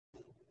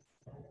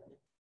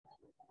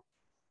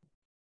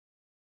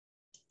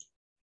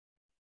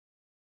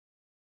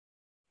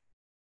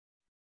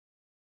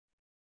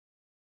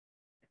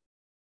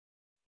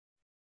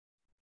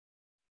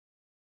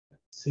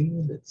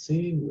let's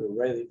see. We're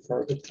ready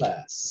for the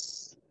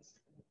class.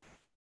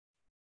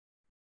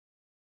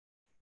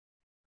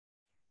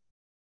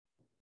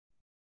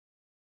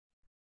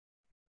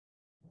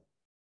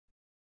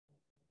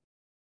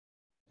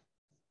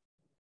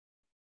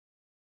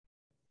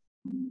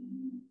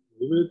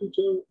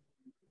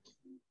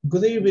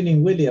 Good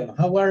evening, William.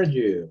 How are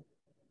you?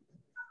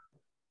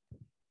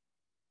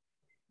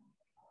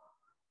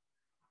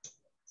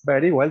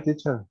 Very well,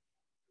 teacher.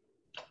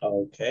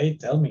 Okay,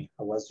 tell me,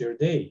 how was your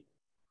day?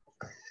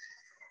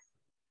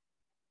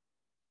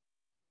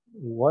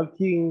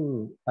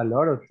 Working a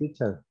lot of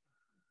teacher.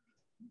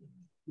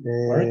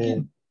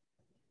 Working?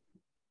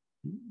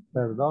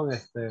 Perdón,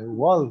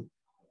 walk,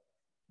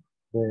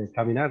 de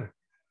caminar.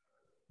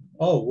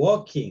 Oh,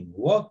 walking.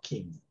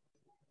 Walking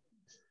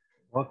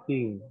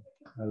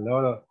a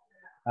lot of,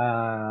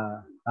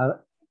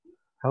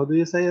 how do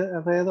you say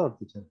alrededor,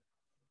 teacher?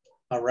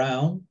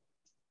 Around.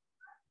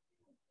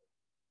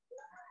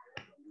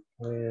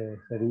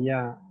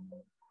 Sería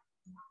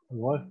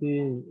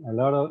walking a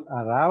lot of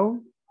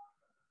around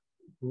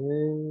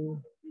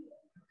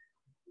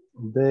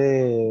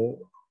the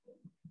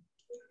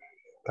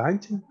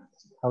cancha.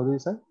 How do you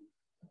say?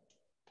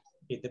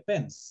 It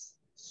depends.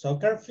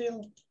 Soccer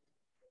field?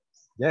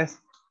 Yes.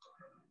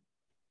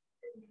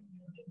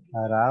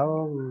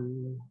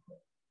 Around.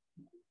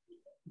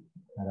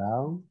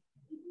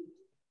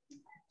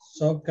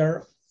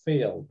 Soccer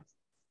field.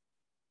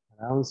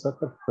 Around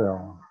soccer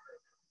field.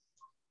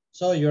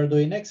 So you're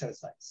doing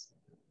exercise?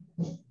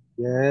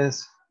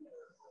 Yes.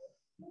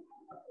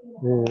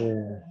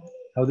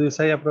 How do you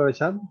say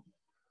aprovechando?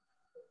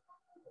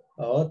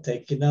 Oh,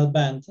 taking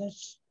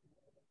advantage.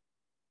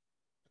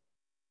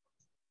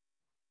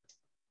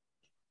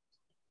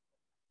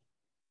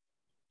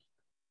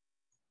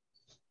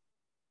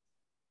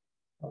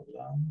 Hold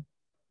on.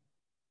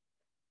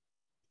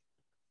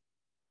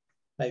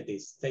 Like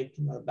this,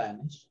 taking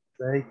advantage.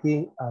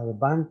 Taking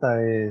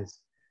advantage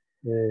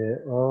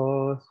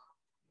of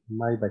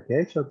my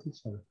vacation,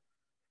 teacher.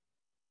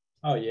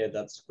 Oh yeah,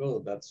 that's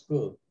good, that's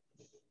good.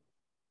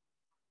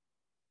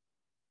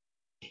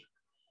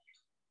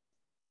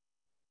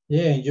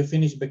 Yeah, you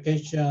finished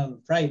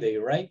vacation Friday,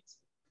 right?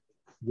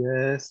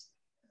 Yes.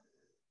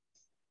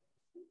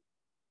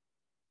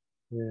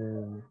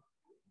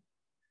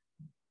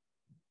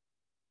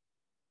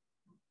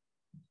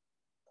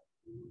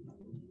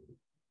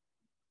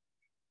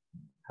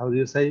 How do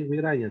you say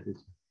migraña, teacher?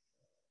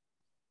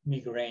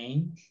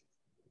 Migraine.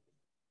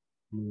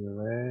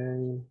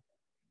 Migraine.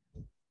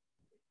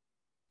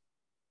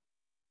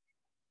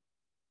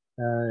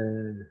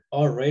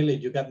 Oh, really?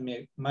 You got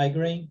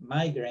migraine?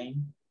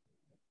 Migraine.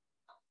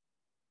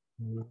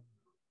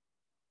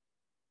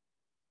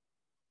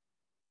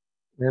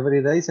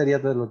 Every day sería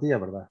todos los días,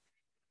 ¿verdad?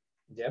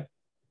 Yep.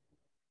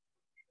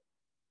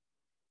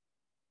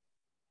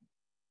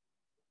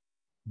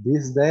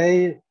 This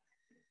day.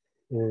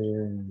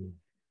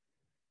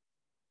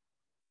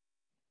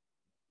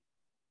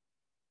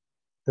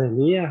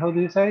 Tenía, how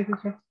do you say,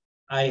 teacher?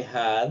 I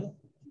had.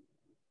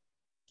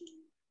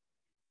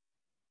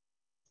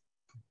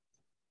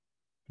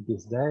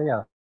 This day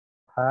I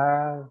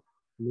had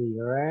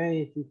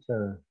migraine,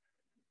 teacher.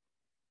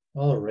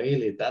 Oh,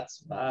 really? That's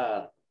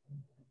bad.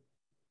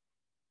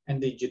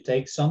 And did you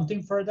take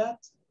something for that?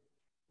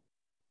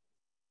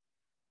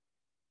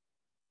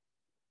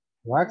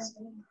 What?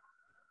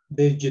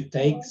 Did you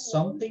take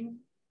something?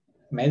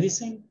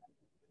 Medicine?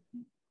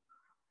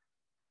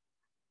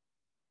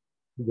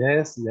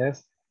 Yes.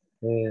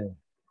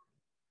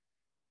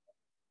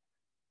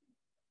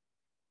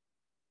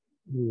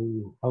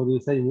 How do you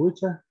say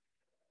mucha?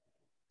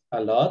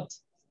 A lot?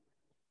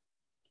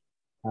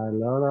 A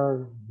lot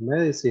of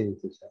medicine,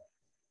 teacher.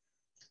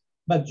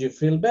 But you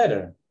feel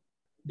better.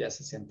 Ya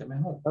se siente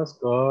mejor. That's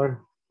good.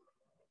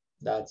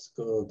 That's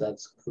good,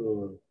 that's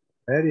cool.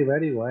 Very,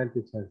 very well,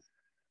 teacher.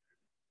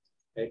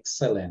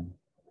 Excellent.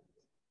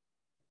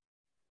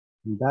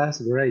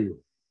 That's great.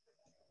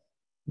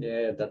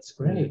 Yeah, that's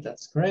great.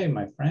 That's great,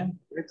 my friend.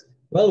 Excellent.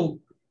 Well,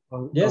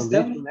 yes,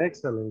 tell me.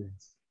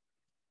 Excellence.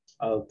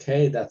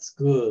 Okay, that's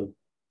good.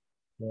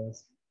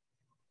 Yes.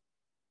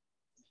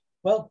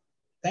 Well,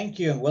 thank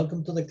you and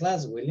welcome to the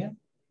class, William.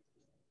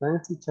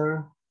 Thanks,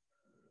 teacher.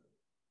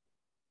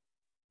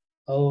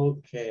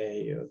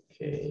 Okay.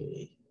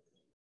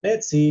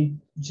 Let's see.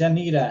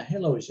 Janira.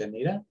 Hello,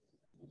 Janira.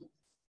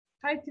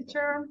 Hi,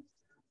 teacher.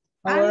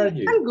 How are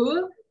you? I'm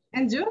good.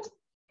 And you?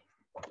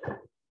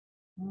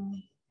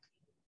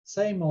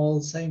 Same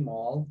old, same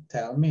old.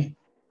 Tell me,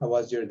 how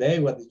was your day?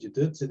 What did you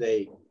do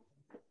today?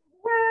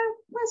 Well,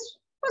 was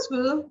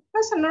good.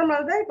 Was a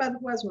normal day,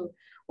 but was good.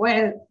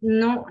 Well,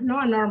 no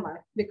normal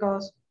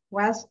because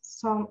was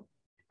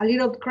a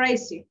little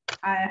crazy.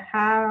 I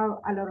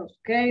have a lot of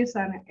case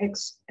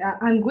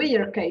and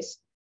weird case,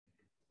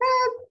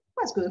 but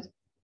was good.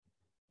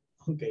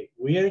 Okay,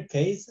 weird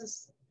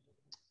cases?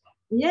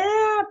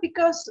 Yeah,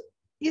 because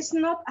it's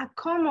not a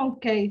common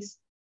case.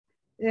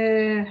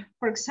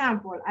 For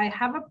example, I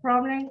have a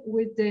problem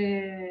with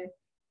the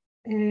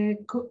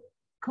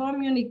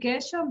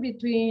communication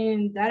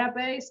between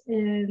database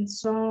and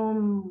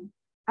some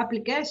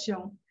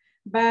application,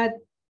 but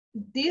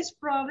this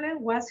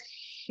problem was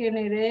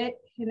generated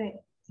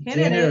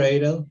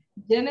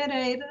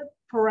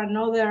for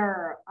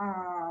another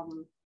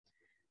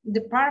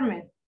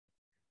department.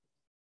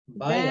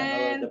 By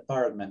another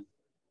department.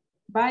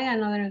 By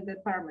another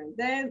department.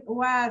 Then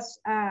was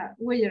a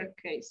weird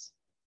case.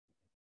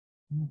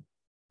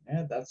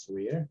 Yeah, that's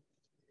weird.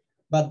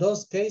 But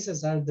those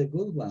cases are the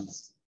good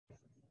ones.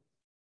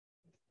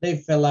 They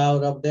fell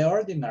out of the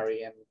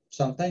ordinary and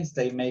sometimes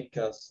they make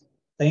us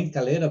think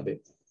a little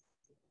bit.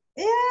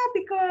 Yeah,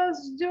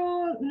 because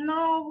you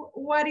know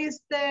what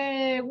is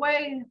the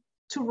way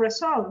to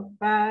resolve,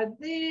 but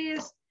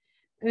this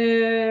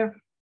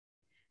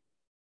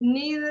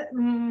need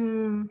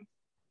an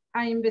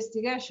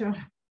investigation.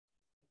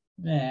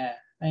 Yeah,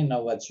 I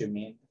know what you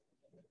mean.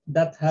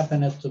 That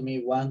happened to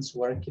me once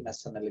working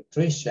as an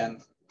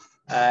electrician.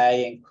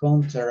 I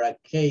encountered a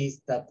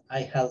case that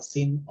I had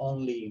seen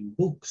only in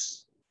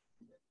books.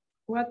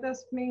 What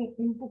does mean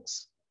in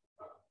books?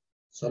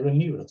 Solo en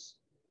libros.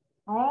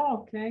 Oh,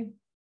 okay.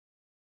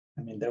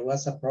 I mean, there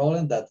was a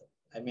problem that,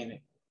 I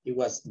mean, it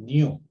was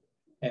new.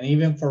 And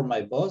even for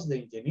my boss, the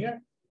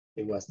engineer,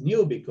 it was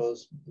new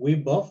because we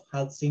both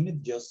had seen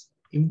it just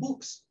in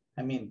books.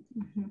 I mean,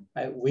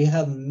 we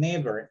have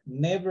never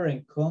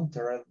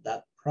encountered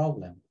that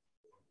problem.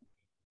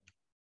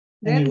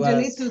 Then you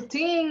need to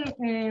think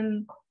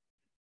and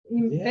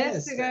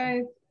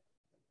investigate. Yes,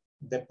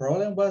 the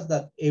problem was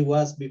that it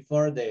was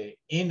before the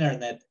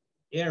internet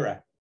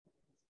era.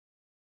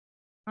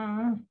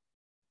 And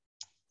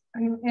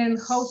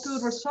how to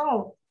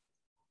resolve?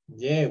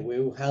 Yeah,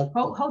 we had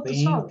to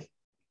think.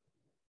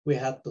 We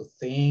had to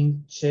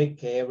think,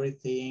 check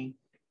everything,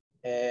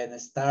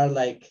 and start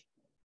like,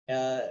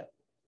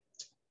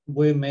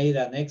 we made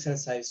an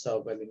exercise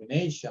of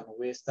elimination.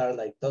 We start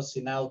like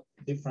tossing out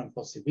different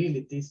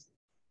possibilities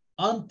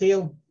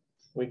until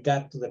we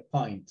got to the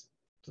point.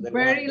 To the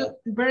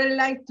very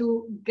like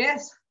to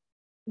guess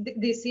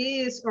this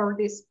is or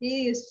this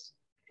is,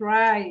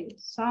 try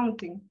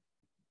something.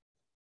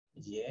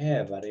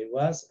 Yeah, but it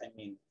was, I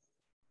mean,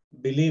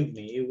 believe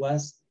me, it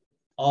was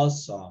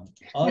awesome.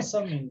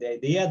 Awesome in the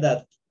idea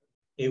that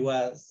it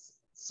was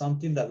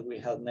something that we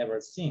had never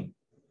seen.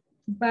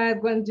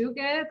 But when you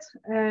get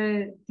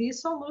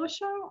this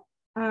solution,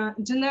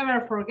 you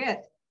never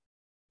forget.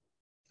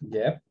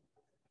 Yep.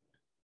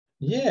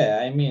 Yeah,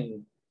 I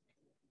mean,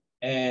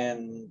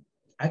 and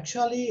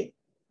actually,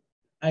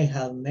 I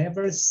have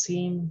never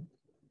seen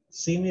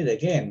it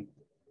again.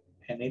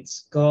 And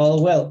it's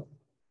called, well.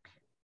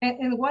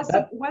 And what's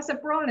the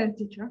problem,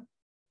 teacher?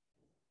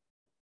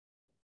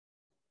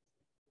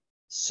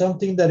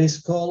 Something that is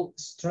called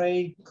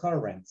stray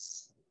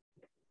currents.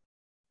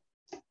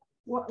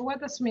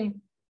 What does it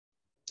mean?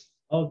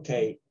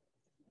 Okay.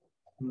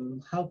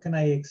 How can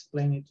I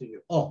explain it to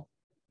you? Oh,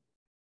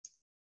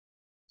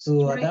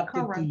 to stray adapt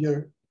current. it to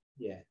your,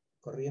 yeah,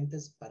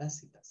 corrientes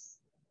parásitas.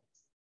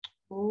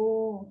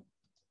 Oh.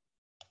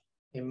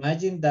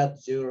 Imagine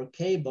that your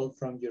cable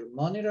from your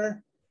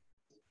monitor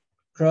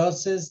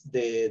crosses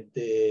the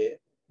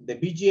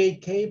VGA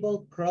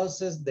cable,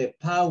 crosses the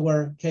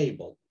power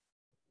cable.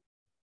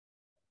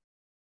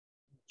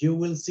 You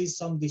will see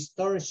some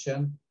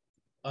distortion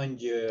on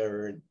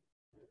your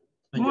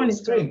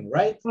screen,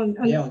 right? On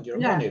your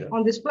monitor.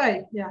 On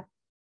display, yeah.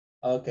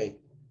 Okay,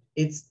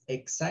 it's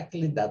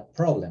exactly that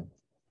problem.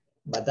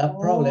 But that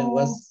problem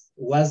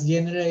was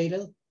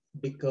generated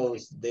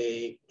because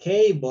the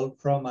cable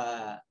from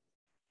a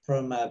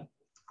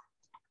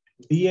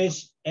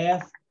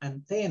VHF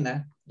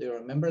antenna, do you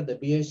remember the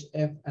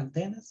VHF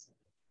antennas?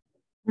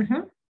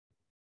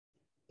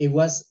 It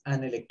was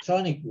an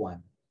electronic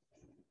one.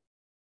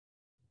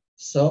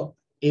 So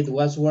it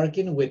was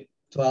working with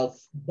 12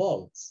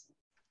 volts.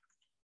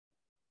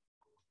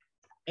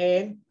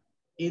 And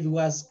it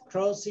was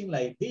crossing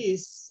like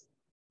this,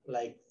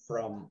 like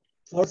from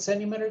 4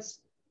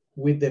 centimeters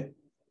with the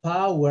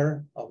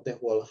power of the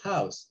whole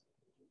house.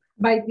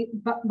 By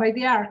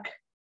the arc.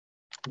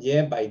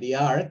 Yeah, by the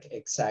arc,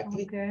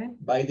 exactly. Okay.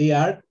 By the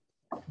arc.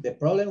 The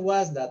problem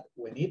was that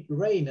when it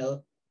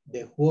rained,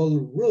 the whole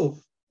roof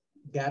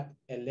got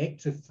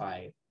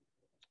electrified.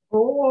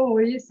 Oh,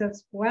 it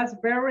was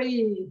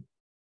very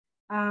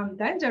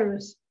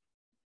dangerous.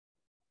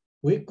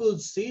 We could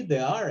see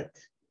the arc.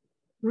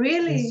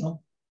 Really?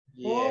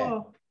 Yeah.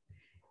 Oh,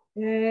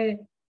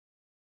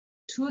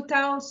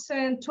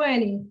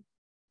 2020.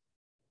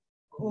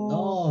 Oh.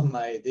 No,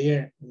 my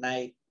dear,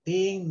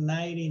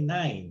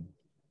 1999.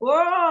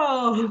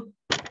 Whoa.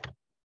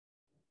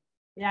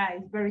 Yeah,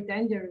 it's very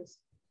dangerous.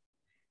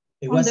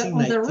 It was on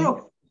the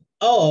roof.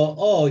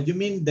 Oh, you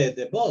mean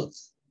the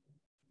bolts?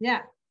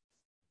 Yeah.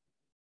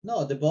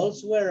 No, the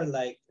bolts were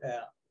like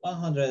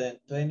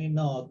 120,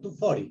 no,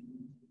 240.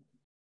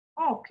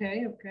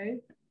 Okay, okay.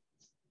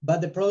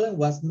 But the problem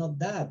was not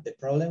that. The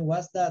problem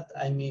was that,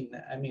 I mean,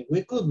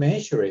 we could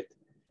measure it.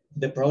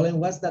 The problem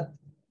was that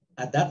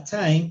at that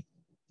time,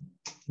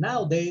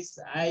 Nowadays,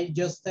 I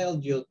just tell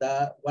you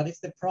that what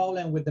is the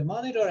problem with the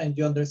monitor and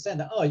you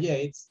understand that, oh yeah,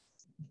 it's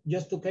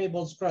just two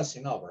cables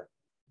crossing over.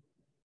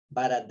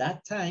 But at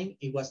that time,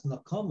 it was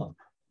not common.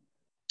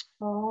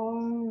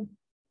 Oh.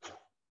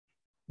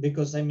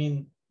 Because I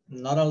mean,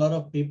 not a lot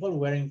of people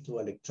were into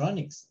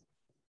electronics.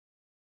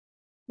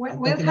 When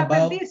talking happened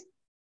about this?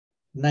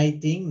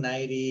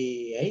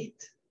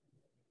 1998.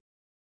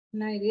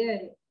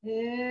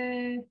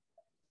 98.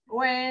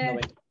 Well,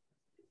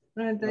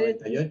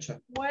 98.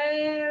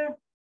 Well,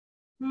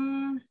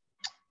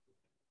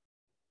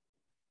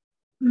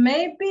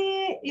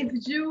 maybe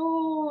if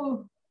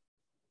you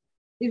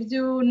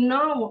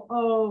know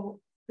or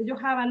you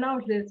have a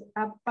knowledge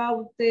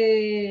about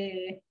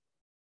the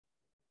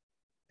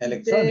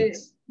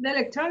Electronics. The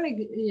electronic,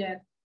 yeah.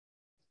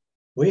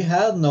 We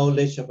have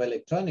knowledge of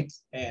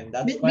electronics, and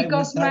that's why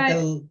we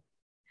started.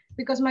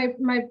 Because my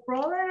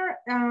brother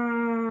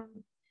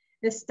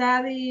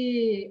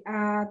study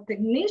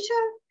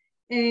technician,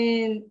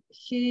 and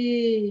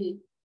he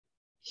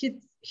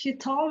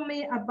told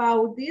me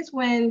about this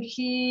when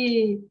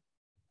he,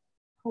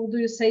 how do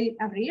you say,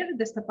 abrir,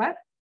 destapar?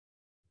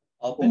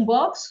 Open.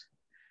 Unbox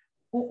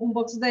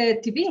the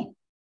TV,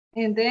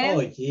 and then.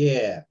 Oh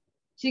yeah.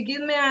 She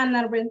gave me an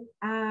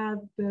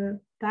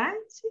advertisement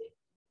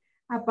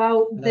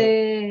about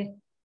the.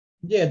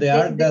 Yeah, the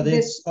art that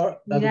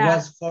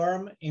was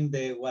formed in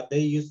the what they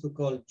used to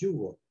call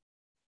jugo.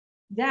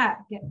 Yeah,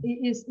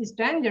 it's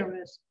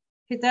dangerous.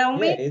 He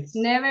told me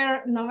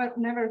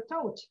never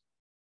touch.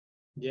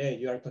 Yeah,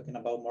 you are talking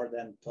about more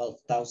than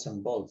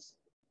 12,000 volts.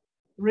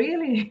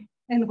 Really?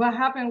 And what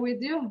happened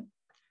with you?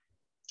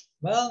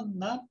 Well,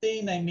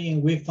 nothing. I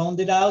mean, we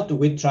found it out.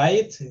 We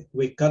tried it.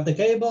 We cut the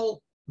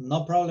cable.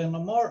 No problem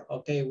no more.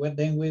 Okay, well,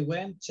 then we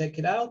went, check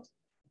it out,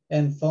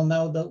 and found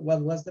out that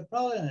what was the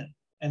problem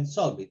and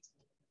solve it.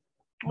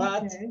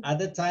 But at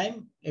the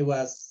time, it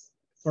was,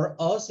 for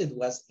us, it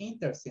was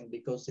interesting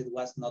because it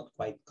was not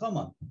quite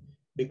common,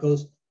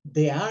 because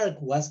the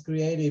arc was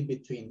created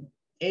between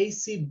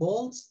AC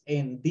volts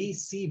and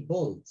DC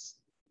volts.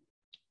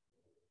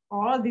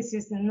 Oh, this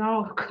is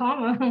not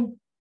common.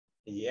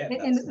 Yeah,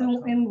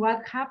 and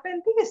what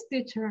happened to this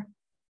teacher?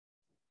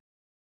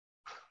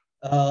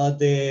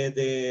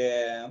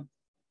 The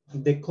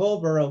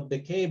cover of the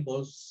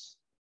cables,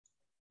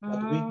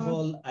 what we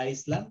call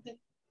aislante,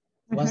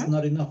 was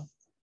not enough.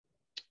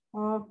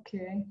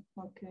 Okay,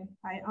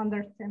 I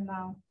understand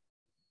now.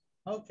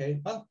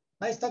 Okay, well,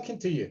 nice talking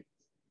to you.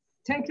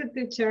 Thank you,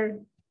 teacher.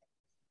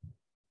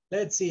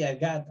 Let's see, I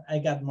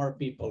got more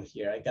people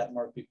here.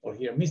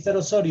 Mr.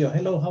 Osorio,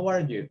 hello, how are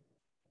you?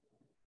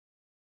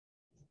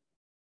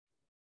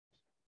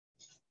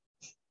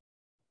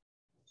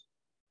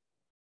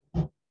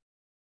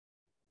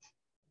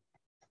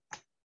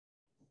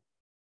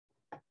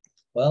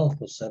 Well,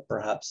 Jose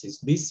perhaps is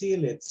busy.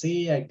 Let's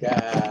see, I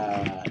got...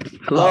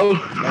 Hello.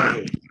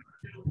 Oh,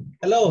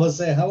 hello,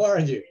 Jose, how are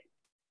you?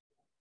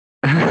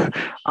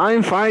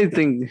 I'm fine,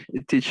 thank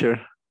you, teacher.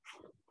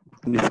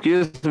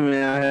 Excuse me,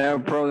 I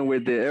have a problem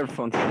with the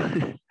earphones.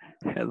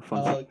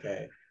 Headphones.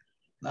 Okay,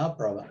 no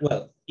problem.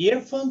 Well,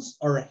 earphones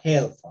or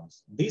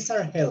headphones? These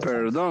are headphones.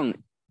 Perdón,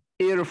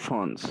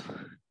 earphones.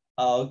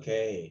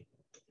 Okay.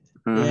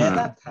 Yeah,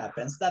 that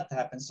happens.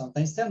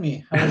 Sometimes. Tell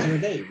me, how was your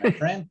day, my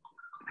friend?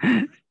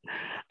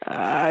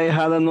 I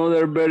had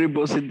another very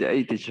busy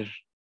day, teacher.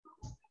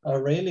 Oh,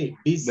 really?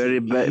 Busy.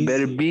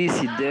 Very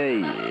busy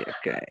day.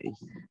 Okay.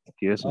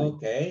 Excuse me.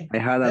 Okay. I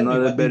had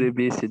another very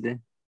busy day.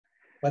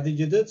 What did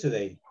you do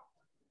today?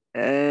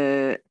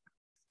 Can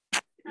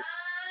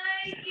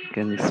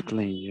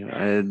explain you.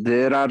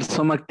 There are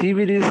some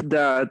activities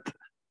that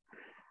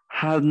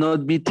have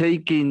not been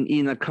taken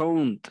in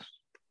account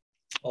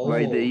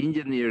by the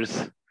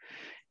engineers,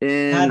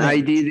 and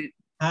I did it.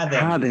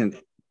 Hadn't.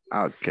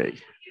 Okay.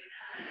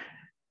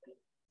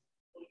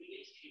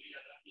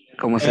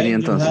 ¿Cómo sería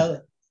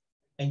entonces?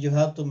 And you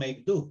have to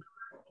make do.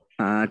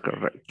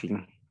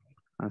 Correctly.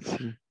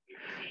 Así.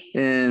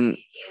 And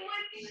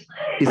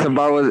it's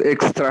about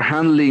extra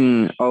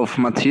handling of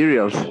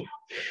materials.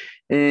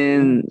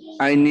 And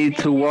I need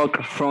to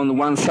walk from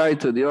one side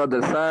to the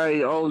other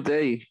side all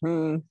day.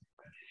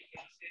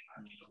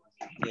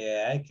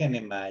 Yeah, I can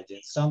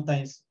imagine.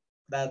 Sometimes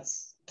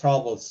that's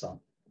troublesome.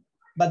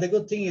 But the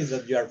good thing is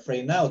that you are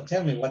free now.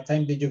 Tell me, what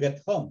time did you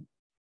get home?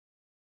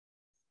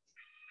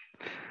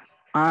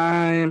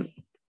 I'm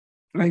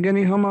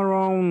getting home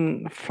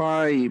around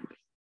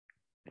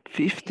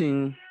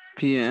 5:15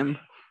 p.m.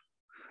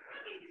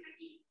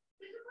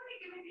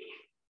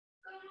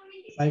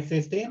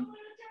 5:15?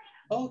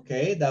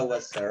 Okay, that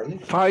was early.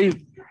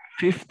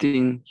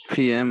 5:15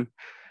 p.m.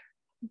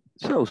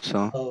 So.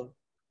 Oh,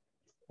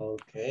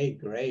 okay,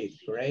 great.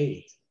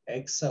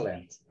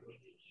 Excellent.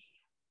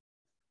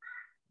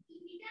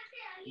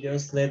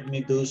 Just let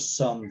me do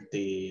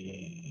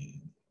something.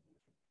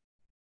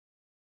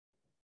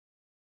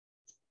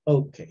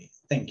 Okay,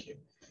 thank you.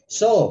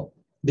 So,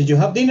 did you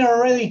have dinner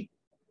already?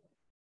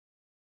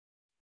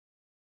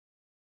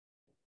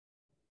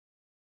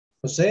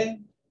 Jose?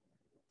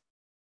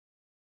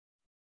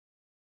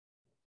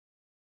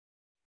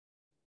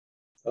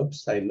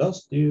 Oops, I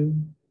lost you.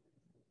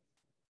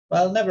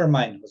 Well, never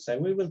mind, Jose.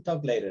 We will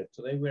talk later.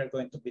 Today we are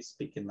going to be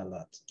speaking a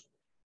lot.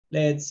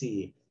 Let's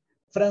see.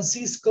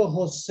 Francisco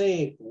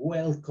Jose,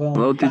 welcome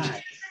Hello,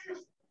 back.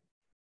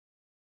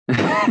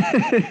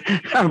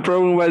 A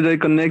problem with the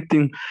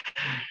connecting.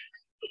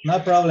 No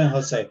problem,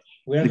 Jose.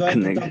 We are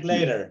going to talk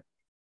later.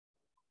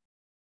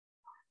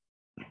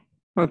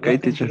 Okay,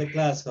 Welcome teacher. to the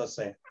class,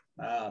 Jose.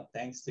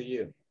 Thanks to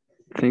you.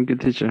 Thank you,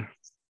 teacher.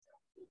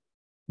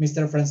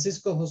 Mr.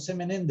 Francisco Jose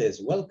Menendez,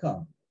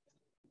 welcome.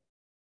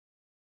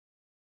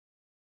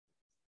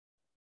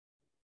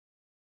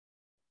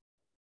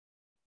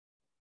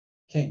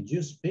 Can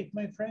you speak,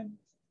 my friend?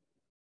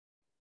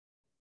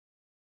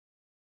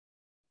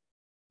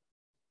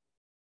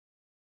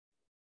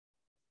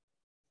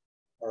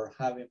 Or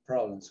having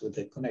problems with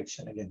the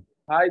connection again?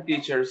 Hi,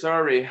 teacher.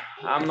 Sorry,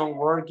 I'm not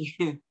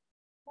working.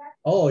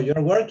 Oh,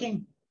 you're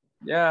working?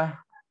 Yeah,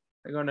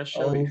 I'm gonna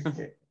show you.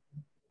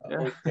 Yeah.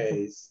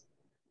 Okay.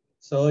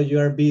 So you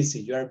are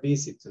busy. You are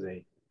busy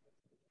today.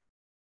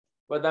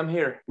 But I'm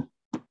here.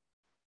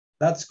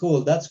 That's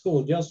cool. That's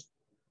cool. Just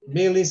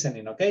be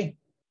listening, okay?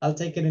 I'll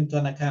take it into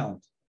an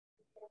account.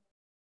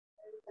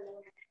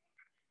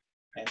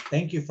 And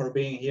thank you for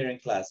being here in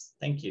class.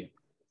 Thank you.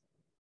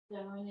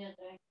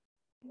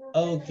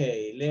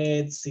 Okay,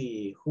 let's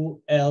see.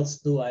 Who else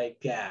do I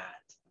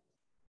got?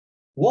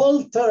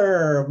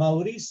 Walter,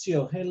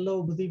 Mauricio,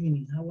 hello, good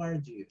evening. How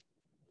are you?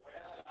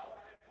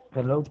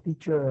 Hello,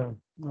 teacher.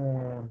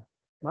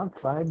 I'm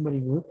fine, very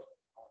good.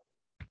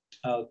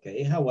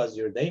 Okay, how was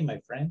your day, my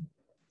friend?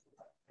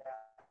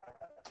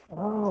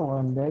 Oh,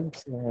 and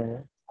thanks.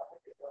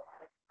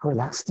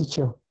 Relax,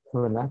 teacher.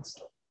 Relax.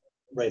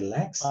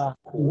 Relax?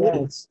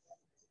 Yes.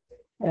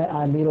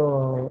 A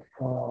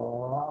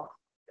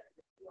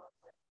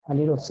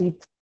little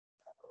seat.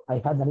 I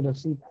had a little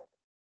seat.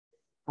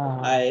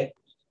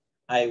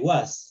 I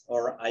was,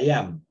 or I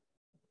am.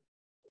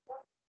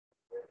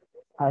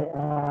 I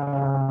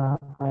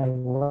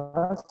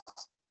was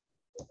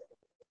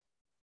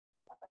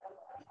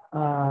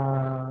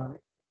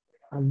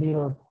a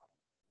little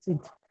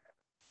sick.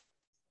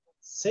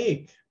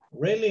 Sick,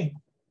 really?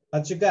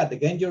 What you got,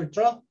 again your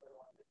throat?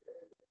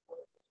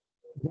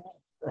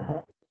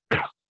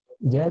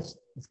 Yes,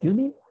 excuse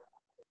me?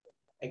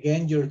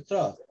 Again your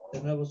throat, de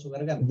nuevo su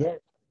garganta. Yes,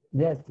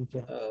 yes,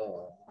 teacher.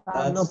 Oh,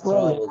 No that's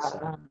problem.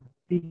 troublesome.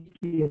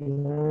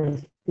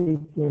 Speaking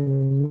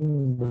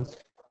English.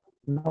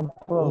 No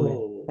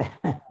problem.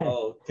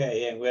 Oh,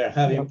 okay, and we're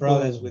having No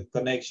problems problem. with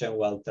connection,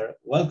 Walter.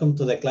 Welcome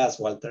to the class,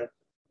 Walter.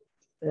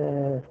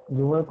 You're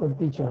welcome,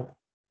 teacher.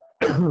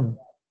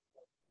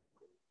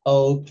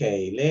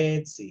 Okay,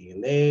 let's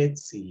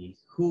see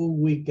who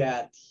we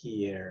got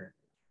here.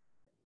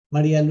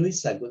 Maria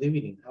Luisa, good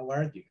evening. How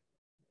are you?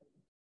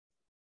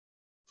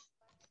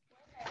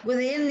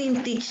 Good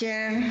evening,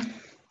 teacher.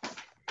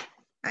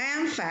 I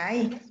am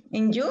fine.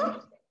 And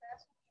you?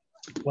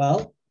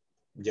 Well,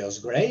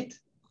 just great.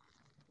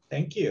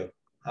 Thank you.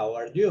 How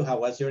are you? How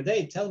was your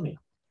day? Tell me.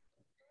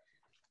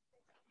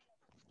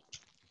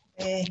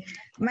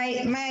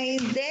 My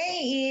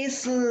day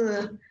is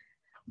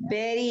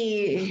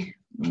very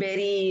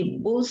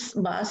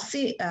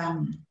busy,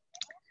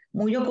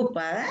 muy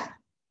ocupada.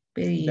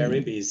 Very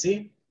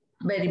busy.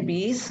 Very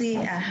busy,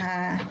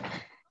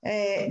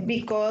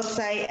 because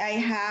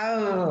I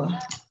have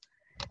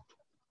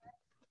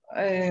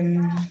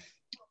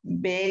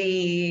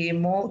very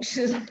much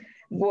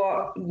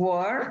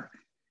work.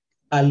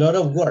 A lot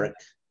of work.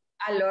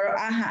 A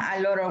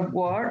lot of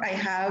work. I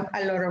have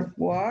a lot of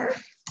work.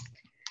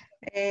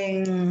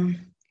 And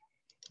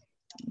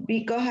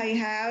because I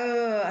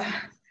have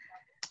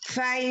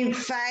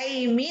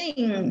five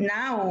meetings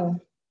now.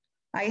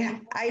 I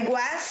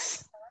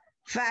was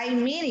 5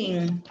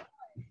 meetings.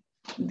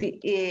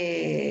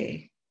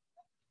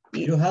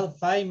 You have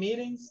 5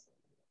 meetings?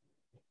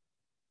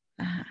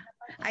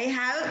 I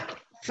have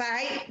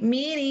 5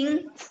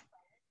 meetings.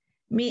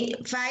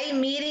 5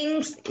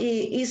 meetings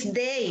is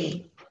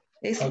day.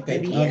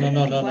 Okay,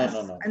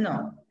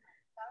 no.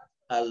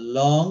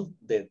 Along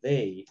the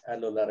day, a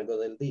lo largo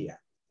del día.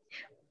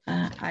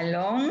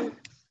 Along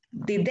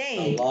the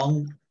day.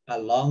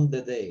 Along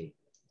the day.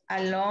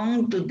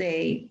 Along the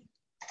day.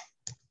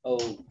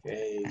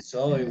 Okay,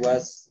 so it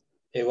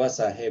was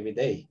a heavy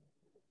day.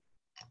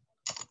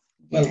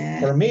 Well, Yeah.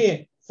 for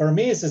me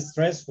it's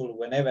stressful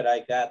whenever I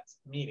got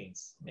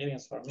meetings.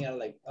 Meetings for me are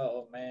like,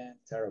 oh man,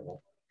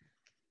 terrible.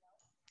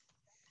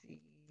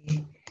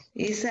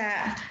 It's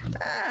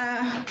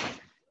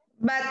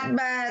but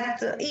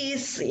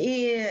it's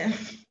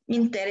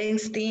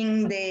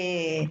interesting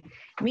the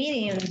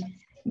meeting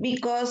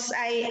because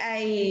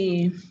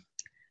I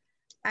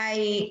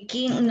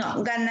can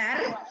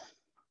ganar.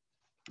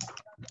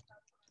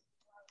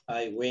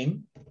 I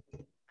win.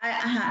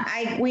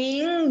 I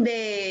win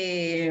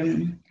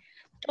the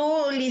 2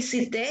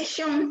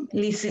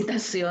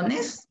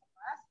 licitaciones.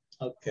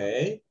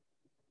 Okay.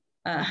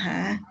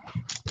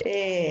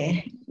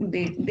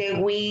 The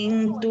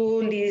win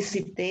 2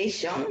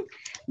 licitation,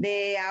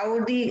 the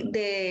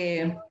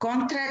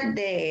contract,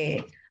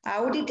 the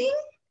auditing.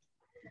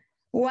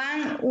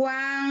 one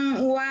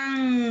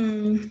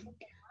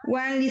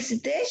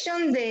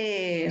licitation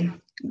the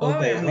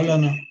Okay,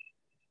 government.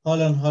 hold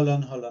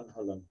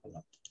on.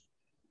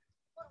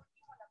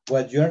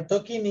 What you're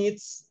talking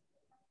is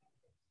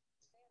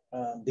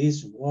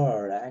this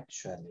word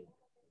actually.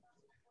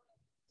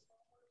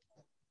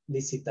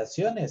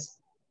 Licitaciones.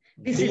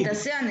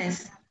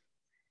 Licitaciones.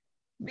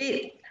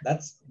 Bid.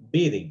 That's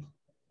bidding.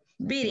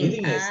 Bidding.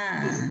 Bidding is,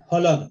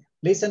 hold on,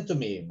 listen to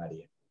me,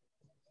 Maria.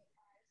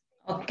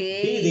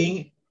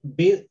 Okay.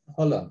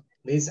 Hold on,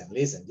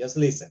 listen, just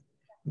listen.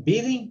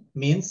 Bidding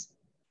means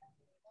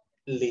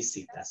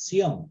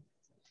licitación.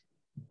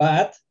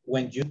 But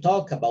when you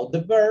talk about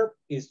the verb,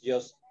 it's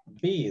just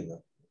bid.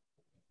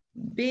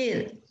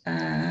 Bid.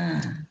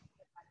 And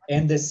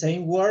the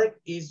same word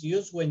is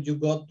used when you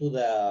go to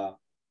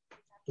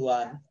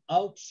an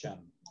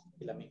auction.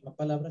 Y la misma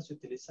palabra se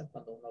utiliza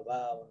cuando uno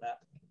va a una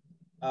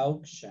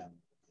auction.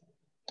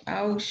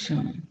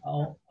 Auction.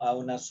 A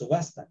una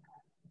subasta.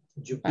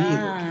 You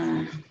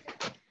bid.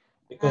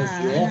 Because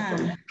you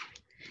offer.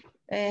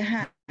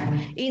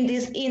 In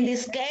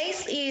this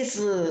case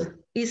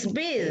is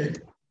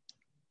bid.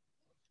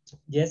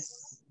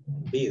 Yes,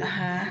 bid.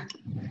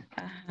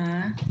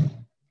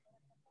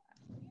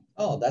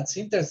 Oh, that's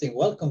interesting.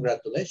 Well,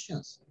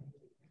 congratulations.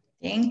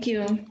 Thank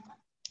you.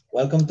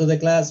 Welcome to the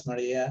class,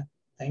 Maria.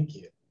 Thank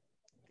you.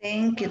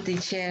 Thank you,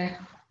 teacher.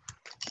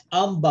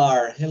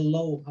 Ambar,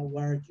 hello. How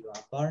are you,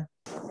 Ambar?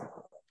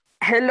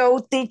 Hello,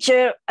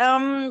 teacher.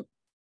 I'm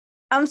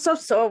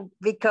so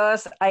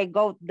because I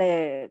got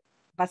the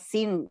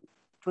vaccine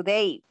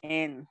today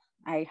and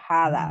I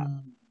had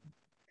a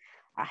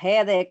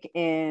headache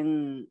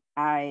and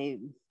I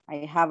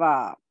have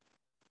a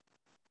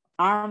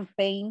arm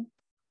pain.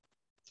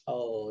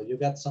 Oh, you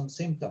got some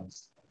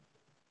symptoms.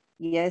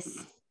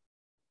 Yes.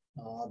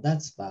 Oh,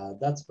 that's bad.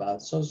 That's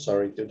bad. So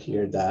sorry to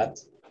hear that.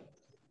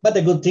 But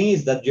the good thing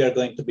is that you are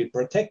going to be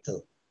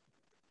protected.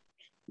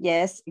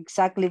 Yes,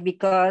 exactly,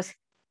 because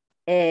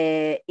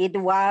it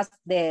was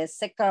the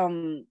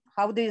second,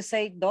 how do you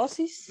say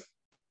doses?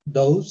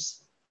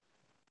 Dose?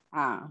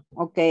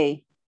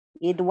 Okay.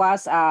 It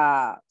was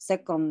a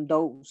second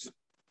dose.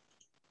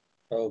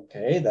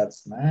 Okay,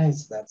 that's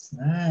nice. That's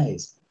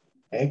nice.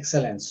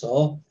 Excellent.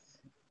 So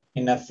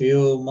in a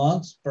few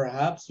months,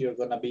 perhaps you're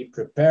going to be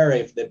prepared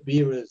if the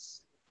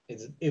virus,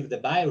 if the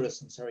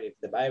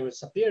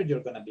virus appeared,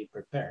 you're going to be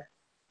prepared.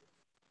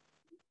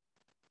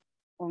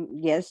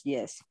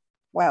 Yes.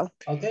 Well.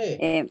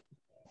 Okay.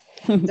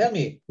 Tell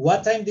me,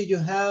 what time did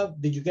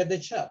you get the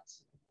shot?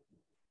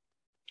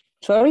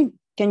 Sorry,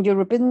 can you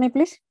repeat me,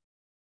 please?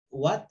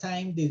 What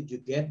time did you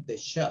get the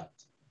shot?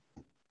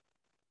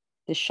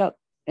 The shot.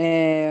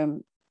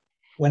 When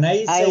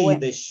I say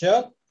the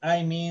shot,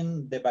 I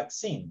mean the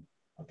vaccine,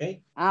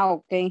 okay?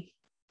 Okay.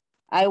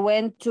 I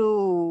went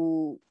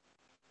to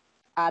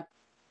at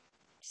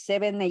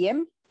 7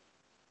 a.m.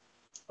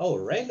 Oh,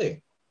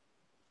 really?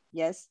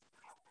 Yes.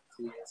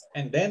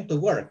 And then to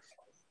work.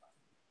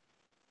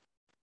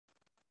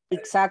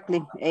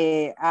 Exactly.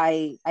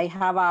 I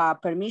have a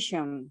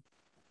permission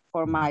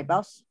for my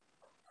boss.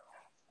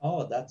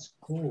 Oh, that's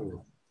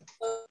cool.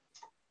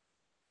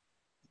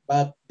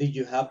 But did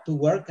you have to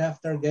work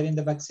after getting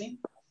the vaccine?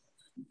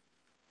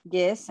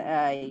 Yes,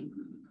 I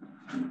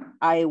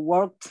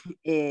worked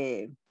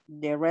the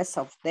rest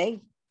of the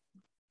day.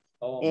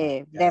 Oh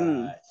my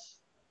gosh.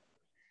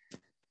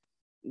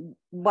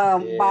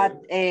 Well, yeah.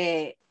 But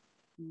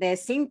the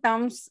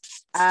symptoms,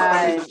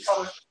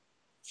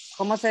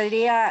 ¿cómo se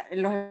diría?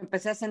 Los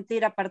empecé a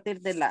sentir a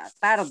partir de la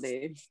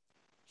tarde.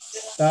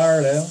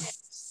 Started.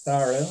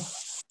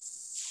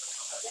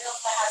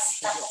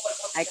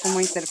 Hay como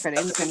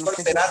interferencia, no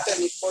sé.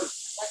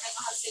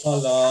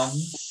 Hold on.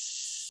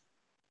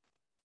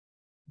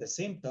 The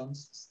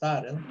symptoms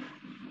started.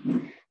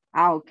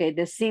 Okay.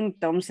 The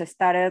symptoms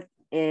started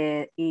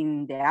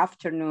in the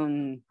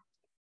afternoon,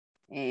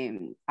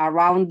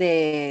 around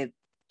the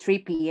 3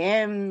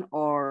 p.m.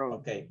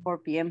 or 4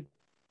 p.m.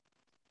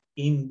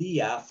 In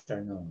the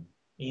afternoon.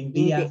 In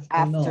the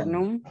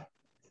afternoon.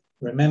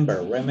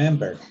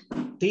 Remember.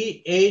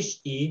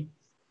 T-H-E,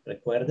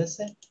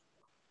 recuérdese.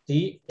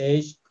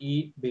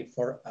 T-H-E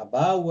before a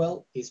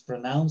vowel is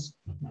pronounced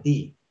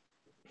D.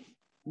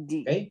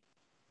 D. Okay?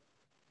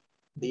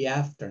 The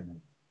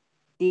afternoon.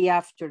 The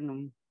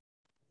afternoon.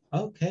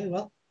 Okay,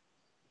 well,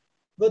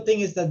 good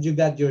thing is that you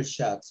got your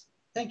shots.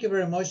 Thank you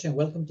very much and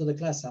welcome to the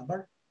class,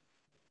 Amber.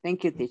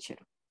 Thank you, teacher.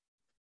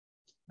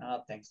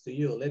 Thanks to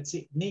you. Let's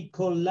see.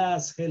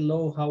 Nicolas,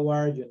 hello. How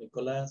are you,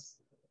 Nicolas?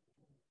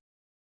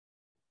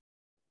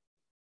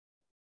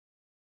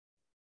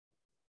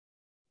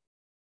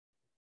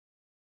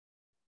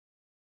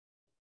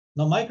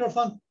 No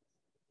microphone?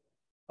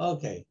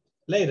 Okay,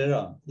 later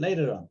on.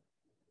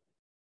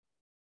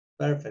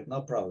 Perfect,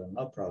 no problem.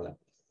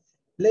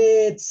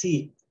 Let's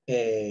see.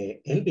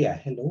 Elvia,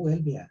 hello,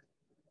 Elvia.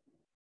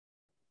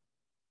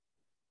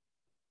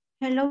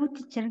 Hello,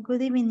 teacher.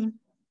 Good evening.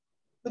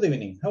 Good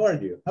evening. How are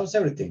you? How's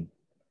everything?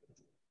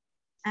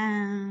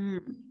 A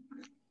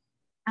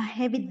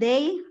heavy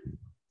day.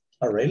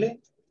 Oh,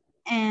 really?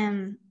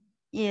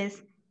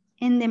 Yes,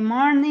 in the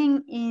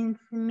morning in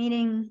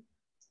meeting,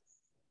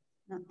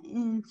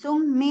 in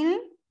Zoom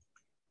meeting.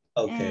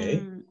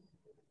 Okay.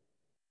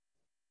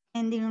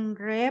 And in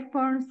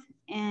reports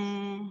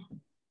and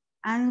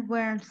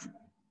answers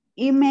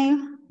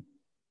email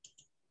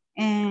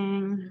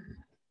and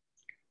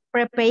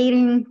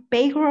preparing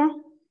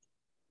payroll.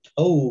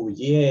 Oh,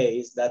 yeah,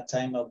 it's that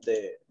time of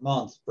the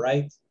month,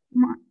 right?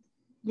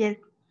 Yes.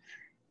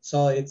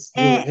 So it's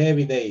your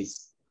heavy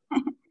days.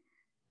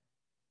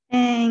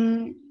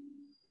 And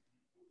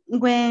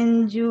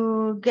when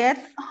you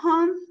get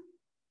home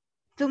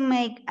to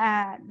make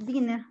a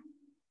dinner.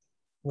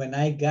 When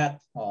I got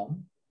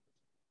home.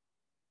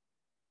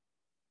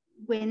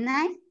 When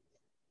I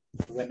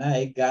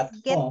got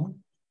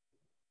home.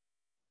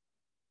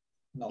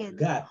 No,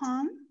 got.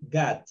 Home.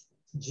 Got.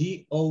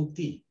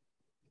 G-O-T.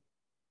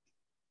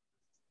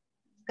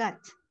 Got.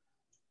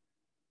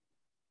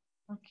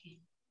 Okay.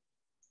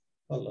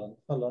 Hold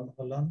on.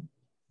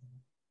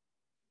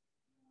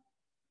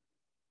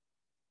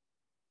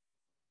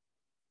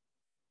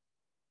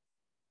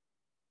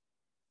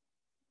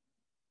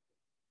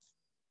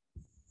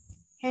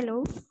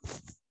 Hello.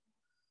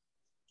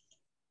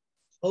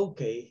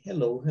 Okay,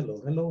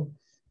 hello.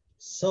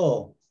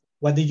 So,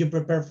 what did you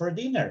prepare for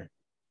dinner?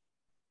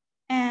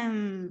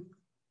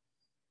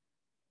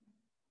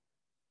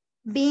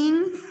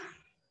 Beans.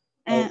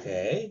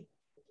 Okay.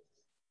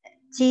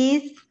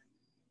 Cheese.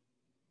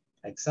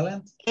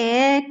 Excellent.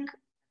 Egg.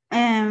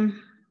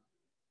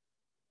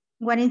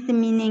 What is the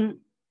meaning?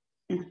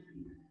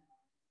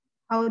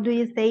 How do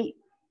you say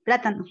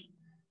plátano?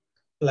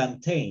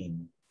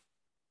 Plantain.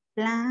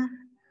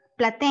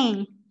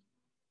 Plantain.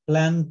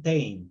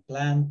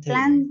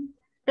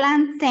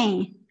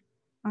 Plantain.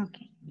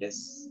 Okay.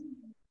 Yes.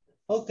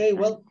 Okay,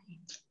 well,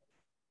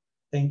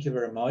 thank you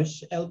very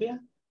much, Elvia.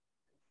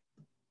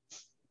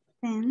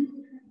 And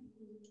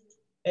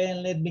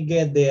let me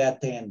get the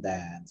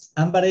attendance.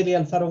 Ambarelli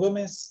Alfaro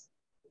Gómez.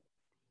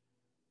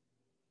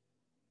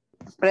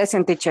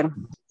 Present, teacher.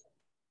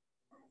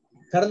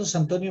 Carlos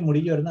Antonio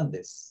Murillo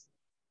Hernández.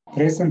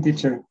 Present,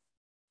 teacher.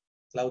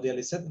 Claudia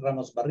Lisset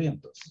Ramos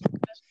Barrientos.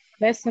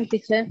 Present,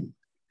 teacher.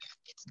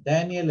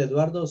 Daniel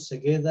Eduardo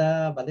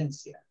Segueda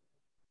Valencia.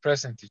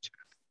 Present, teacher.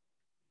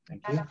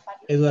 Thank you.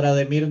 Eduardo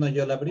Ademir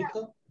Noyola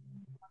Brito.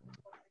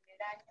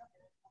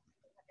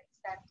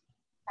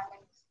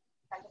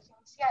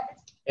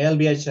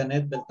 Elvia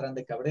Janet Beltrán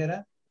de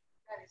Cabrera.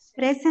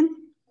 Present.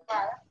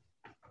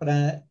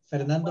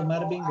 Fernando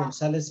Marvin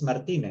González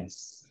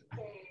Martínez.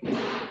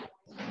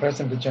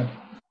 Present, teacher.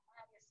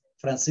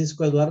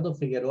 Francisco Eduardo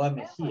Figueroa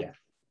Mejía.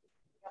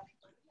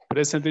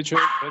 Present, teacher.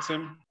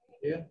 Present.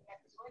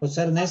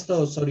 José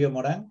Ernesto Osorio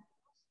Morán.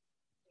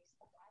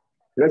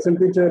 Present,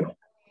 teacher.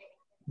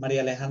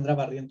 María Alejandra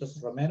Barrientos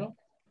Romero.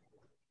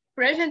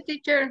 Present,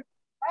 teacher.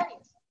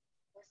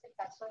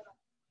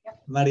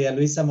 María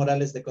Luisa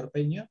Morales de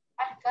Corpeño.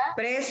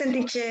 Present,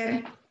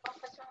 teacher.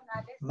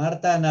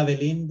 Marta Ana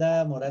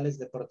Belinda Morales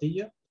de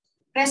Portillo.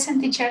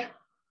 Present, teacher.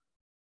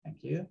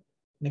 Thank you.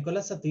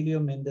 Nicolás Atilio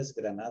Méndez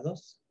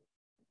Granados.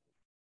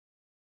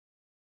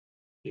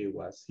 He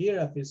was here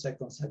a few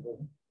seconds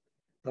ago.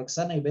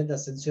 Roxana Ivette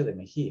Asensio de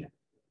Mejía.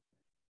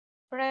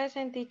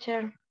 Present,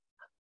 teacher.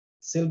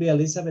 Silvia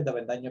Elizabeth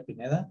Avendaño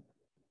Pineda.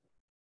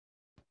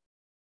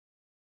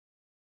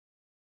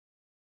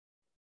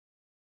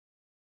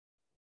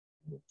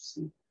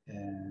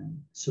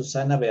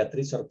 Susana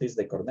Beatriz Ortiz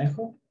de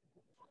Cornejo.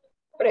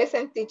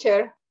 Present,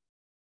 teacher.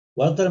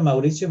 Walter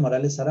Mauricio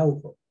Morales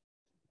Araujo.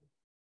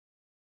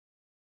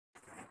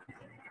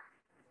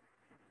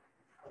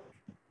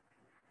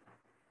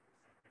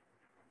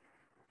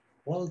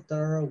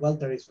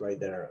 Walter is right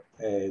there.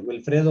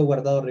 Wilfredo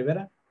Guardado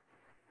Rivera.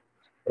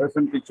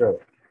 Present, teacher.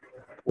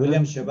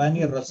 William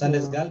Giovanni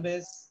Rosales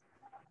Galvez.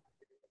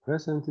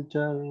 Present,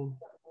 teacher.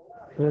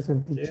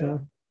 Present,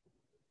 teacher.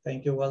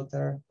 Thank you,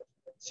 Walter.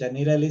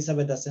 Yanira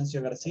Elizabeth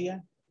Asensio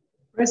García.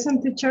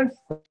 Present, teacher.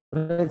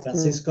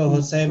 Francisco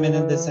José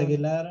Menéndez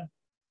Aguilar.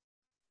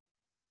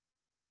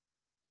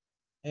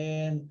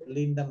 And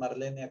Linda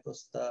Marlene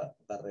Acosta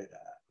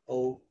Barrera.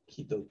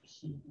 Okie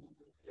dokie.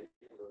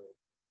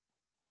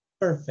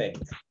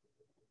 Perfect.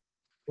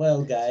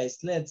 Well,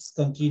 guys, let's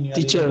continue a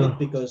little bit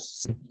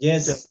because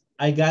yes,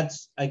 I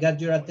got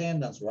your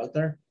attendance,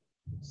 Walter.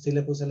 Sí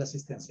le puse la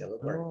asistencia,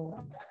 don't worry.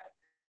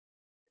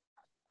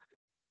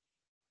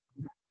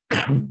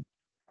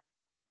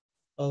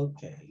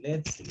 Okay,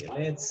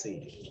 let's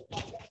see.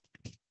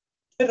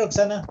 Hey,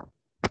 Roxana.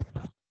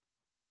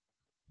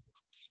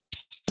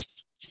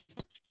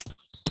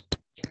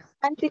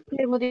 Auntie,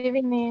 good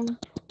evening.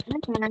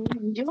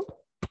 And you?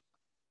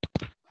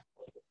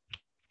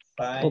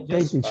 Fine, Okay,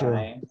 just teacher.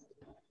 fine.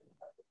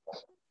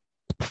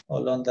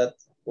 Hold on, that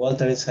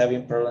Walter is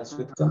having problems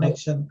with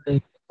connection.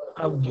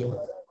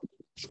 Audio.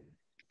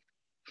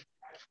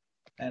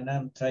 And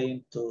I'm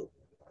trying to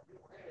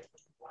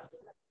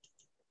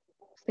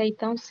Say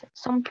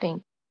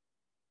something.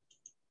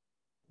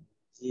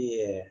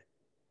 Yeah,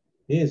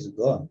 he's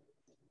gone.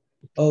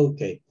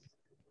 Okay.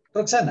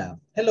 Roxana,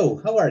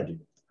 hello, how are you?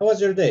 How was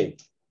your day?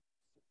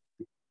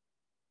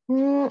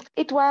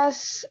 It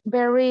was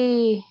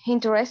very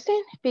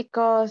interesting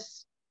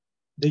because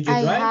Did you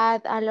I drive?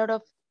 had a lot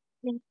of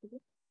things to do.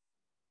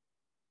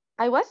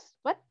 I was?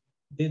 What?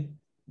 Did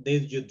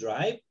you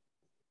drive?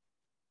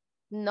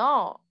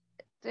 No.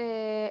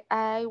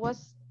 I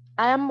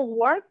am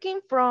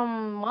working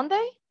from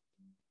Monday,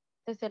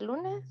 desde el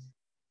lunes.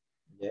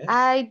 Yes.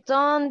 I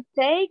don't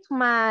take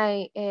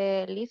my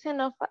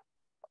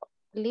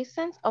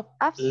lessons of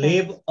absence.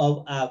 Leave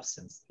of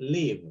absence.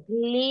 Leave.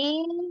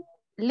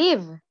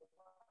 Leave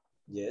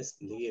Yes,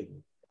 leave.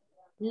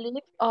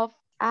 Leave of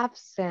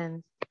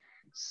absence.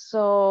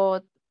 So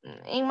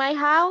in my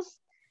house,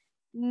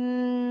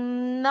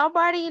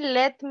 nobody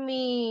let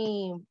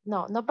me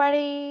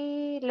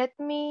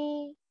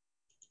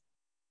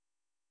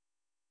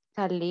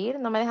salir,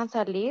 no me dejan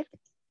salir.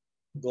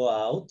 Go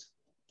out.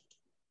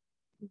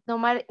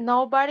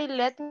 Nobody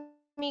let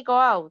me go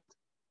out.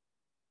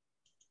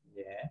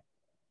 Yeah.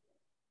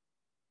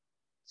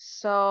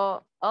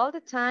 So all the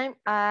time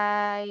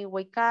I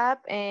wake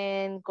up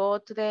and go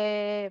to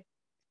the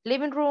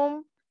living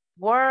room,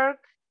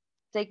 work,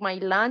 take my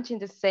lunch in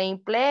the same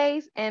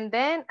place, and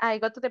then I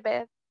go to the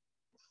bed.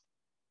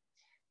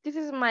 This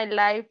is my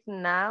life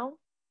now.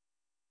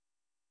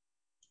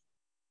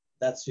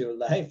 That's your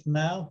life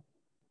now?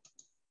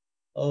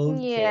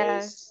 Okay.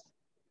 Yes.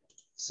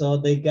 So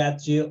they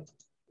got you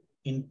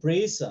in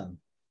prison.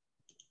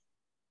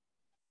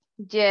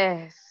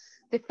 Yes,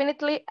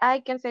 definitely I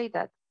can say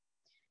that.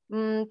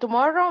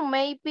 Tomorrow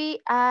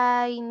maybe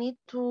I need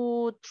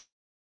to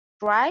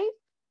drive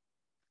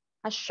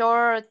a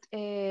short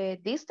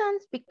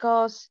distance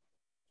because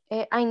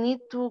I need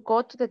to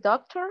go to the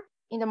doctor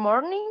in the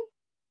morning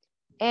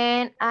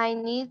and I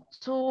need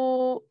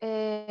to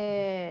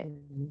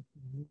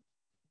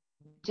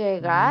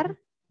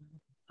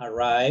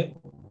arrive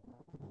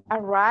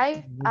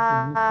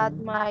at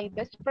my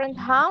best friend's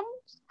house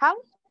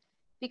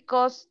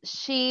because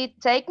she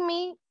take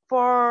me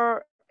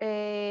for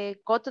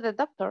go to the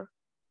doctor.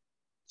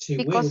 She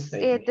because will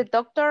take me. the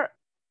doctor,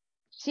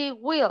 she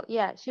will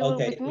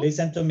Okay, with me.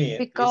 listen to me.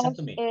 Because, listen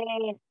to me.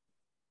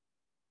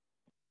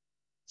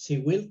 She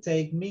will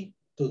take me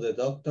to the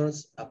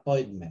doctor's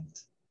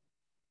appointment.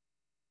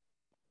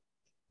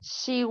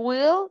 She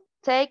will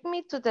take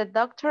me to the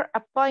doctor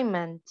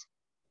appointment.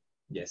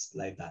 Yes,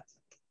 like that.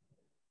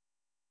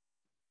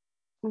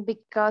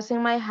 Because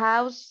in my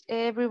house,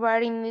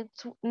 everybody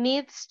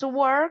needs to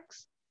work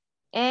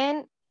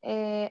and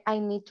I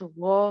need to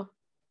go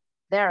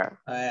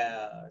there.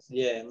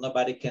 Yeah,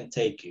 nobody can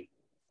take you.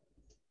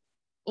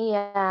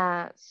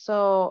 Yeah,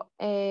 so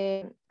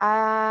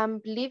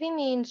I'm living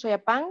in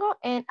Soyapango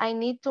and I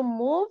need to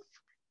move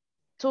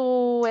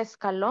to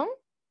Escalón.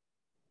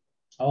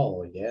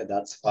 Oh, yeah,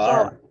 that's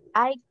far. So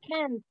I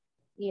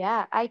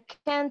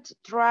can't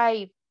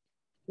drive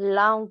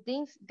long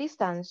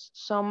distance.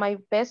 So my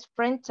best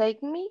friend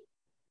take me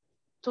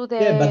to the,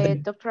 yeah,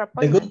 but doctor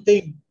appointment.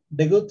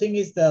 The good thing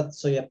is that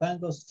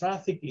Soyapango's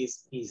traffic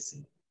is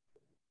easy.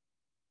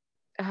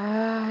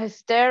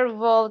 It's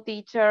terrible,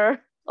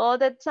 teacher, all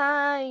the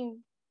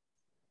time.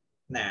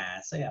 Nah,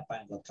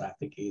 Soyapango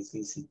traffic is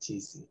easy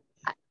cheesy.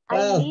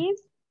 I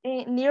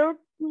live near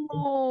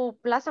to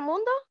Plaza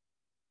Mundo.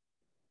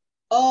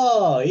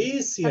 Oh,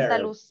 easier. Santa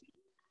Lucía.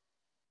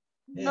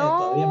 Yeah,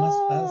 todavía más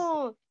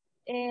fácil.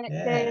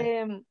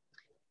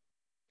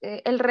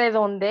 El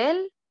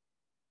redondel.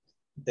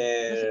 No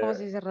sé cómo se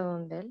The dice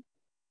redondel.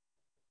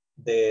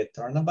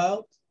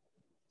 turnabout.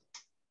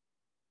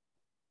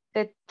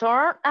 The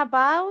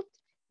turnabout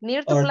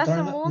near to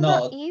Plaza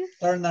Mundo is...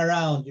 turn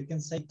around. You can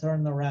say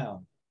turn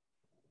around.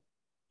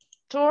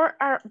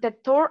 The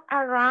tour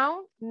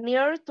around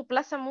near to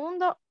Plaza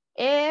Mundo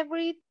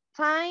every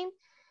time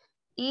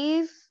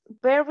is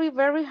very,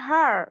 very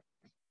hard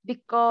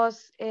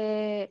because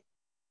in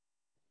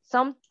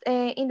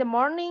the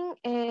morning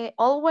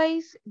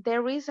always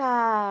there is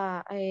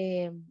a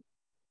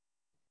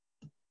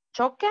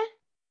choque.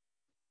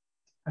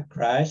 A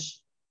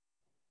crash.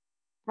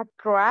 A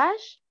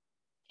crash.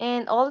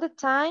 And all the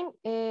time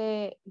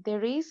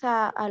there is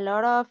a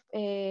lot of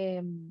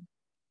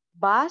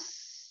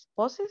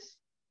buses.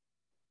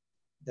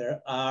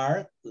 There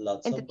are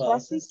lots and of the traffic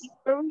buses. is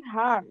very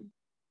hard.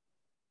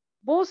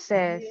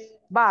 Buses,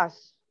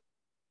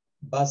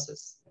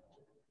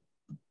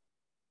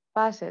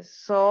 buses.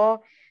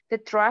 So the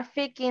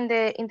traffic in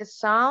the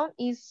sound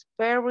is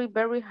very,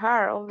 very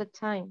hard all the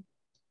time.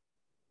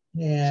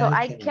 Yeah, so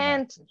I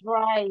can't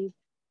drive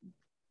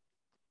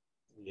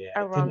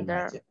around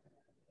there.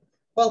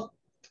 Well,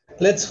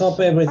 let's hope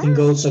everything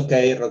goes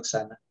okay,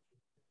 Roxana.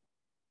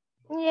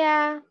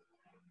 Yeah.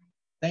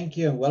 Thank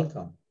you and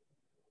welcome.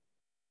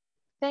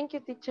 Thank you,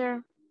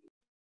 teacher.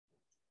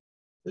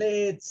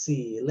 Let's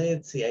see.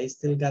 I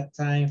still got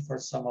time for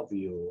some of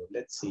you.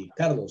 Let's see.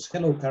 Carlos.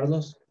 Hello,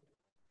 Carlos.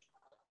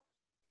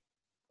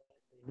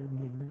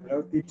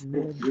 Hello, teacher.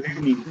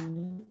 Good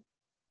evening.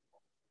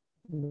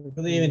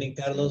 Good evening,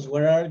 Carlos.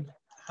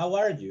 How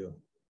are you?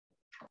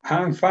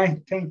 I'm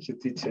fine, thank you,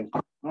 teacher.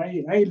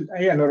 I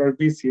a little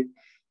busy,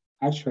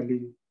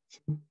 actually.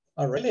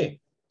 Oh,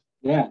 really?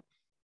 Yeah.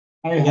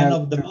 I End have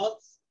of the to-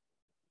 month?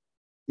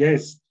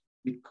 Yes,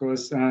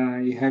 because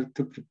I have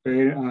to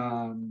prepare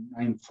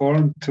an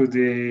form to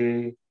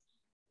the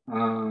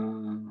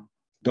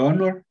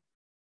donor,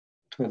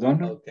 to a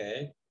donor.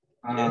 Okay.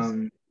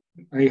 Yes.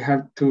 I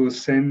have to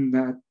send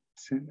that.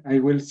 I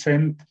will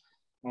send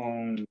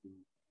on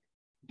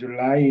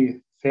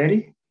July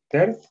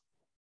 3rd.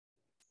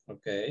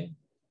 Okay.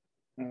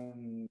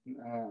 And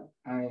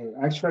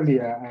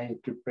I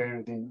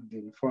prepared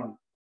the form.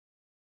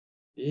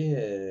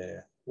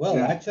 Yeah. Well,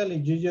 Yeah. actually,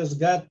 you just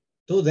got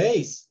 2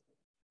 days.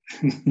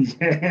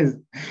 Yes.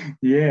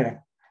 Yeah.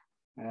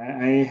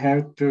 I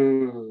have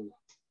to.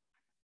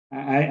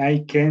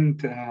 I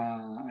can't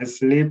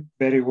sleep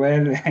very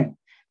well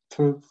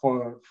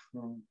for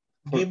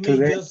Give 2 me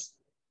days.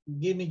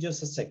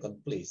 just a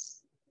second,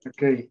 please.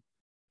 Okay.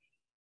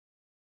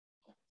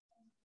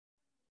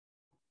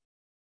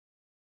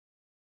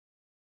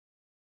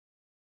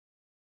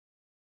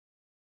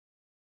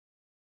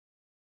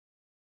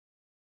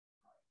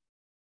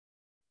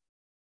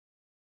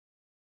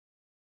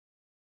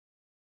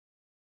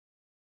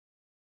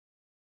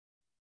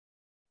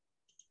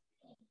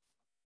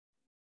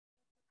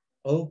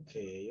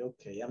 Okay,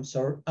 okay. I'm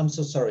sorry. I'm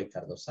so sorry,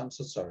 Carlos. I'm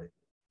so sorry.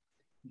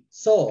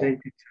 So, Okay,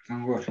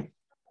 don't worry.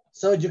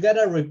 so you got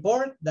a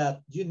report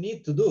that you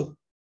need to do.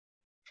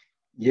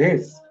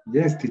 Yes,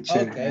 teacher.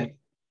 Okay.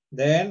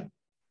 Then,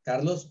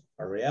 Carlos,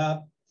 hurry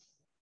up.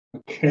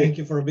 Okay. Thank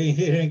you for being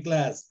here in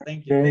class.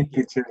 Thank you. Okay, Thank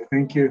you. teacher.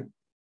 Thank you.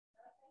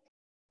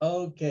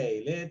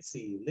 Okay, let's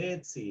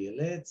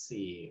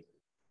see.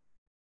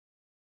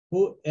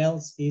 Who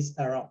else is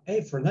around?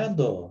 Hey,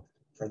 Fernando.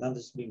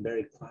 Fernando's been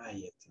very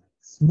quiet,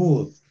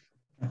 smooth.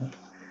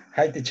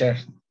 Hi, teacher.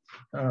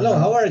 Hello,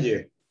 how are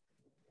you?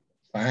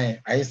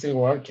 Fine. I still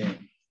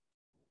working.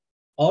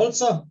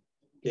 Also,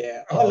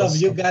 yeah, all of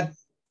you got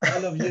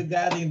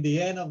in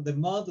the end of the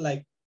month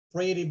like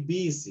pretty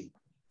busy.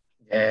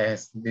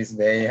 Yes, these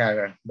days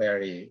are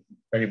very,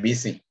 very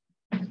busy.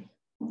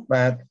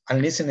 But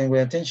I'm listening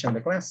with attention to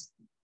the class.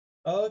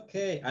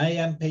 Okay, I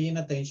am paying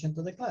attention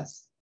to the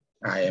class.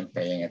 I am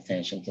paying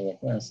attention to the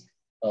class.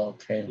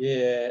 Okay.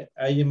 Yeah,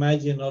 I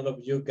imagine all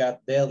of you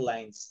got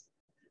deadlines.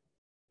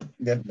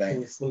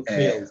 Deadlines.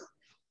 Fulfilled.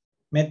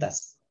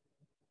 Metas.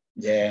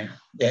 Yeah,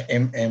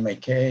 in my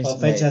case. O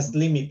fechas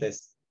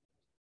límites.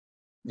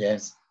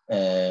 Yes.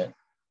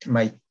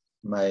 My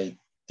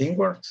team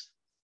works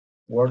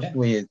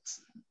with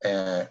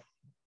a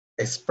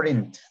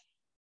sprint.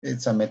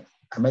 It's a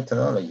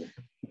methodology.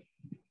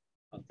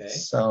 Okay.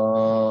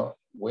 So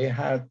we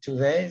had 2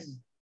 days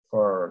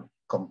for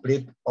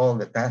complete all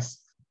the tasks.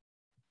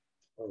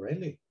 Oh,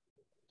 really?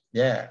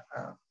 Yeah,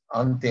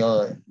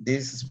 until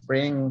this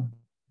spring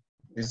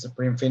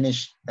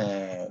finish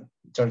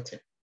 30.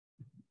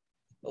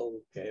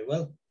 Okay,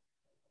 well,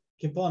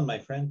 keep on, my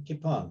friend,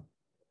 keep on.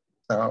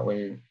 So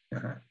we,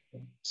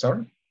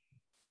 sorry?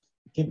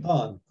 Keep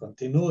on,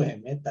 continue,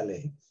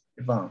 métale.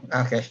 Keep on,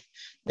 okay,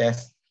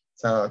 yes.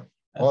 So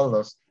all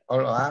of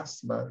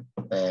us, but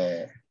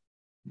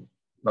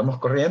vamos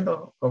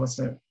corriendo, ¿cómo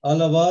se?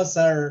 All of us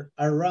are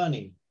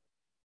running.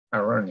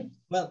 Are running.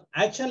 Well,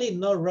 actually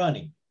not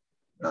running.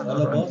 No,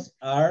 all of us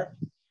are,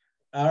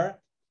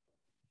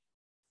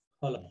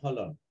 hold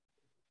on.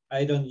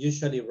 I don't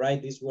usually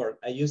write this word.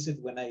 I use it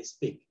when I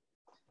speak.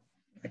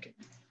 Okay.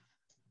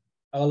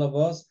 All of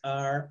us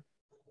are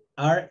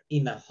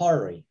in a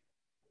hurry.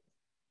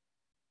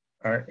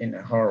 Are in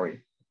a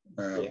hurry.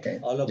 Okay.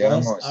 All of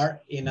us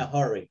are in a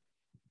hurry.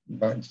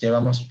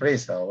 ¿Llevamos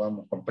prisa o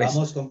vamos con prisa?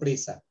 Vamos con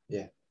prisa,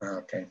 yeah.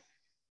 Okay.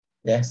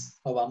 Yes.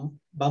 O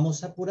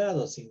vamos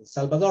apurados in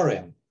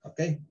Salvadorian,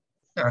 okay?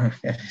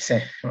 Sí,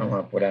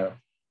 vamos apurados.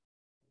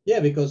 Yeah,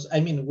 because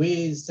I mean,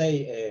 we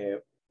say,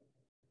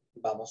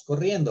 vamos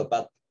corriendo,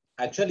 but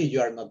actually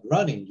you are not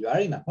running, you are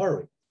in a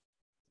hurry.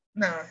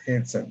 No,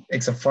 it's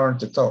a form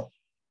to talk.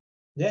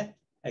 Yeah,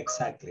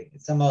 exactly.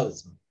 It's a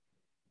modism.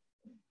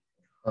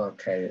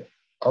 Okay.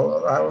 All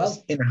of us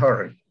in a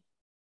hurry.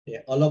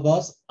 Yeah, all of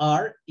us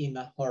are in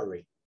a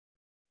hurry.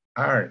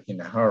 Are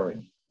in a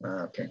hurry.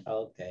 Okay.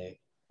 Okay.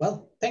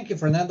 Well, thank you,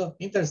 Fernando.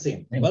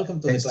 Interesting. Welcome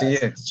to the class.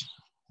 Thanks to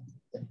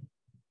you.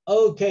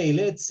 Okay,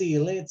 let's see.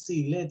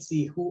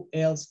 Who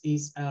else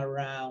is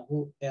around?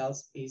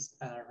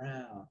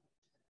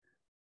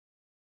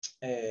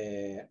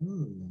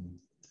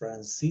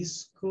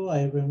 Francisco,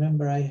 I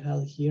remember I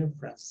had here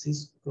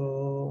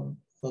Francisco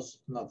Jose,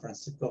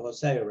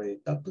 I already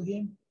talked to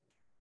him.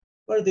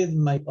 Where did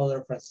my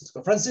other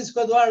Francisco?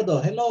 Francisco Eduardo,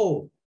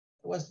 hello.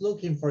 I was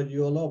looking for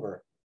you all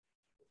over.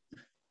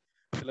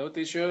 Hello,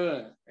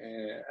 teacher.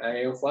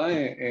 I am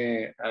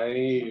fine.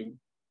 I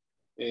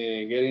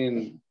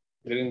getting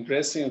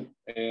dressing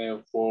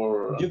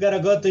for. You gotta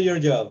go to your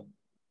job.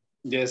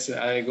 Yes,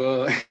 I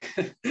go. I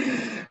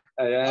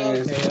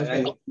am.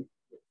 Okay.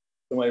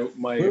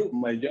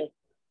 My job.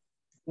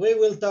 We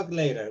will talk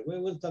later.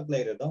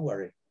 Don't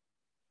worry.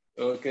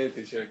 Okay,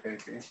 teacher.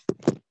 Okay.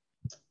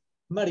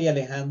 Maria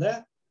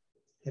Alejandra,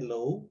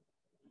 hello.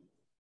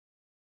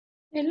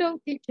 Hello,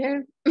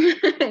 teacher.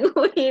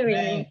 Good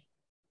evening.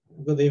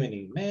 Good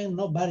evening. Man,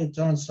 nobody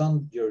turns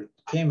on your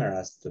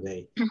cameras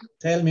today.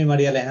 Tell me,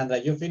 Maria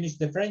Alejandra, you finished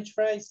the French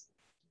fries?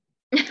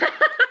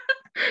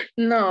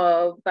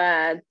 No,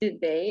 but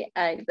today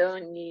I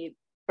don't need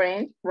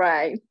French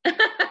fries.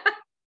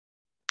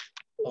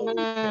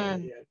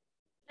 Okay.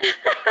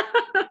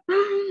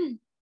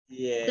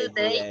 Yeah,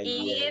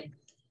 Today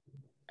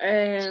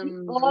yeah.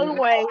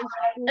 Always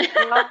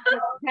love the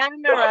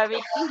camera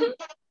because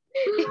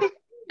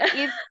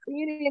it's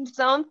eating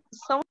some.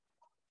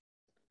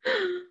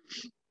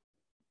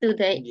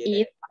 Today Yeah.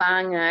 eat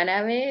pan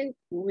árabe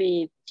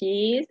with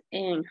cheese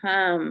and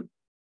ham,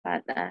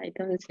 but I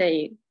don't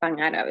say pan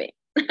árabe.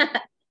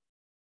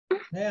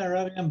 Yeah,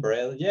 Arabian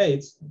bread. Yeah,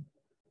 it's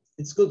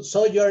good.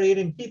 So you're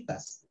eating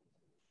pitas.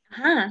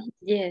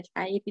 Yes,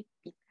 I eat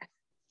pizza.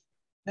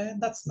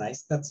 That's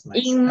nice. That's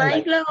nice. In my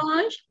like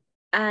lunch,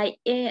 I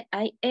ate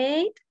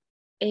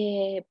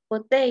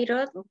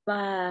potatoes,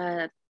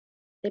 but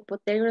the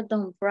potatoes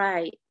don't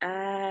fry.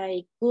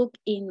 I cook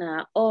in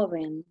an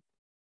oven.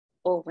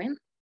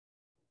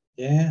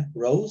 Yeah,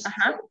 roast.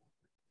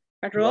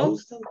 A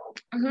roast.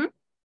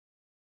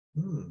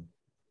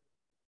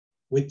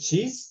 With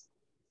cheese?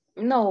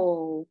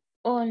 No,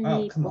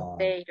 only come on.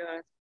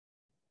 potatoes.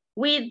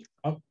 With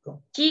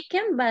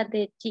chicken, but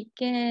the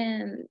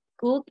chicken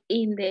cook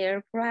in the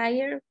air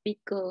fryer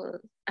because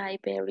I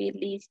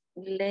very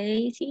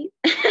lazy.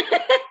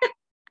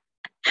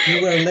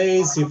 You were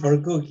lazy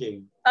for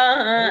cooking.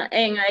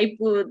 And I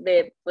put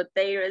the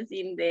potatoes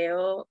in the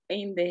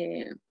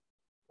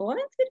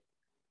oven.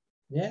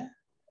 Yeah.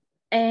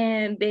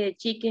 And the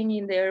chicken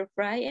in the air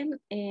fryer,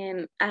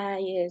 and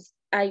I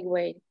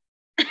wait.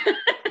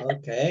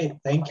 Okay,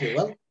 thank you.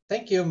 Well,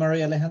 thank you,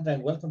 Maria Alejandra,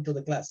 and welcome to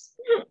the class.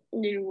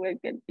 You're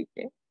welcome,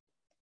 teacher.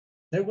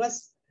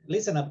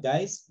 Listen up,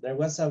 guys. There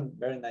was a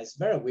very nice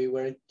verb. We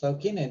were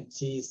talking and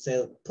she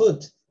said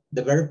put.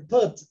 The verb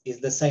put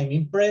is the same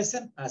in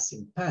present as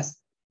in past.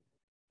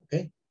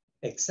 Okay,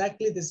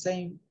 exactly the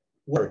same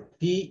word,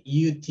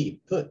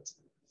 P-U-T, put.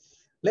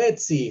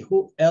 Let's see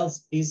who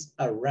else is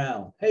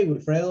around. Hey,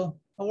 Wilfredo,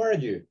 how are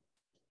you?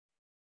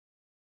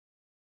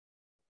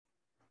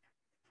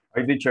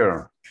 Hi,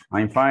 teacher.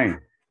 I'm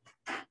fine.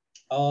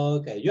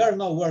 Okay, you are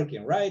not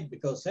working, right?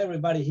 Because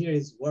everybody here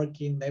is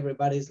working.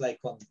 Everybody's like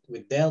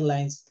with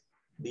deadlines.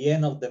 The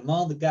end of the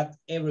month got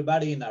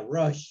everybody in a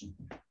rush.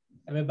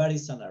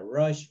 Everybody's on a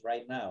rush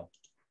right now.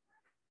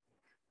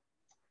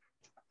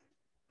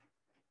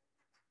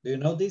 Do you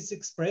know this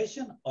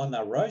expression, on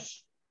a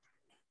rush?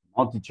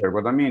 No, teacher,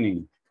 what I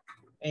meaning?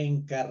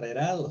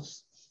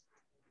 Encarrerados.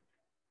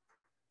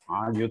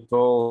 You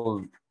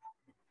told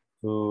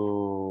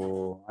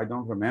to, I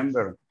don't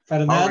remember.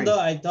 Fernando,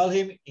 Hurry. I told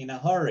him in a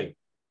hurry.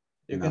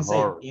 You can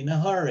say in a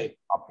hurry.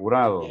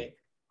 Apurado.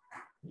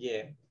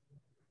 Yeah.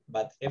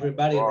 But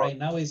everybody right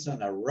now is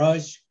on a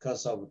rush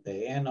because of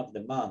the end of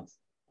the month.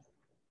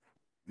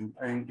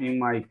 In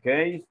my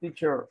case,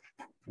 teacher,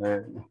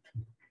 it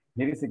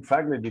is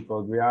exactly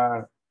because we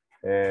are,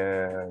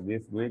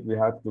 this week we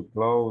have to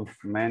close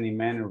many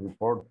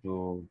reports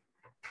to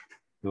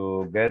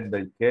get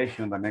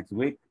vacation the next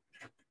week.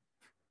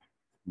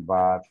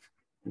 But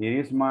it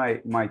is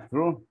my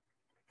truth.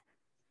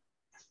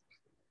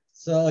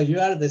 So you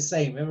are the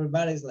same.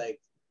 Everybody's like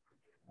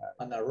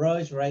on a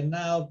rush right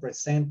now,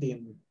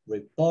 presenting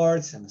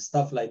reports and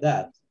stuff like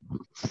that.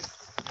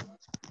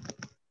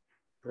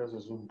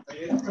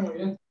 Okay,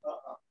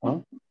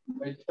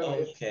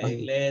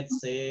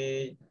 let's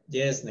see.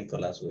 Yes,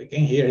 Nicolas, we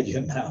can hear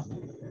you now.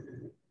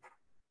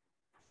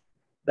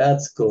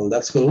 That's cool.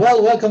 That's cool.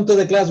 Well, welcome to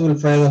the class,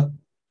 Wilfredo.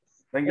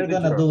 Thank you, We're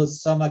going to do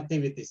some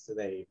activities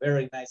today.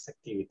 Very nice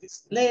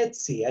activities.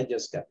 Let's see. I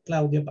just got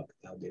Claudia, but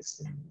Claudia is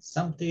saying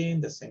something.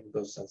 The same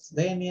goes as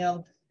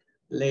Daniel.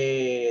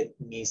 Let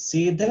me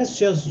see. That's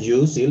just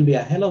you,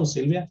 Sylvia. Hello,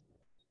 Sylvia.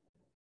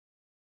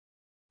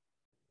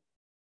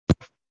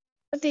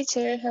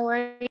 Teacher, how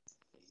are you?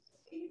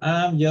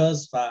 I'm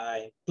just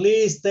fine.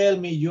 Please tell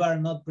me you are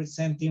not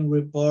presenting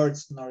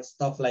reports nor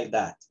stuff like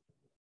that.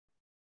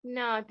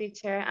 No,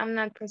 teacher, I'm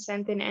not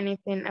presenting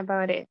anything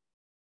about it.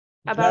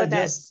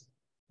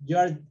 You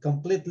are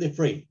completely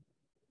free.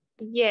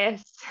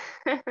 Yes.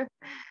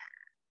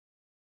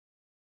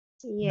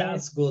 Yes.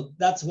 That's good.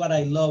 That's what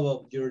I love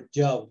of your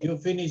job. You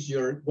finish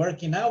your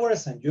working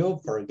hours and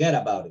you forget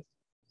about it.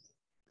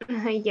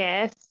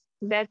 Yes,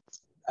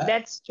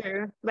 that's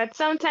true. But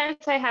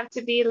sometimes I have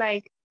to be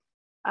like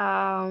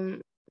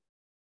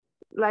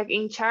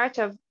in charge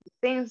of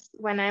things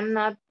when I'm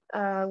not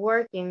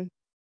working.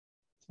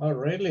 Oh,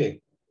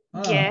 really?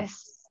 Oh.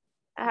 Yes.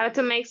 I have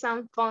to make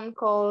some phone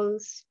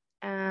calls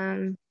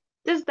and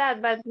just that,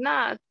 but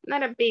not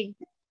a big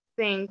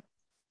thing.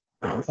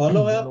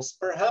 Follow-ups,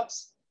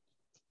 perhaps?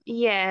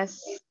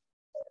 Yes,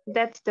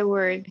 that's the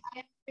word.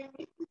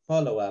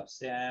 Follow-ups,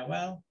 yeah,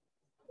 well.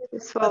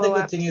 But the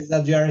good thing is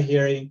that you are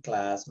here in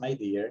class, my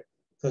dear,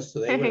 because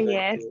today we're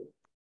going to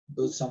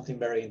do something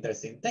very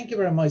interesting. Thank you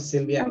very much,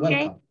 Sylvia, and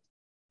welcome.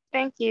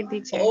 Thank you,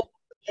 teacher.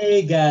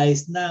 Hey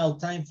guys, now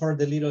time for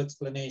the little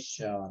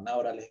explanation.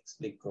 Ahora les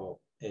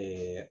explico.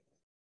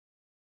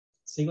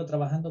 Sigo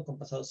trabajando con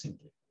pasado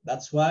simple.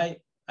 That's why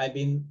I've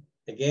been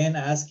again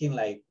asking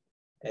like,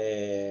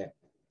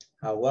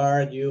 how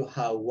are you?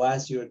 How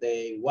was your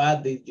day?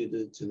 What did you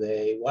do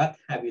today? What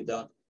have you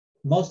done?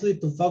 Mostly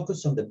to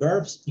focus on the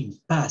verbs in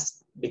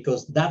past,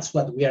 because that's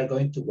what we are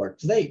going to work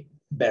today,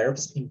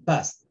 verbs in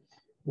past.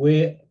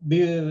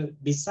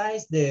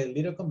 Besides the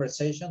little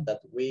conversation that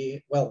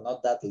well,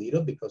 not that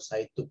little because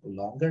I took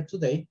longer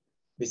today.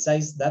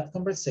 Besides that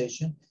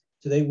conversation,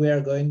 today we are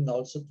going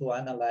also to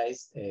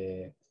analyze,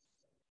 we're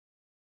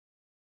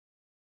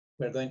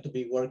going to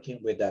be working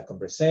with a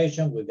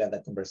conversation. We got a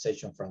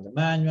conversation from the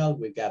manual.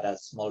 We got a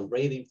small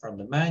reading from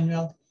the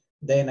manual.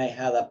 Then I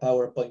had a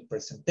PowerPoint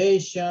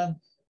presentation,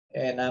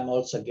 and I'm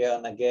also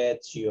gonna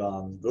get you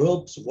on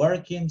groups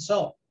working.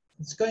 So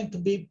it's going to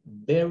be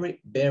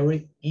very,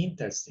 very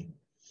interesting.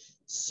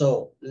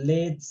 So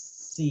let's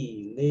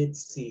see.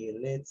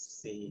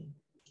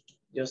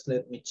 Just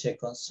let me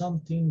check on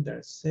something.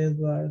 There's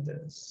Edward,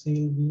 there's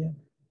Sylvia.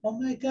 Oh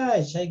my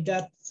gosh, I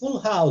got full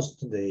house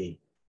today.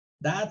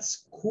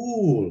 That's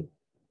cool.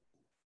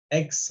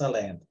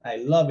 Excellent. I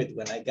love it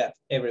when I got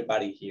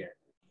everybody here.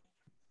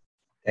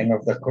 End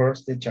of the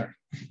course, teacher.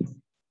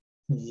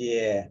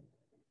 Yeah.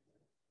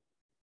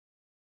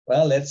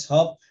 Well, let's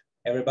hope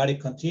everybody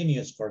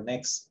continues for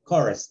next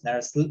course,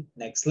 next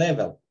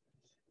level.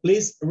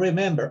 Please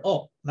remember,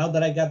 now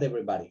that I got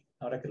everybody,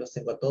 ahora que los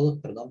tengo a todos,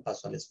 perdón,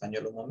 paso al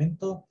español un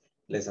momento.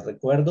 Les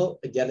recuerdo,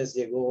 ya les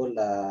llegó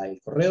el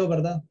correo,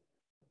 ¿verdad?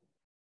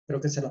 Creo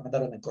que se los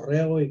mandaron en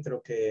correo y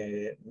creo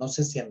que, no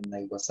sé si en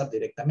el WhatsApp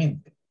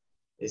directamente.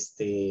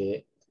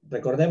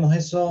 Recordemos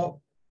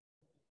eso,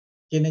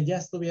 quienes ya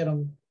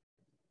estuvieron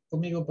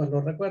conmigo, pues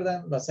lo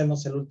recuerdan, lo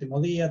hacemos el último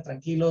día,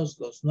 tranquilos,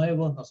 los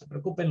nuevos, no se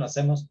preocupen, lo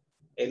hacemos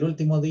el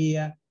último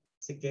día,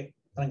 así que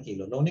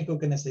tranquilos. Lo único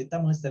que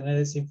necesitamos es tener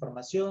esa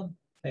información,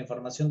 la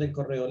información del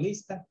correo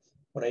lista.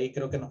 Por ahí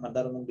creo que nos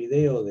mandaron un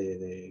video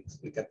de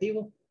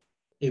explicativo.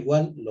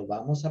 Igual lo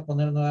vamos a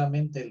poner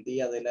nuevamente el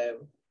día de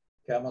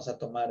que vamos a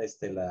tomar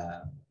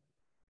la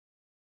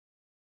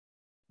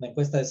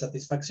encuesta de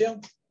satisfacción.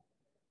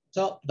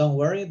 So, don't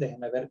worry,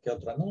 déjenme ver qué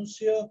otro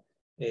anuncio.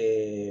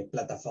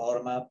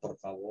 Plataforma, por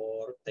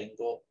favor,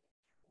 tengo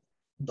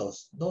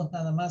dos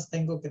nada más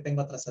tengo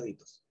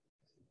atrasaditos.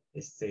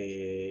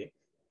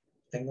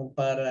 Tengo un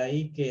par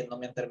ahí que no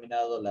me han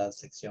terminado la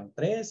sección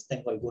 3,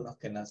 tengo algunos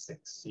que en la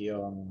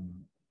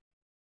sección,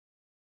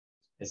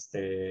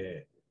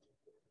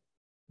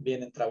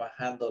 vienen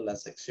trabajando la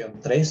sección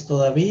 3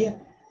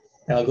 todavía,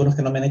 tengo algunos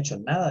que no me han hecho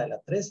nada de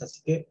la 3,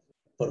 así que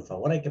por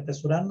favor hay que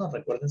apresurarnos,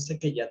 recuérdense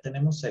que ya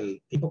tenemos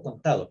el tiempo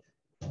contado.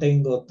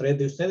 Tengo 3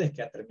 de ustedes que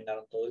ya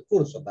terminaron todo el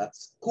curso.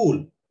 That's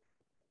cool.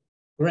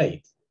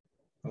 Great.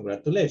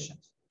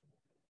 Congratulations.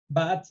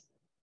 But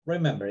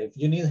remember, if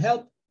you need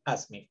help,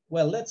 ask me.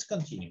 Well, let's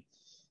continue.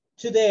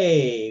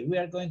 Today, we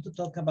are going to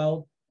talk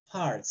about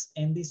parts,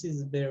 and this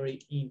is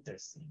very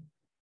interesting.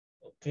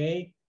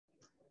 Okay?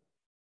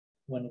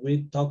 When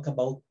we talk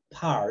about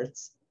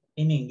parts,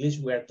 in English,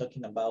 we are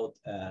talking about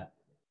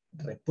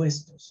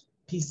repuestos,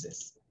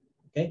 pieces.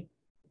 Okay?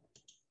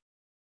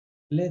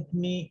 Let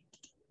me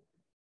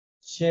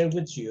share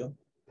with you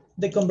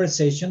the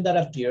conversation that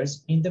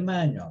appears in the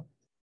manual.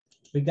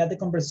 We got the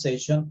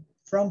conversation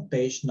from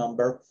page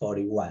number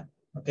 41,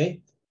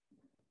 okay?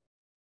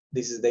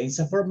 This is the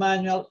INSAFORP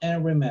manual,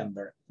 and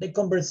remember, the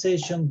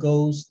conversation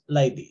goes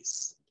like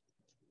this.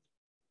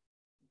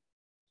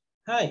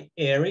 Hi,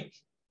 Eric.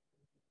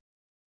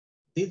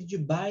 Did you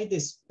buy the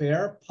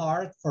spare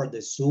part for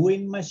the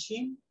sewing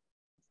machine?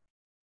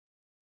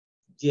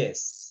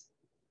 Yes,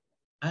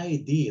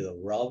 I did,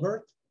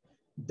 Robert.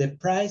 The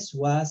price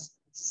was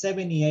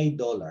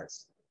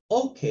 $78.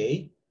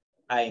 Okay,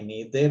 I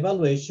need the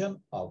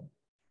evaluation of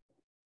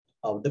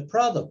the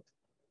product,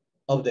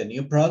 of the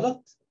new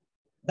product.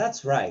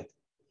 That's right.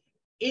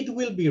 It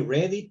will be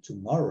ready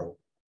tomorrow.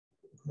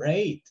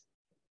 Great.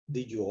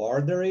 Did you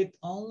order it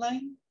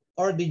online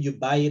or did you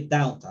buy it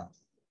downtown?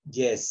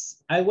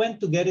 Yes, I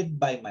went to get it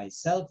by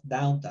myself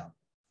downtown.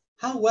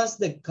 How was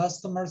the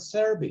customer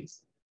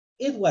service?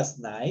 It was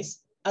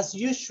nice as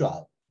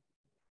usual.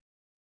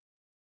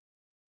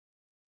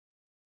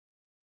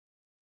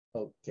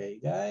 Okay,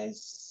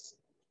 guys.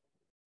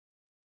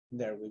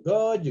 There we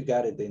go. You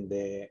got it in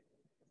the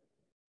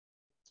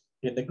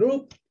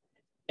group.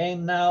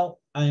 And now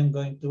I'm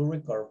going to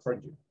record for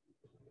you.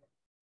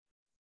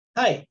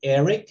 Hi,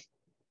 Eric.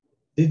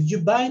 Did you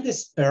buy the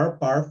spare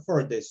part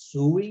for the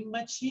sewing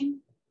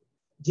machine?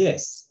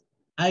 Yes,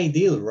 I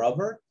did,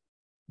 Robert.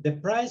 The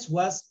price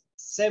was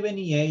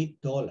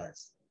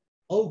 $78.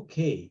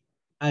 Okay,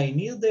 I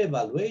need the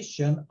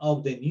evaluation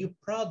of the new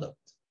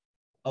product.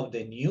 Of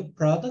the new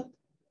product?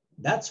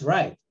 That's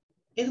right.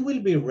 It will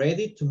be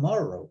ready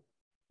tomorrow.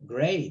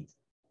 Great.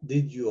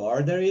 Did you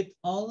order it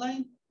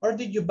online or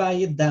did you buy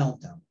it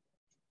downtown?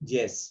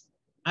 Yes,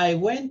 I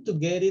went to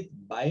get it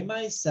by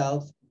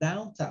myself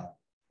downtown.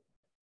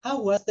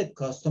 How was the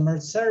customer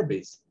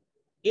service?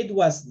 It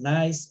was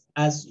nice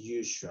as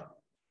usual.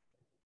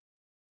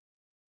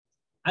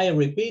 I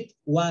repeat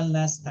one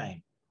last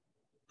time.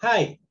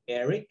 Hi,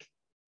 Eric.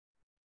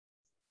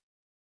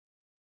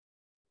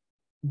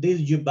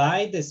 Did you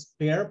buy the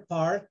spare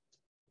part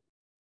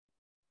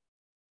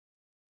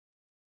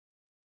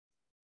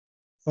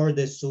for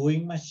the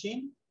sewing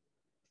machine?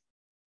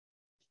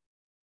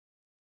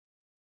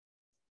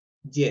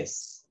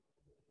 Yes,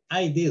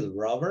 I did,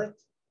 Robert.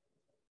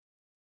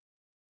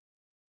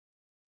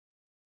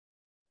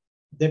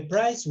 The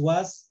price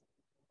was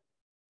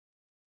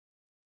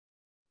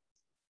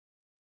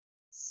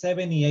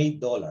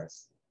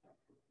 $78.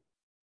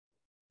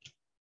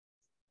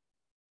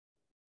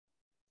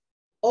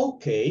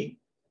 Okay.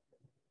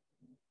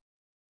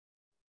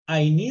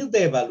 I need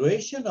the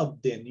evaluation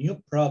of the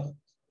new product.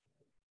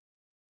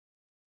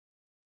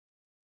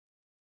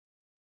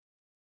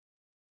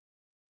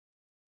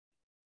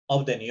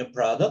 Of the new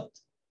product?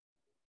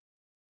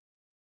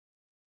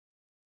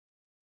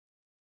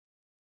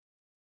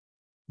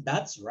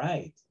 That's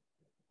right.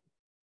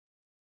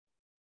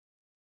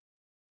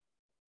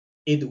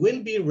 It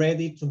will be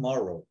ready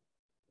tomorrow.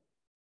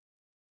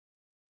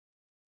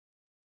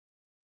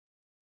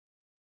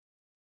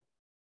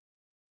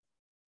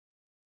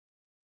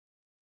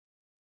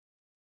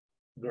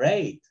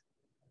 Great.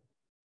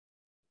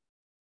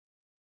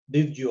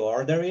 Did you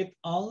order it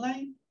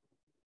online?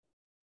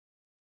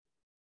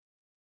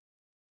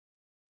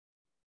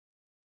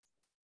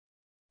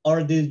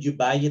 Or did you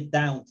buy it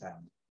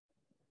downtown?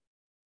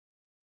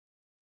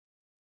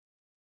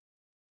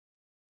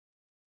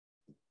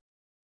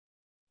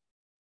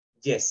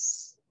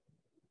 Yes.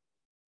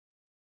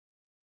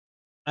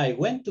 I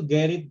went to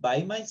get it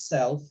by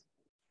myself.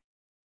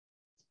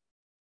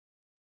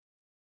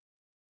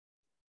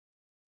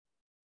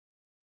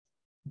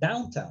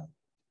 Downtown.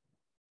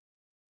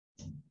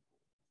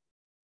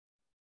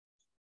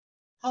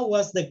 How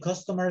was the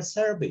customer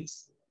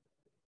service?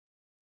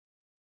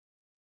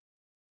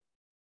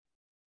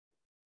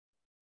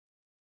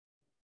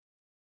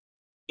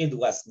 It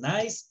was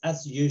nice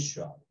as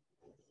usual.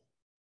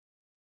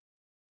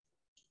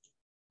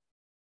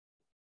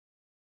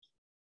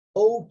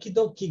 Okie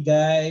dokie,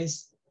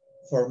 guys.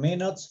 4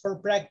 minutes for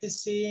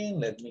practicing.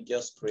 Let me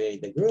just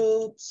create the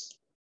groups.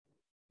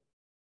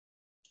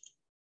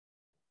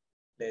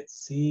 Let's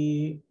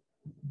see.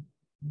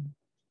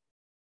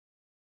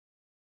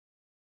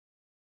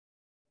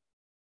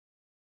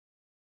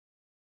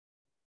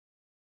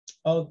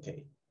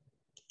 Okay.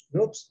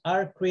 Groups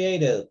are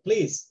created.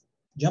 Please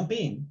jump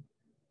in.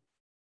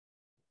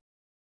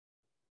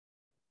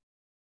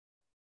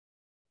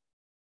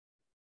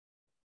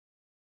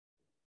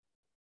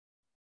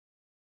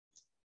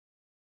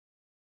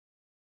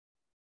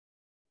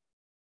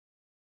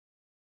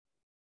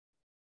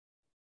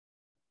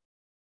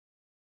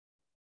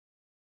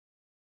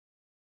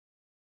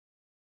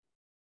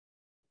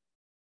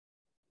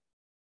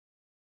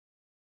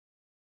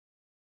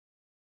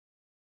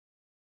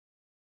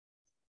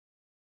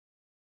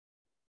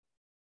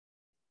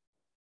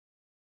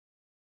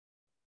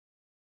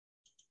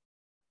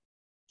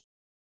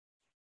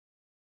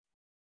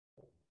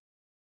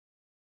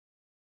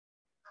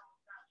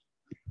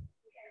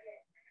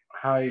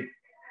 Hi,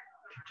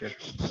 teacher.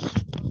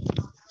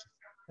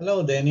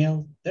 Hello,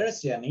 Daniel.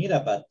 There's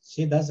Yanira, but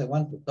she doesn't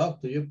want to talk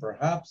to you,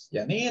 perhaps.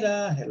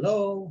 Yanira,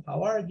 hello,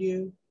 how are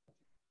you?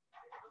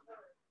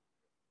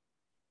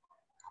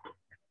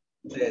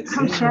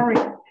 I'm sorry.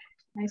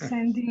 I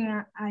sent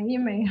in an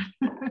email.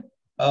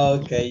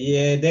 Okay,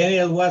 yeah,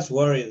 Daniel was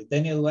worried.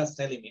 Daniel was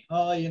telling me,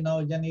 oh, you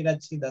know,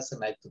 Yanira, she doesn't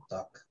like to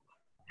talk.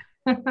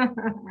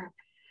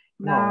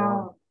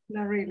 No,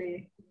 not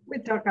really. We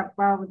talk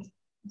about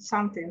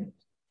something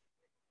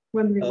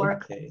when we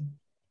work.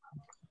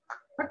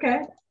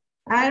 Okay,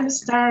 I'm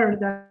started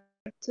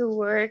to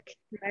work,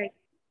 right?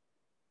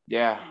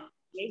 Yeah.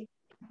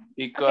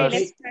 Because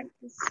okay.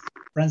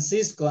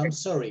 Francisco, I'm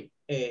sorry.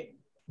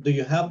 Do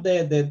you have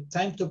the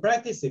time to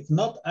practice? If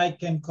not, I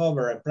can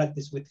cover and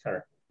practice with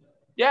her.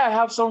 yeah, I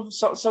have some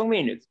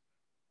minutes.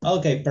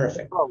 Okay,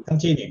 perfect.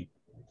 Continue.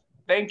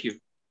 Thank you.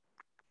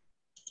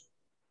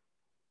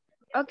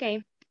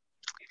 Okay.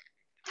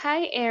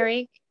 Hi,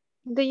 Eric.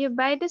 Do you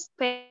buy the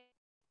space?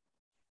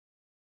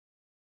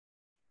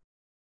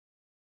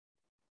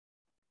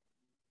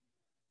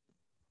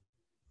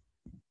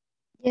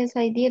 Yes,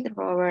 I did,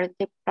 Robert.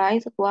 The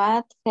price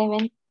was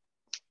 $78.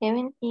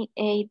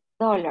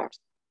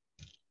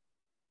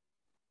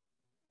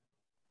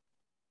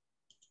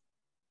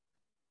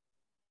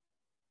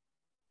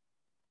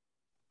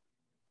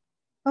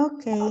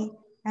 Okay,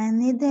 I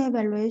need the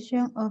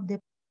evaluation of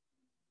the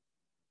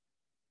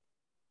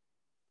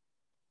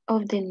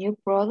new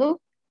product.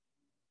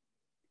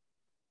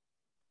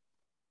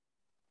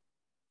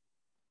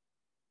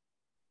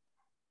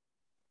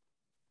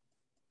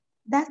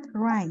 That's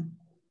right.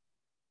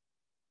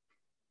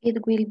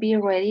 It will be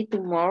ready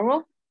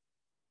tomorrow.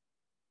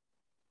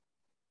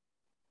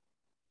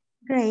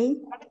 Great.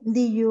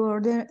 Did you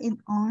order it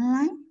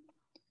online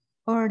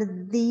or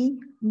did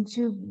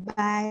you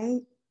buy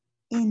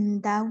in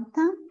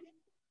downtown?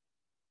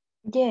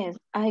 Yes,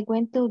 I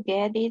went to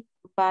get it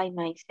by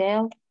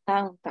myself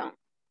downtown.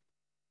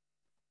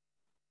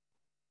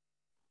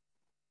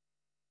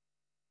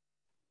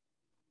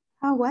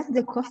 How was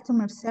the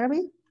customer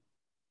service?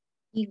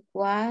 It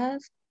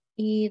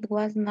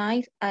was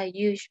nice as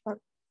usual.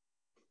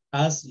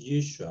 As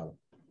usual.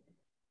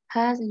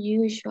 As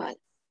usual.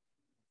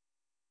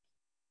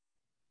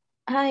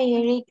 Hi,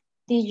 Eric.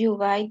 Did you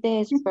buy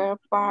the spare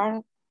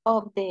part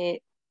of the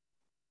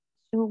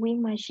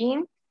sewing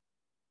machine?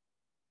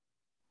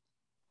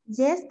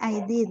 Yes,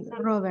 I did,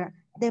 Robert.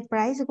 The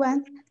price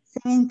was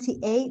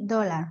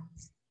 $78.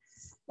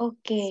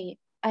 Okay,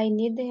 I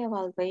need the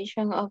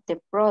evaluation of the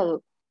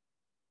product.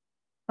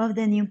 Of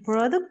the new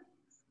product?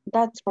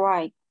 That's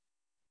right.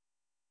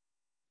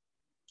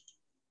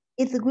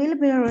 It will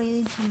be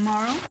ready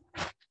tomorrow.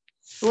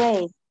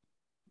 Great.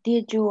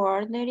 Did you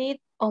order it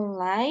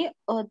online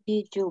or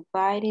did you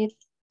buy it?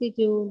 Did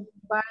you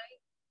buy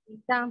it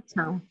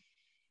downtown?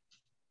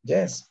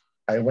 Yes,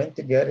 I went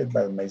to get it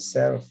by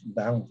myself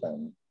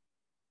downtown.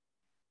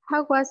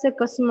 How was the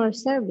customer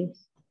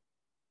service?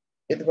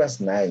 It was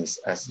nice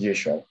as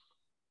usual.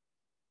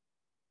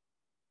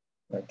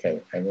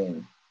 Okay,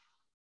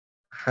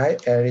 hi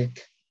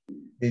Eric.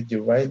 Did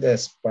you buy the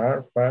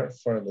spare part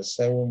for the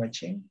sewing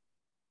machine?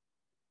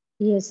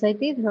 Yes, I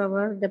did,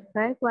 Robert. The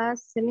price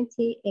was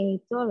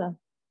 $78.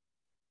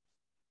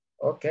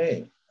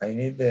 Okay, I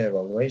need the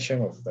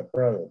evaluation of the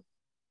product.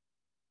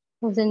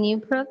 Of the new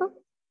product?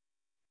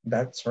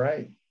 That's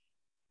right.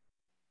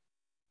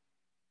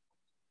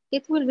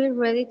 It will be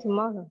ready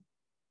tomorrow.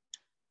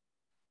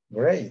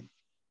 Great.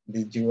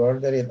 Did you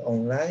order it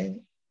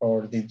online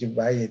or did you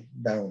buy it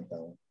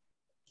downtown?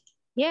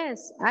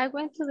 Yes, I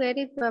went to get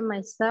it by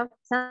myself.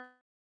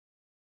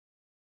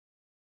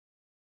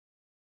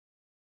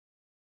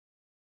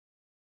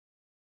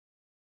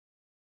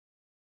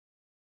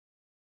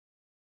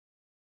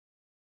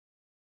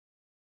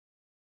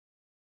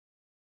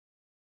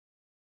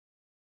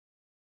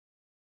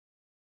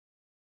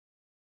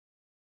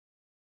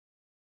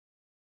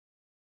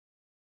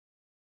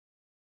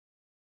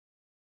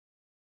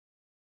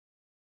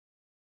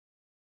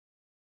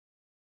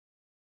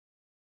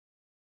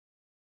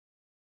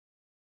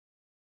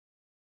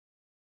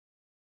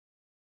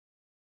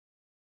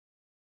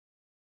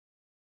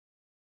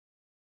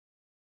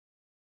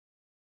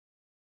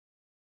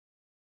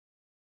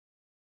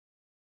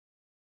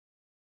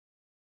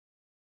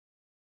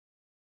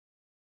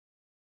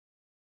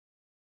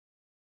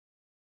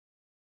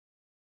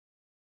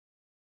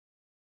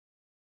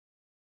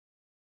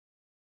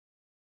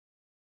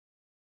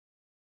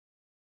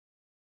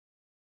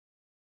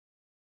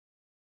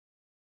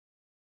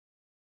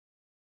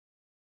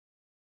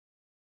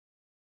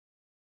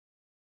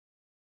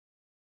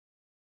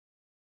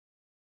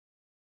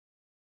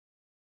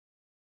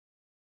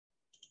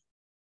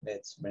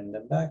 Let's bring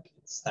them back.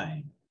 It's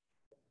time.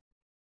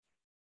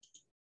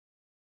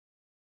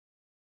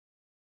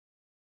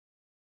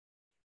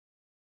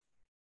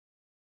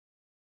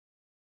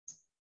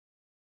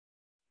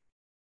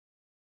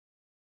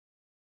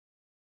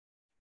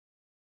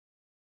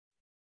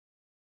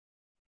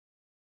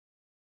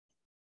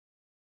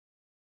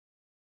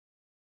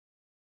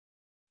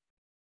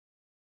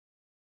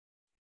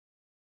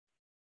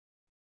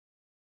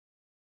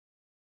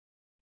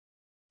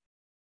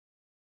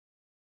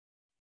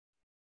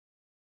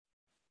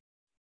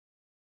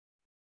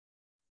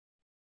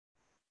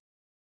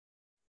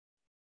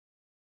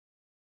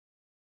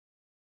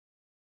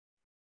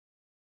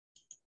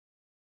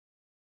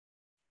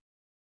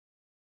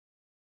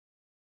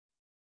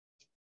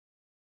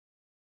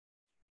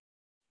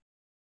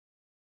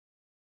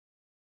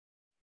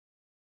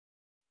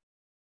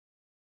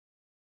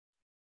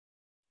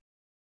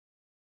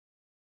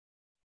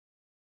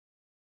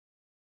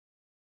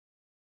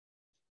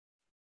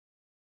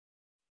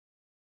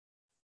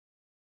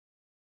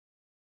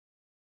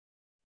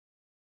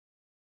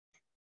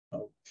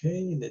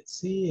 Okay,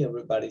 let's see.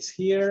 Everybody's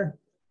here.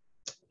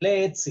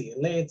 Let's see.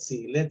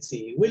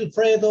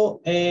 Wilfredo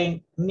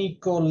and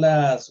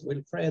Nicolas.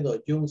 Wilfredo,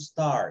 you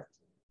start.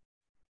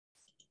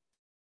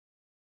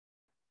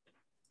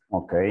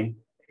 Okay.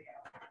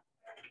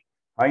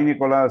 Hi,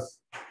 Nicolas.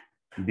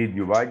 Did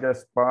you buy the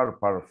spare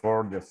part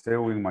for the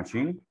sewing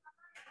machine?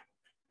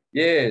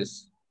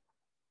 Yes,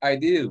 I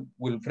did,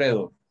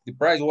 Wilfredo. The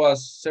price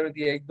was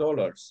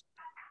 $78.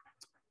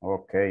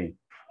 Okay.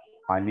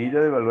 I need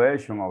an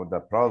evaluation of the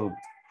product.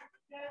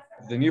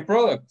 The new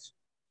product?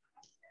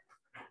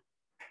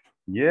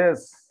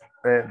 Yes,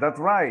 that's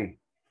right.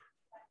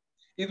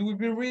 It will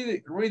be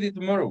ready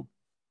tomorrow.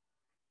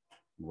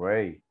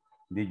 Great.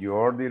 Did you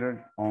order it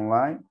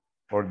online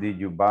or did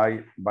you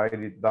buy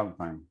it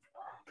downtown?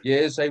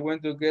 Yes, I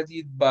went to get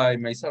it by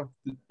myself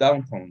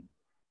downtown.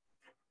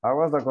 How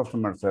was the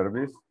customer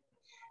service?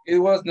 It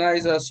was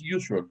nice as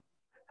usual.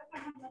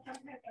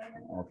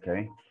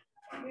 Okay.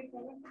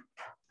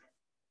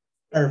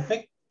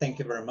 Perfect. Thank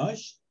you very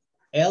much.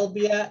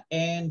 Elvia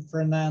and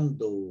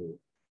Fernando.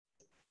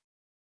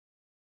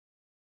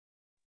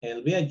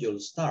 Elvia,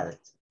 you'll start.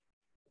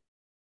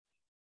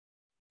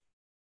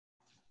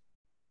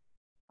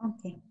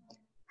 Okay.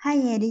 Hi,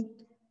 Eric.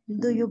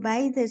 Do you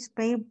buy the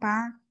spare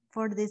part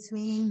for the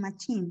sewing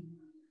machine?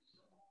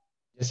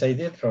 Yes, I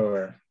did,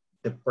 Robert.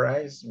 The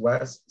price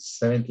was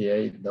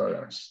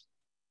 $78.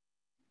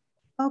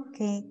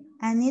 Okay,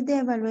 I need the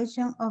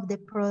evaluation of the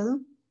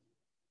product.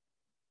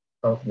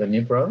 Of the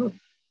new product?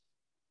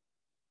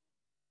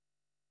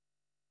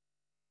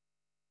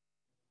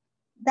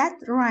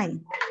 That's right.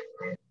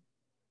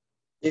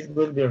 It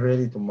will be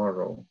ready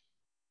tomorrow.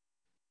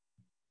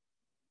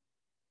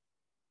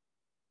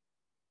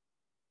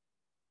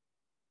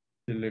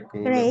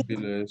 Great.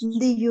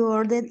 Did you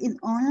order it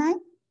online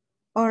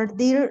or did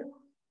you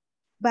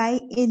buy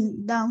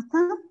it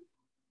downtown?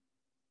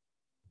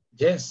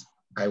 Yes,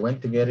 I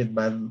went to get it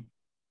by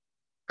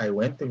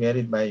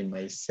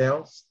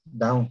myself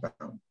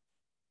downtown.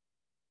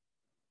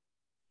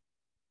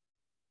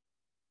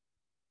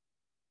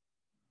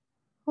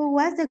 Who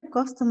was the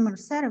customer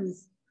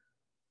service?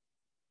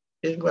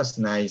 It was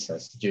nice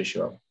as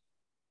usual.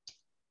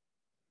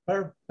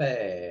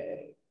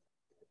 Perfect.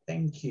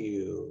 Thank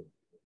you.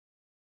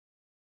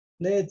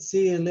 Let's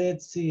see.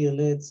 Let's see.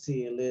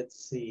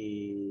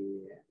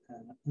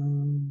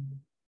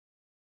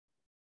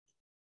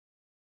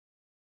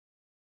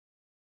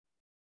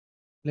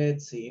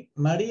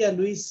 Maria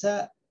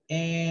Luisa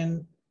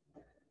and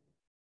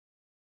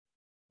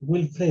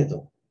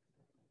Wilfredo,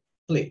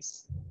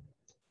 please.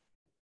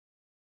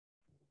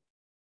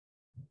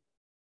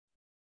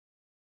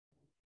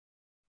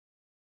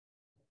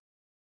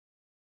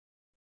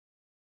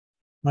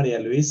 Maria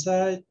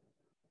Luisa,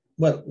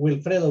 well,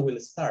 Wilfredo will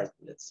start.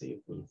 Let's see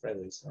if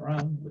Wilfredo is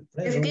around.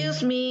 Wilfredo.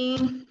 Excuse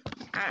me.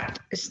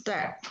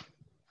 Start.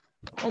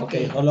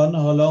 Okay, hold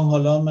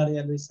on,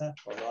 Maria Luisa.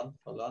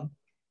 Hold on.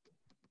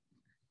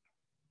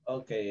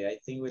 Okay, I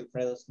think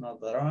Wilfredo's not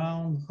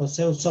around.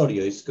 Jose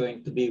Osorio is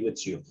going to be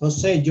with you.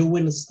 Jose, you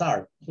will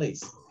start,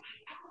 please.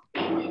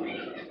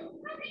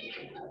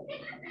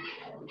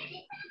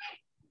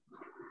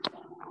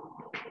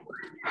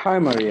 Hi,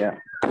 Maria.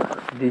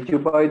 Did you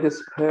buy the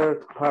spare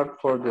part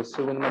for the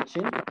sewing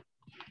machine?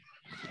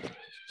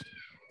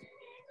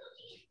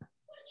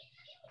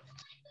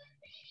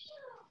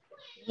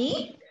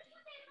 Me?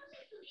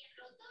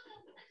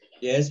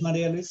 Yes,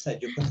 Maria Luisa,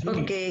 you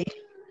continue. Okay.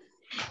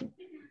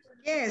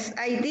 Yes,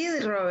 I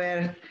did,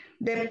 Robert.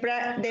 The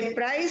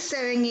price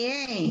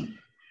 78.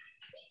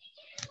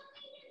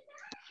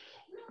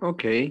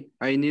 Okay,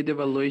 I need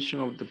evaluation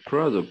of the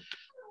product.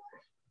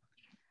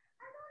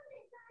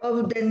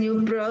 Of the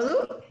new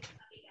product?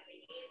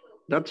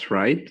 That's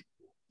right.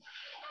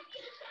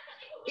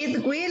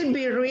 It will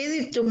be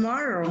ready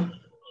tomorrow.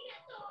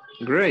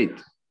 Great.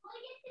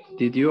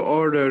 Did you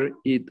order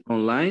it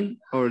online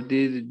or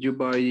did you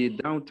buy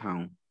it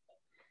downtown?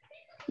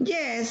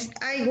 Yes,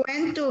 I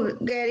went to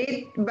get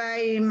it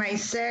by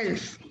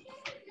myself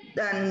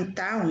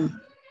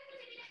downtown.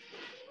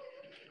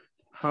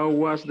 How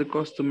was the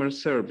customer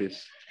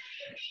service?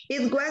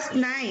 It was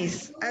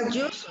nice, as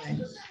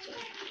usual.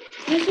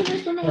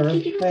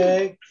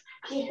 Perfect.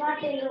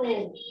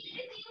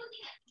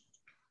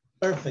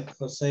 Perfect,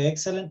 Jose,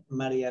 excellent.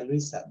 Maria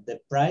Luisa, the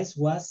price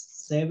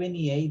was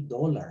 $78.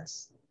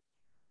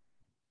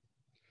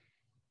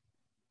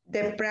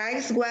 The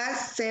price was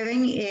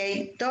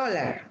 $78.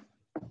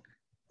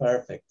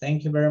 Perfect,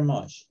 thank you very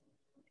much.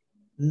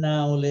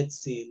 Now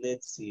let's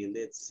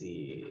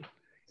see.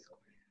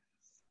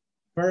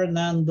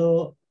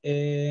 Fernando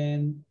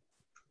and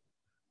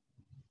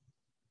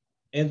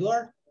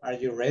Edward, are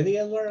you ready,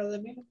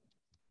 Edward?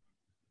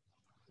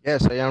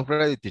 Yes, I am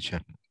ready, teacher.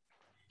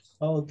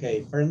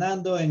 Okay,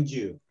 Fernando and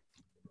you.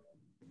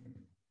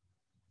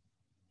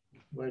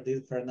 Where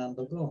did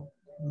Fernando go?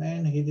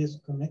 Man, he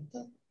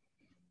disconnected.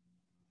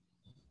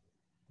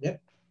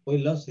 Yep, we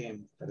lost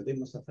him.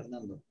 Perdimos a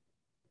Fernando.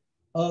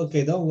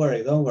 Okay, don't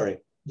worry.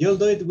 You'll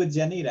do it with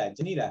Janira.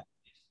 Janira,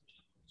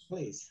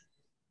 please.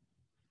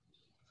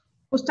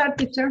 Who start,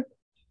 teacher?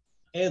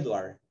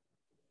 Edward.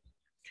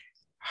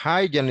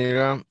 Hi,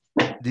 Janira.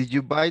 Did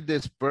you buy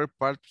the spare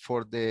part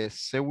for the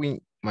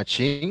sewing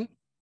machine?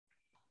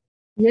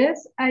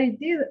 Yes, I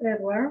did,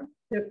 Edward.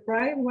 The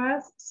price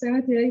was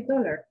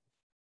 $78.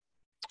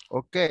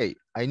 Okay,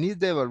 I need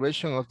the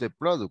evaluation of the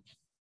product.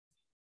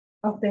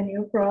 Of the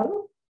new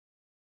product?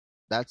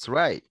 That's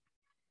right.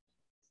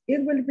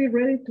 It will be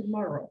ready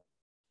tomorrow.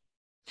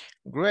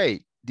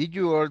 Great. Did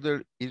you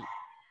order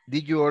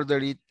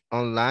it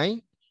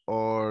online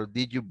or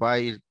did you buy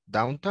it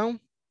downtown?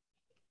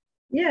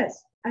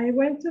 Yes, I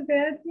went to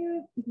get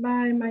it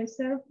by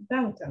myself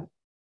downtown.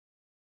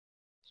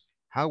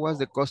 How was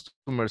the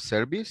customer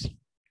service?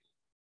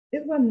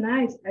 It was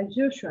nice as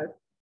usual.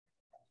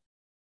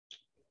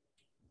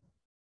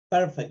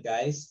 Perfect,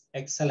 guys.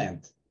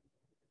 Excellent.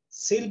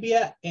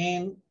 Silvia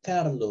and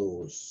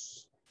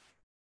Carlos.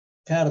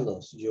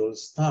 Carlos, you'll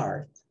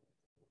start.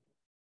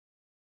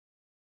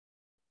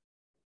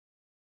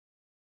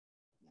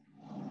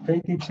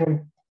 Okay,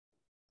 teacher.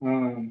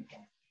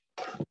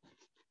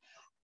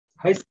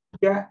 Hi,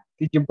 Silvia.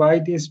 Did you buy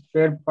the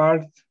spare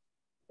part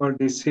for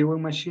the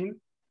sewing machine?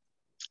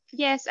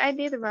 Yes, I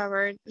did,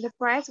 Robert. The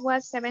price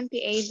was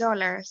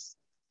 $78.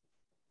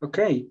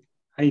 Okay,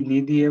 I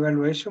need the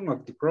evaluation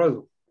of the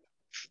product.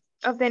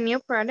 Of the new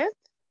product?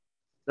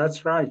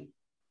 That's right.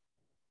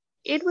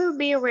 It will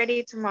be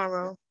ready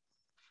tomorrow.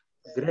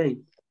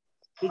 Great.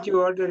 Did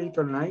you order it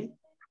online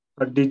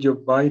or did you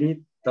buy it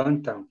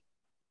downtown?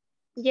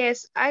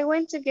 Yes, I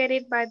went to get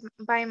it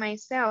by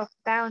myself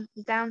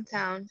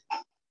downtown.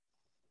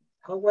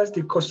 How was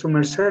the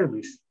customer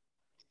service?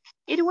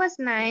 It was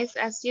nice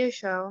as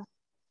usual.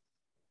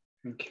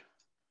 Thank you.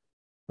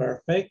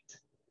 Perfect.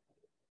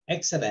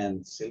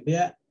 Excellent,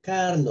 Sylvia.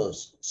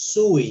 Carlos,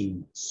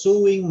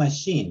 sewing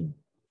machine.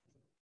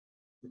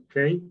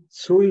 Okay,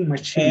 sewing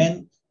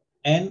machine.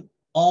 And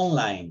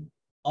online,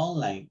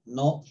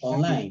 no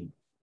online,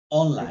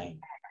 online.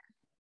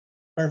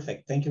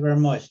 Perfect, thank you very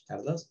much,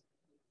 Carlos.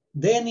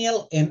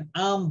 Daniel and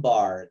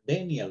Amber.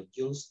 Daniel,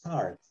 you'll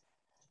start.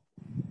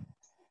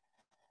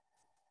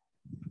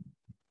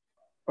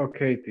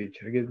 Okay,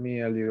 teacher, give me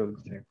a little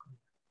second.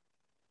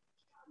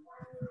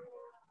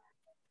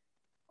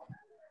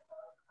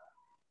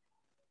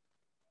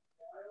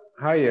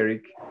 Hi,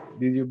 Eric.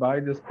 Did you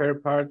buy the spare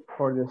part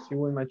for the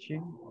sewing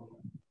machine?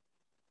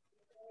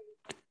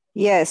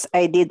 Yes,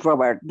 I did,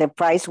 Robert. The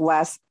price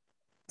was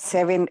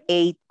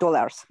 $8.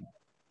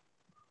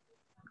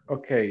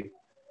 Okay,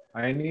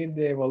 I need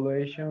the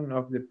evaluation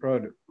of the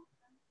product.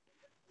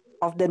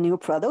 Of the new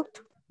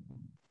product?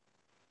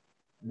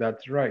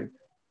 That's right.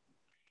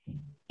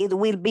 It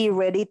will be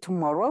ready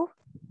tomorrow?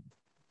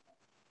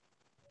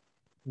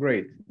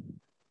 Great.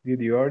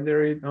 Did you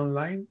order it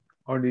online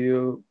or did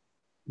you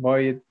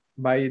buy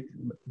it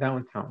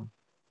downtown?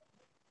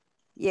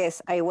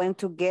 Yes, I went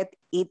to get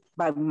it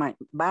by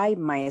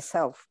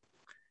myself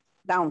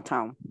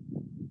downtown.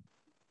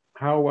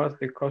 How was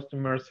the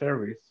customer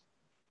service?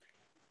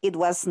 It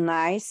was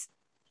nice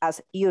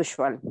as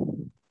usual.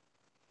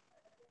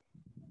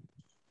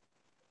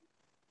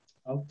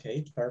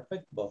 Okay,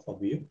 perfect, both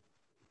of you.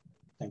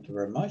 Thank you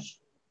very much.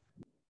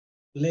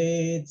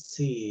 Let's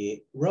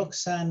see,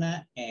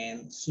 Roxana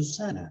and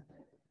Susanna.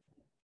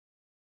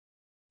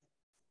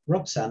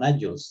 Roxana,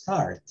 you'll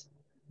start.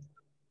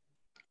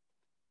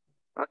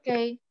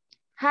 Okay.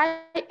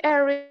 Hi,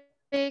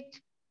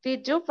 Eric.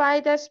 Did you buy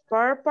the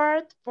spare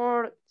part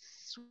for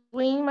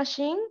sewing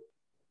machine?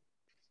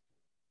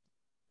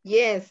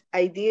 Yes,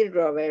 I did,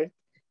 Robert.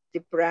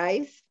 The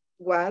price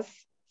was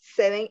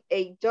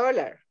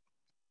 $8.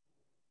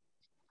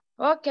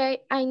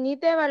 Okay, I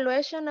need the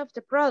evaluation of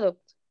the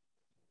product.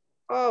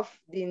 Of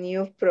the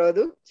new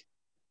product?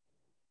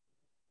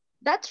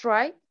 That's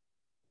right.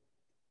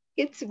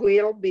 It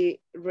will be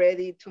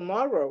ready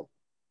tomorrow.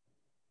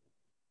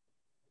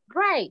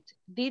 Great.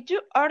 Did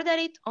you order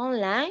it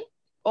online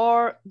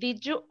or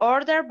did you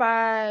order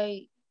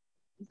by,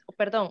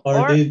 perdón,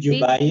 or did you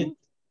buy it?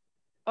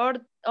 Or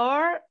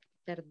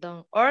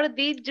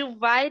did you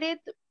buy it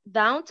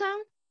downtown?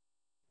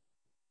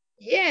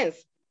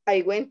 Yes,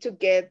 I went to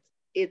get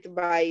it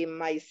by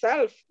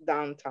myself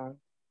downtown.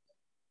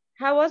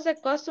 How was the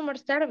customer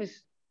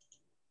service?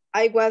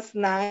 I was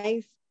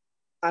nice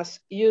as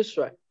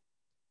usual.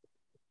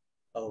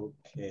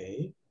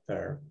 Okay,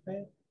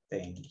 perfect.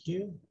 Thank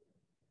you.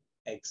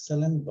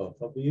 Excellent, both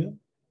of you.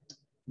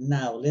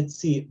 Now, let's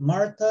see,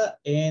 Martha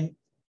and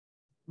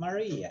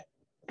Maria,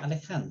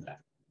 Alejandra.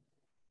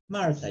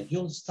 Martha,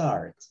 you'll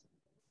start.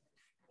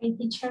 Hey,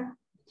 teacher.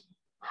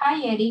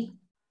 Hi, Eric.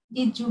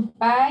 Did you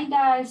buy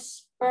the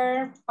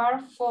spare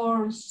part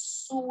for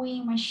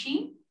sewing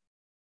machine?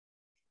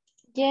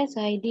 Yes,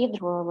 I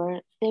did,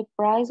 Robert. The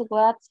price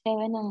was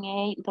 $7 and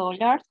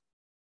 $8.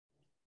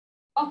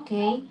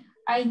 Okay,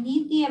 I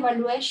need the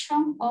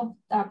evaluation of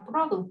the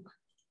product.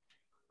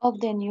 Of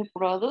the new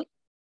product?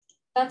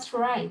 That's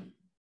right.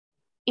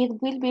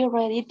 It will be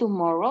ready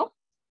tomorrow?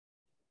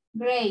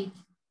 Great.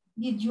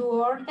 Did you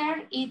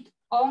order it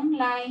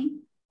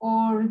online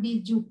or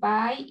did you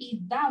buy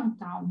it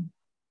downtown?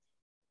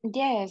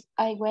 Yes,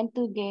 I went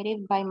to get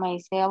it by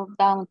myself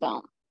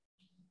downtown.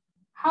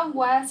 How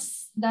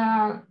was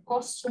the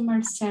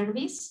customer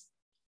service?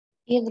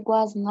 It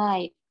was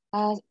nice,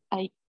 as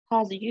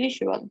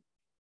usual.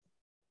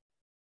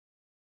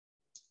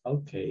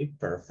 Okay,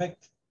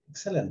 perfect.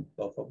 Excellent,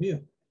 both of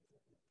you.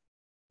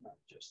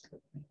 Just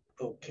let me,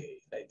 okay,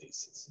 like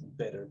this is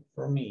better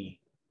for me.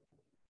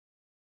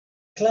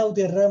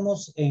 Claudia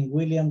Ramos and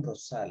William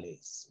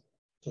Rosales,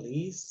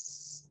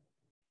 please.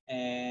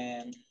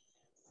 And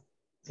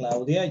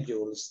Claudia,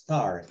 you'll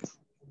start.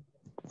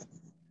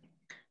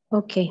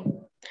 Okay.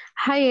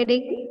 Hi,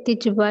 Eric.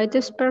 Did you buy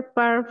the spare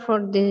part for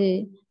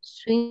the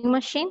sewing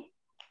machine?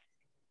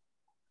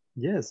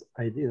 Yes,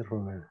 I did,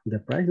 Robert. The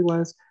price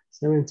was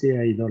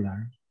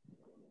 $78.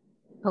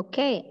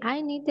 Okay,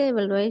 I need the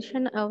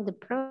evaluation of the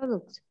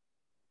product.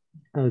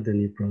 Of the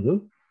new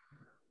product?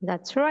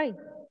 That's right.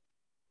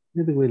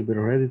 It will be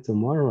ready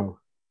tomorrow.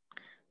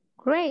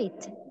 Great.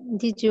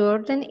 Did you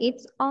order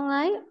it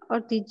online or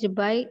did you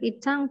buy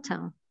it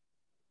downtown?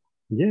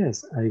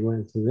 Yes, I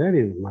went to get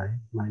it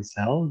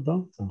myself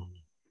downtown.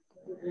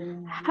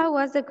 How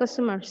was the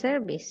customer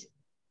service?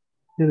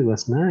 It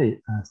was nice,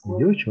 as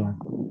usual.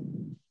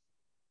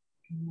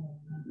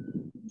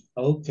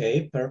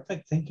 Okay,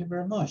 perfect. Thank you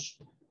very much.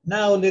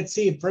 Now let's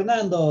see,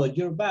 Fernando,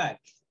 you're back.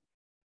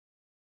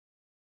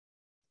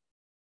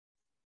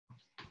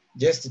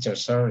 Yes, teacher,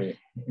 sorry.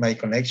 My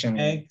connection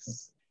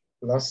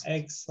lost.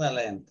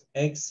 Excellent,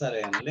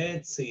 excellent.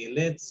 Let's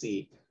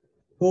see.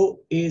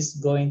 Who is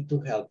going to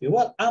help you?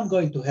 Well, I'm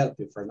going to help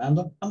you,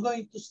 Fernando. I'm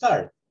going to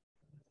start.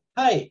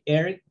 Hi,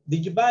 Eric.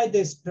 Did you buy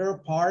the spare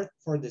part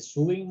for the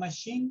sewing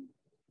machine?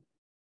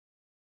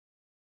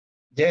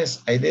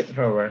 Yes, I did,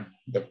 Robert.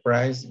 The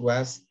price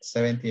was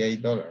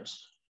 $78.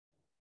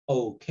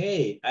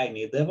 Okay, I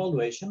need the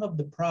evaluation of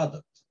the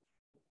product.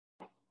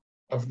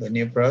 Of the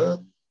new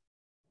product?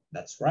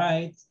 That's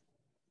right.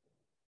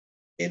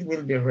 It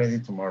will be ready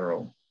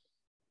tomorrow.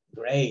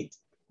 Great.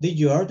 Did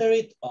you order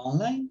it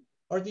online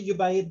or did you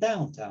buy it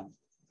downtown?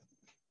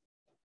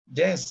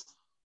 Yes,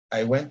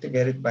 I went to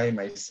get it by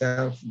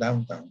myself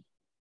downtown.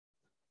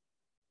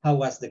 How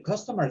was the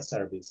customer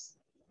service?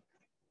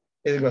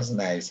 It was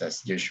nice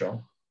as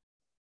usual.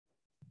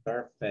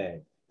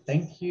 Perfect.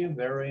 Thank you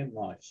very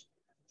much.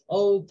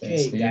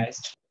 Okay, guys.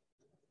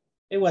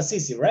 It was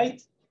easy, right?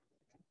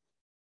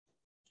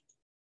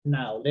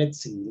 Now, let's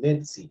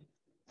see.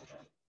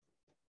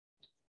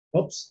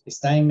 Oops, it's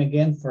time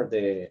again for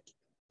the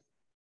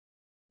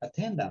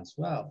attendance.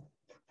 Wow,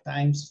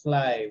 times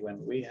fly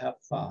when we have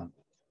fun.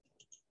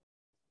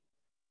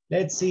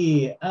 Let's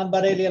see,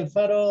 Ambarelli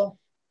Alfaro.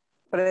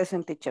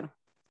 Present, teacher.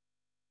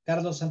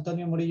 Carlos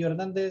Antonio Murillo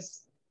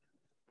Hernández.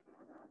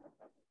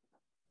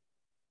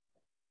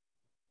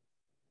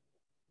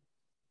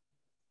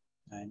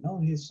 I know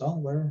he's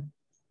somewhere.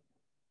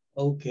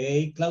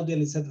 Okay, Claudia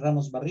Lizeth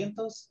Ramos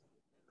Barrientos.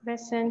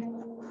 Present.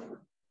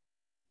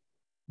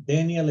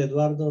 Daniel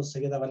Eduardo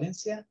Segueda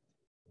Valencia.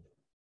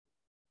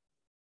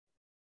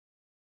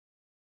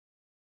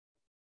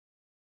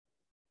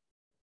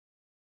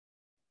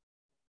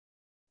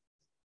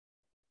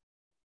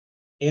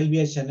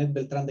 Elvia Janet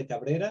Beltrán de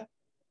Cabrera.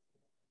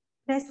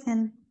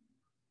 Present.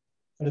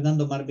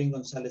 Fernando Marvin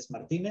González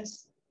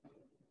Martínez.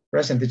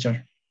 Present,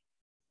 teacher.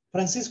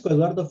 Francisco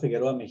Eduardo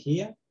Figueroa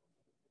Mejía.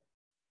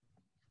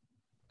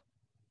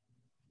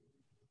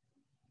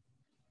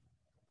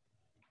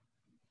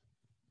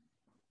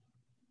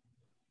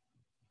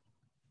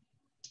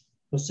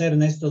 José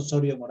Ernesto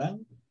Osorio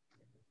Morán.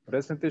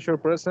 Present, teacher,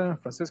 present.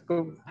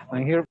 Francisco,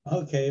 I'm here.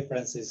 Okay,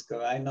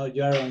 Francisco, I know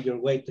you're on your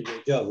way to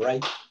your job,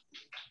 right?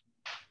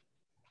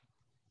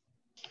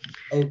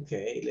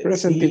 Okay, let's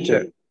present, see.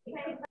 Teacher.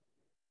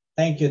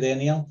 Thank you,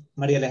 Daniel.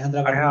 Maria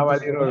Alejandra. I have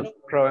a little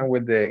problem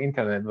with the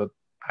internet, but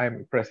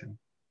I'm present.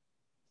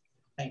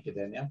 Thank you,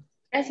 Daniel.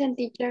 Present,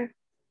 teacher.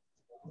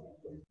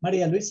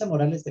 María Luisa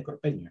Morales de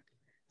Corpeño.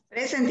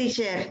 Present,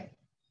 teacher.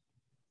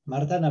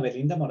 Marta Ana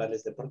Belinda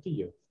Morales de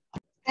Portillo.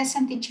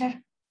 Present,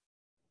 teacher.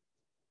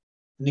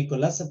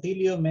 Nicolás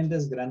Atilio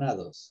Méndez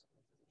Granados.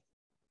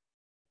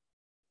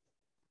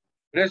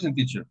 Present,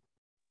 teacher.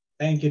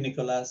 Thank you,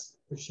 Nicolás.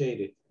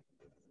 Appreciate it.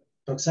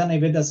 Roxana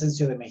Iveta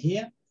Asensio de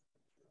Mejía.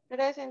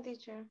 Present,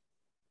 teacher.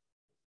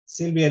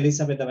 Silvia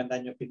Elizabeth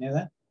Avendaño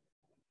Pineda.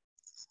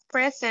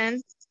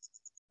 Present.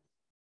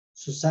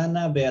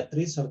 Susana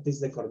Beatriz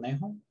Ortiz de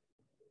Cornejo.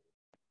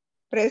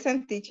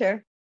 Present,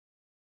 teacher.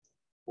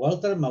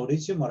 Walter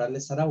Mauricio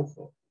Morales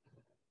Araujo.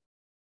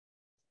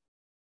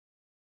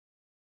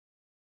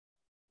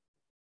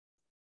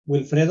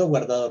 Wilfredo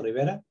Guardado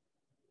Rivera.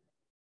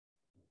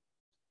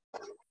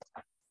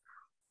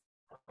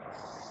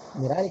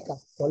 Mira, Erika,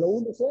 solo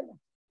uno suena.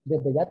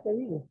 Desde ya te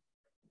digo.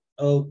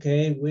 Ok,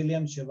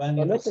 William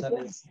Giovanni Solo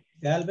Rosales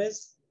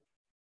Galvez.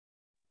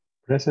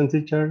 Present,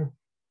 teacher.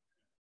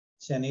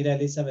 Shanira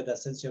Elizabeth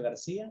Asensio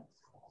García.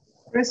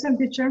 Present,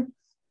 teacher.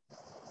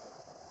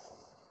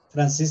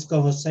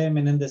 Francisco José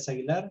Menéndez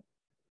Aguilar.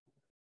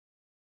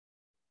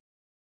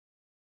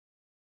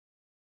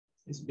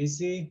 Is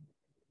busy.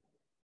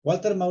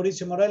 Walter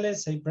Mauricio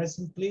Morales, say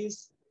present,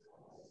 please.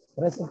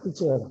 Present,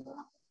 teacher.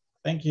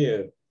 Thank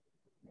you.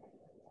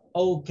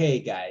 Okay,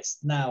 guys,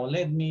 now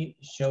let me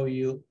show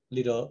you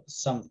little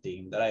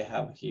something that I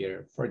have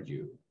here for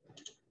you.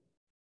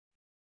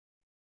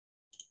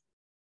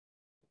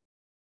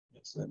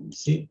 Yes, let me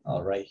see.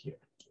 All right, here.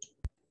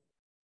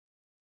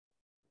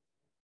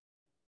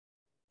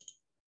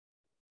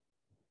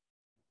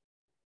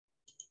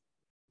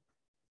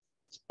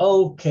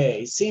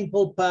 Okay,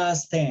 simple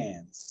past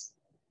tense.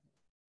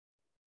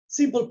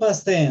 Simple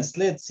past tense,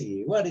 let's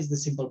see. What is the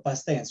simple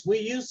past tense? We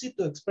use it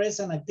to express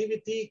an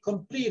activity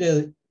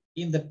completed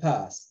in the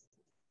past.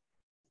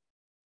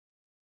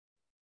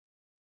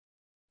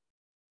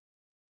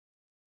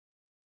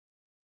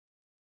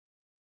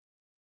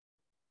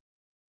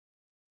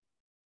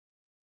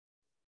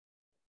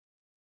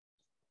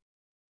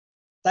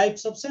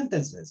 Types of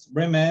sentences.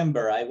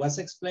 Remember, I was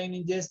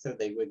explaining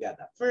yesterday, we got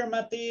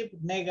affirmative,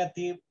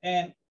 negative,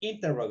 and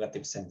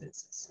interrogative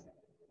sentences.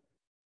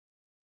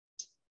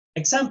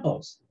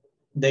 Examples.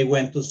 They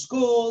went to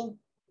school.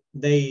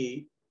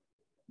 They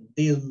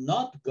did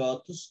not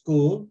go to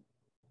school.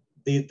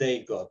 Did they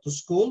go to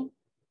school?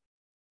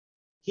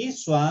 He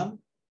swam.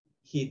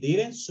 He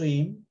didn't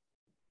swim.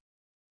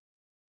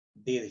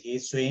 Did he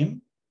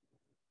swim?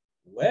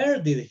 Where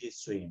did he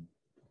swim?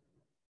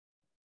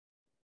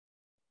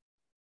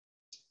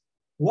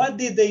 What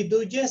did they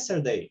do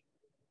yesterday?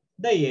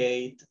 They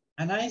ate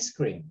an ice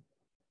cream.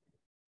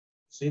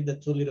 See the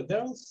two little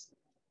girls?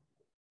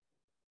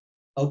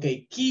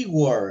 Okay,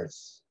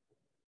 keywords.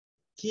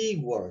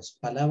 Keywords,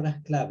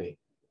 palabras clave.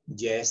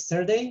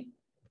 Yesterday,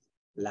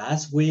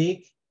 last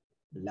week,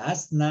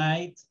 last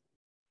night,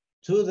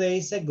 2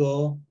 days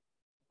ago,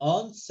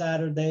 on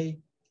Saturday,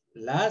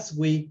 last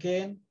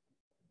weekend.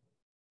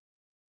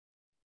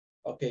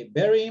 Okay,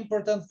 very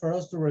important for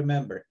us to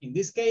remember. In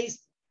this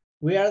case,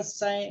 we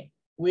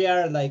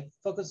are like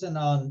focusing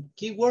on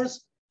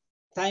keywords,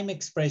 time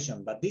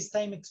expression, but these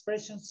time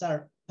expressions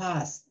are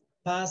past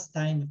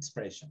time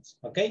expressions,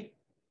 okay?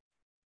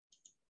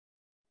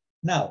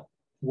 Now,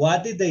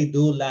 what did they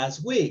do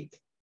last week?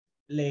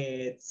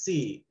 Let's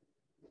see.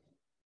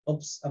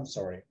 Oops, I'm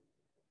sorry.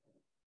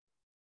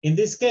 In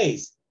this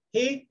case,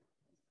 he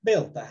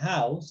built a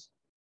house.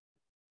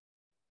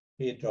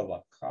 He drove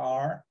a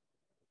car.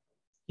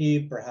 He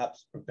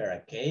perhaps prepared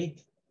a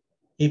cake.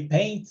 He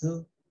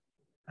painted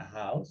a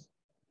house.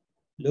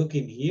 Look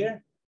in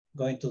here,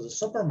 going to the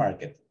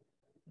supermarket.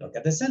 Look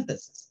at the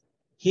sentences.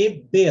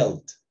 He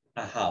built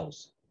a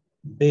house.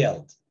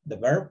 Built, the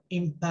verb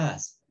in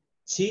past.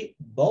 She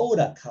bought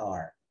a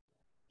car.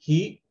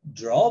 He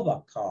drove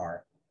a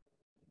car.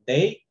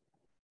 They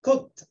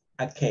cooked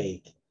a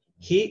cake.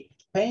 He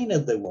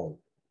painted the wall.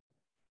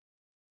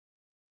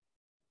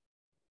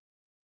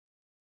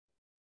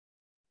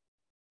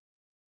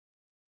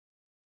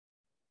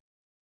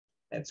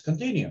 Let's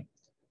continue.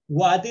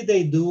 What did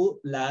they do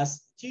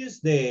last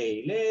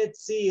Tuesday?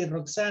 Let's see,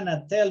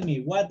 Roxana, tell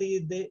me, what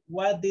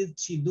did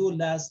she do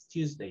last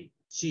Tuesday?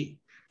 She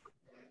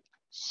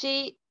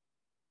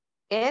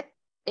ate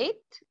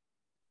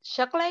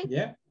chocolate.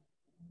 Yeah.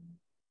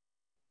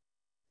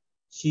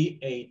 She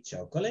ate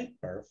chocolate.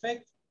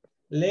 Perfect.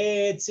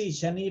 Let's see,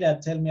 Shanira,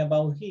 tell me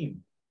about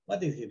him.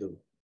 What did he do?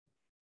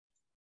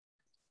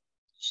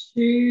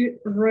 She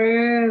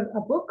read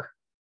a book.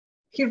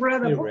 He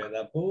read a book. Read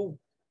a book.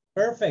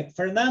 Perfect.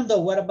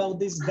 Fernando, what about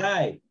this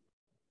guy?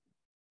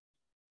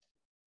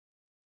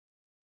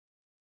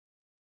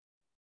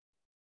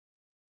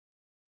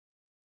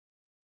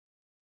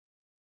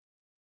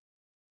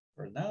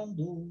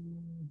 Fernando,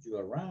 you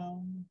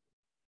around?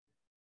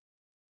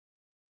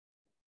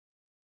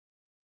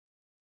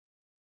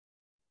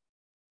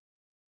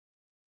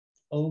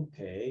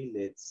 Okay,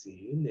 let's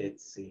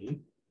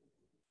see.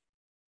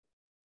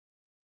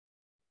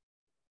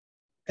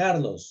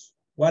 Carlos,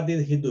 what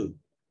did he do?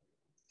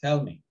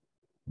 Tell me.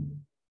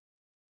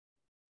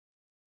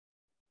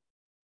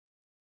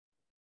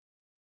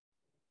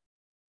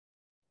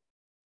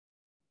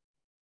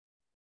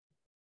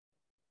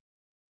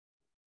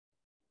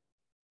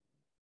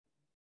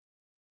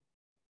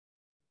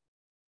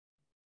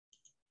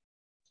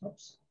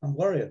 Oops, I'm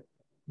worried.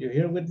 You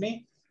here with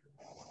me?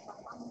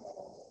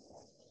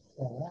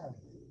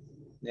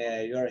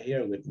 Yeah, you are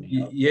here with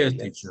me. Okay, yes,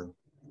 teacher.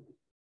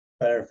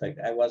 Perfect.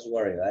 I was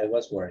worried.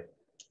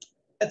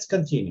 Let's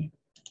continue.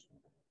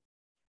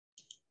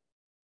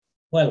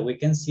 Well, we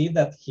can see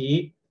that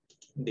he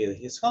did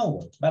his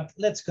homework, but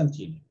let's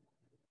continue.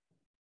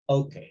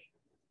 Okay.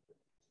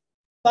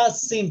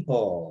 Past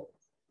simple.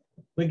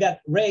 We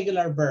got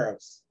regular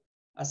verbs.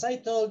 As I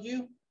told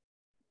you,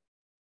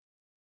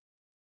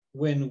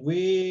 when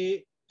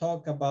we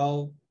talk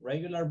about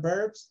regular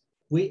verbs,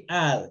 we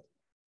add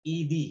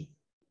ed,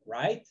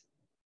 right?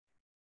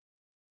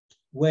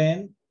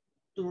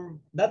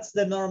 That's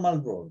the normal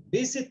rule.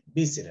 Visit,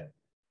 visited.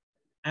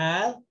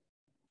 Add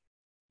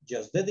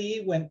just the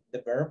D when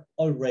the verb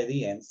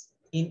already ends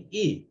in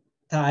E.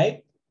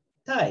 Type,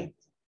 typed.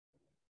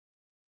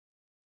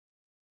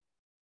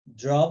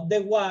 Drop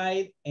the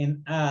Y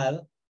and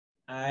add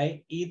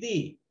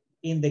IED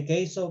in the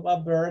case of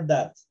a verb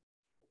that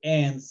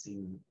ends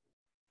in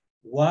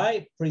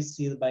Y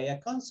preceded by a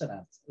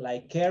consonant,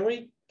 like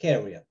carry,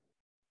 carrier.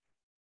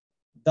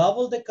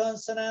 Double the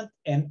consonant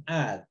and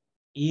add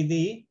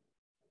ED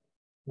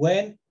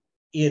when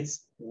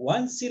it's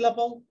one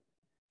syllable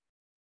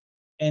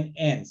and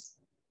ends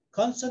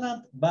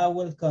consonant,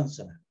 vowel,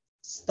 consonant.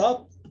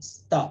 Stop,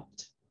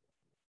 stopped.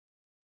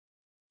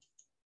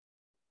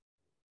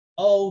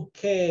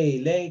 Okay,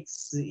 let's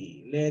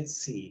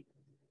see.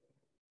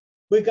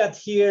 We got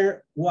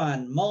here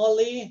one,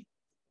 Molly,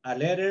 a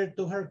letter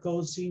to her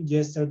cousin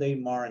yesterday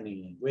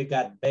morning. We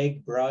got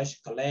bake, brush,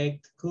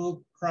 collect,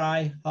 cook,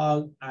 cry,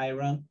 hug,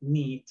 iron,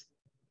 knit,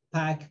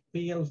 pack,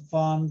 peel,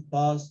 fun,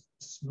 post,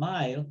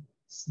 smile,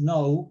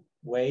 snow,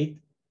 wait,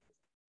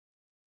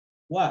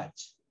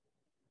 watch.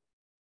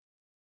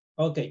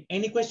 Okay,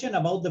 any question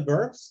about the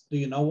verbs? Do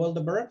you know all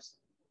the verbs?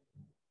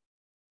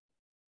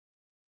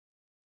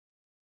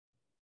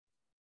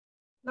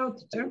 No,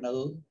 teacher.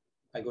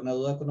 ¿Alguna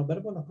duda con los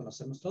verbos? ¿Los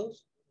conocemos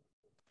todos?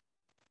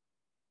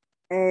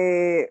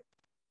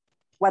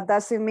 What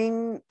does it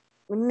mean,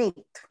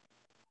 knit?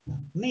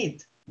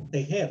 Knit,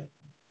 tejer.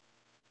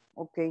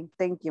 Okay,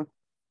 thank you.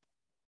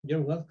 You're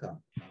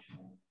welcome.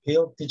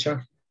 Peel,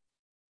 teacher.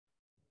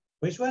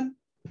 Which one?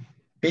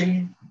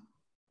 Peel.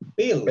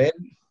 Peel.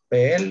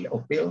 Peel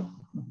or peel?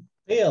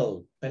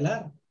 Peel,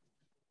 pelar.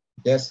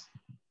 Yes.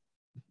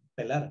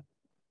 Pelar.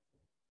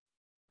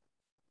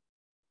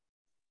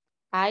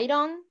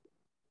 Iron.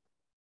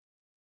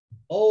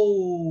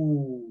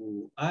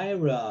 Oh,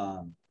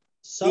 iron.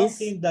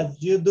 Something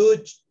that you do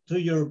to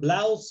your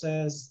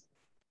blouses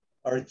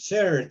or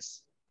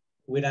shirts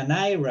with an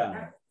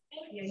iron.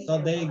 So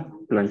they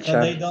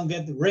don't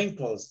get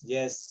wrinkles.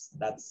 Yes,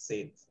 that's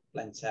it.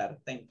 Planchar.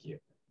 Thank you.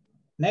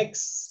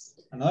 Next,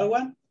 another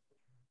one.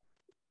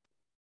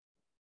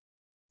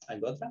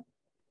 ¿Algo otra?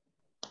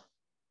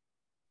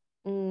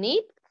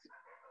 Knit.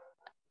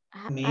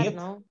 Knit.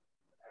 No.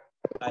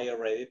 I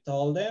already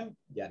told them.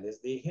 Ya les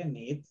dije,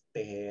 knit,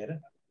 tejer.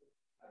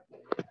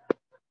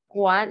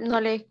 ¿Cuál? No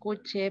le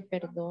escuché,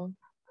 perdón.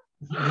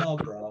 No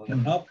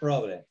problem, no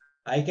problem.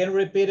 I can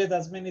repeat it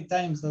as many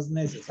times as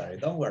necessary.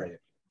 Don't worry.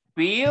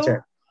 Peel.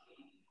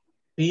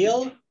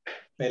 Peel,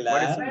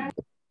 pelar.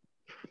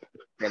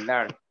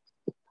 Pelar.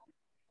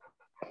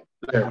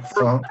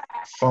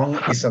 Phone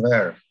is a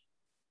verb.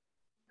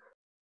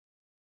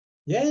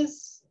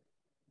 Yes.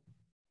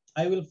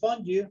 I will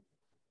phone you.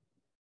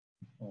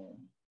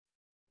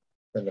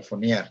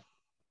 Telefonear.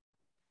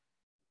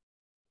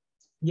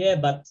 Yeah,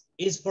 but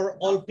it's for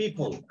all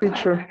people.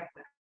 Teacher.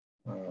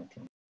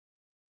 Okay.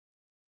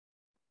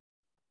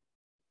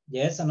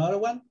 Yes, another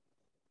one.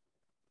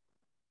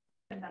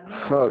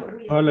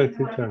 Collect,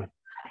 teacher.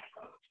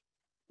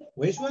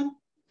 Which one?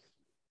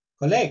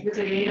 Collect.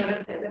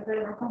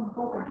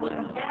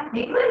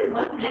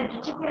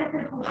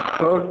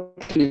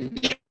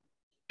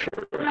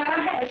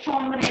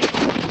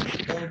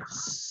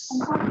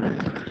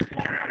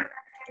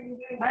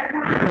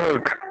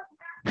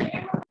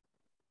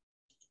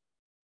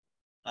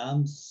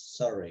 I'm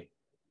sorry.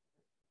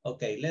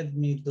 Okay, let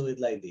me do it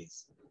like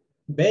this.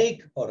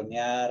 Bake,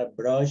 hornear,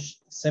 brush,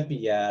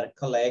 cepillar,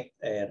 collect,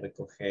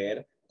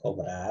 recoger,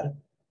 cobrar,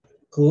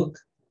 cook,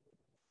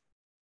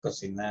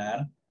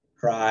 cocinar,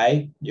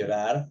 cry,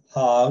 llorar,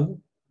 hug,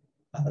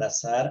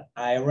 abrazar,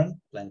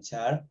 iron,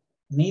 planchar,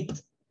 knit,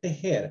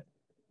 tejer,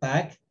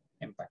 pack,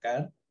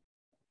 empacar,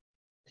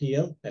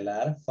 peel,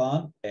 pelar,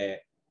 phone,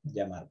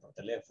 llamar por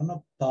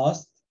teléfono,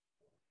 post,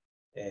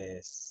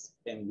 es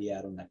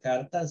enviar una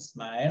carta,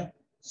 smile,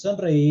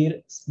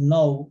 sonreír,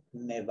 snow,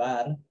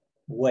 nevar,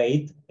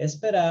 wait,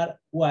 esperar,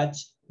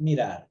 watch,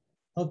 mirar.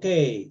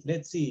 Okay,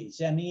 let's see.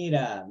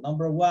 Janira,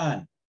 number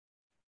 1.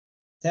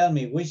 Tell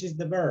me, which is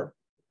the verb?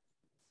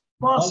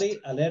 Post. Molly,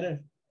 a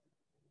letter.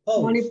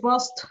 Post. Molly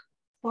post.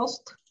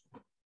 Post.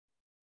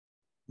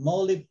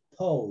 Molly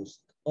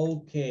post.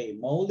 Okay,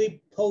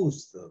 Molly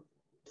post.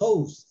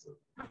 Post.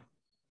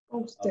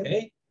 Posted.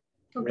 Okay.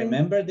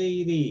 Remember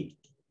the ED.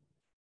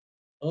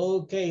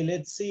 Okay,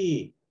 let's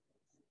see.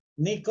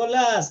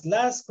 Nicolas,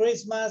 last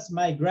Christmas,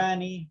 my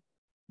granny,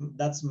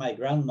 that's my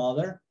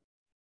grandmother,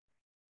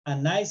 a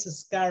nice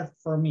scarf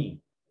for me.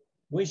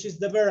 Which is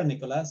the verb,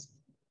 Nicolas?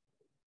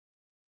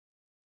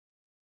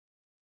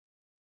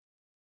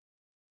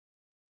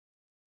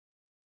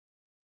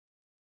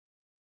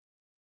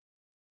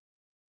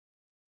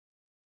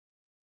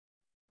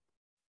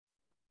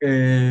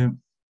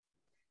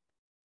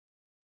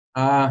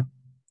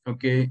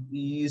 Okay,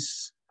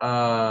 is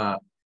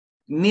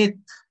knit.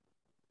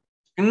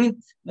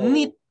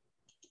 Knit.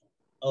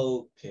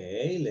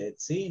 Okay,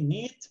 let's see.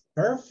 Knit.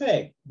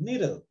 Perfect.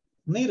 Needle.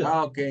 Needle.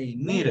 Okay,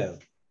 needle.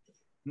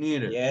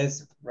 Needle.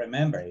 Yes,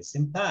 remember, it's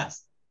in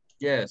past.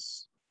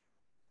 Yes.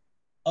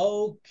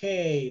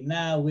 Okay,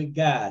 now we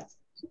got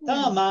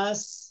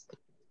Thomas.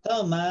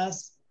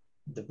 Thomas,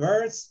 the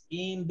birds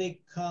in the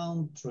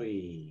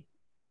country.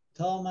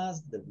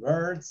 Thomas, the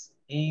birds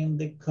in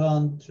the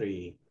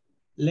country.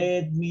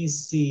 Let me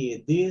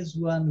see. This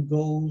one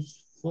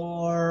goes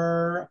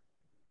for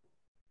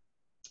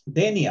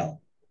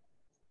Daniel.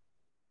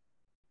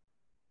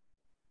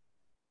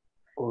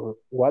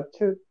 What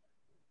to?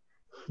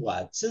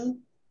 What to?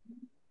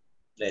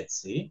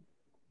 Let's see.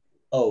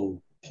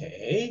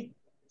 Okay,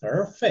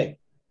 perfect.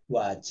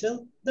 Watch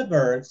the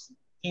birds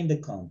in the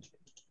country.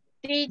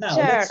 Teacher, now,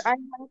 I have a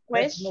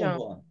let's question.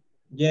 move on.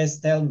 Yes,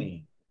 tell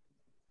me.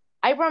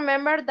 I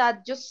remember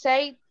that you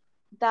say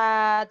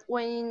that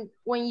when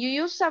you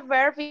use a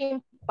verb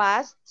in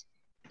past,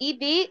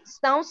 ed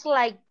sounds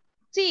like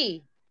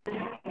T.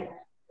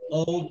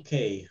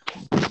 Okay.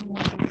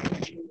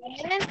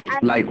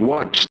 Like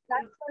what?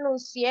 That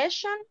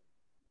pronunciation.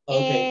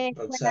 Okay,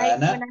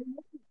 Roxana.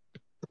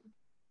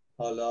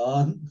 Hold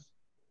on.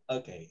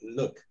 Okay,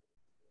 look.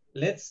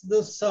 Let's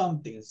do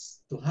something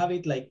to have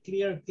it like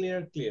clear.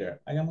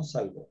 Hagamos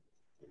algo.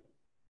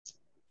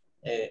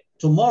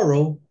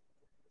 Tomorrow,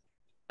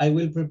 I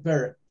will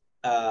prepare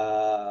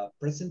a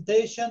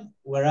presentation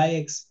where I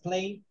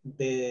explain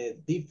the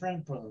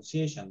different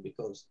pronunciation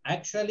because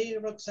actually,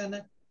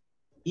 Roxana,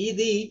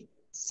 ED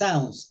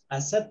sounds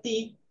as a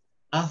T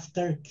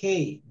after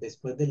K,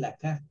 después de la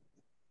K.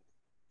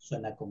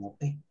 Suena como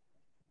T.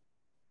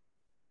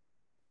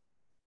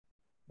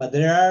 But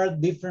there are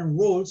different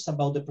rules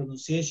about the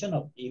pronunciation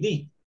of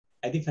ED.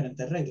 Hay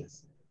diferentes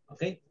reglas,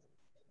 okay?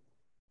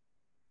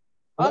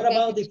 What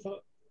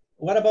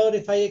about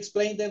if I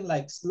explain them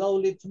like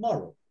slowly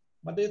tomorrow?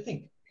 What do you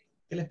think?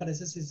 ¿Qué les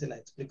parece si se las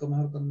explico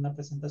mejor con una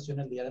presentación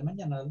el día de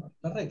mañana,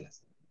 las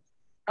reglas?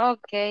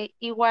 Ok,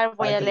 igual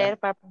voy a leer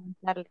para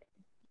preguntarle.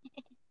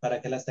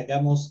 Para que las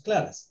tengamos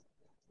claras.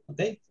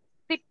 ¿Ok?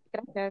 Sí,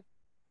 gracias.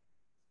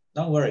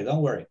 Don't worry,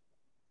 don't worry.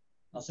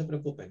 No se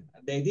preocupen.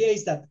 The idea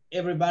is that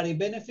everybody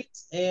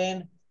benefits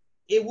and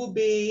it would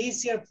be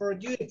easier for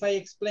you if I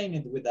explain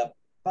it with a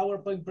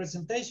PowerPoint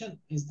presentation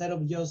instead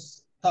of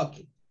just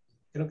talking.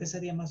 Creo que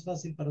sería más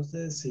fácil para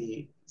ustedes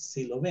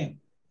si lo ven.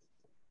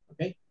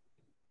 Okay?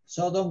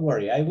 So don't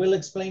worry, I will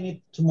explain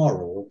it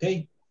tomorrow,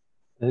 okay?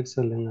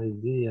 Excellent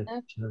idea,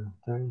 teacher.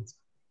 Thanks.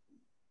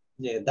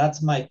 Yeah,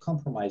 that's my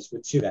compromise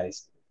with you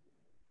guys.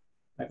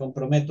 Me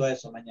comprometo a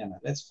eso mañana.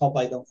 Let's hope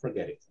I don't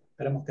forget it.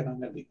 Esperemos que no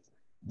me olvide.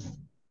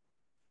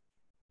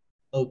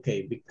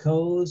 Okay,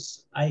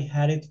 because I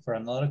had it for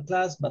another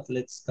class, but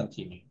let's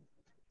continue.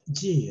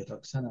 Gee,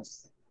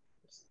 Roxana's.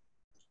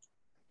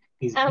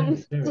 I'm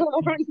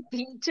sorry,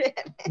 teacher.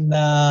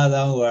 No,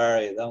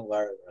 don't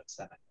worry,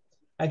 Roxana.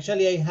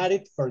 Actually, I had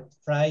it for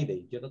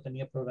Friday. Yo lo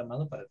tenía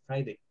programado para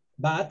Friday.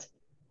 But,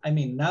 I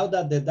mean, now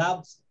that the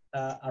doubts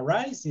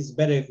arise, it's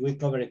better if we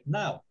cover it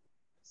now.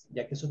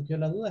 Ya que surgió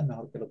la duda, es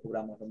mejor que lo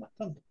cubramos lo más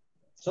pronto.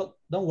 So,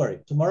 don't worry.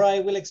 Tomorrow I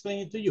will explain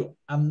it to you.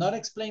 I'm not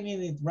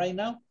explaining it right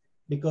now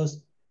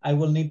because I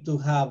will need to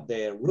have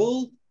the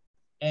rule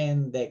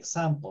and the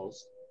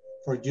examples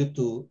for you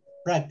to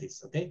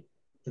practice, okay?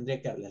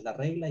 Tendría que darles la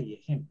regla y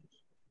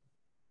ejemplos.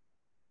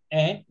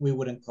 And we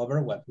wouldn't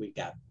cover what we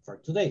got for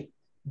today.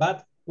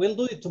 But we'll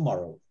do it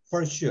tomorrow,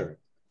 for sure.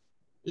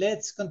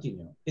 Let's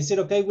continue. Is it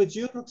okay with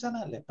you,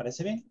 Roxana? ¿Les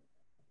parece bien?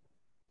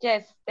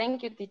 Yes,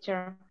 thank you,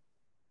 teacher.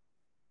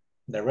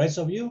 The rest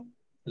of you,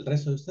 el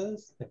resto de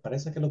ustedes, ¿les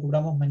parece que lo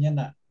cubramos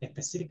mañana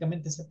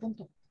específicamente ese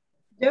punto?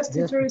 Yes,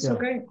 teacher, it's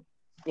okay.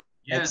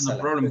 Yes, no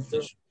problem,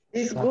 teacher.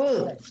 It's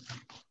good.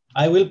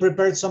 I will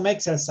prepare some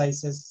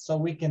exercises so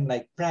we can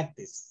like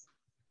practice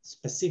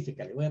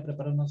specifically. Voy a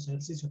preparar unos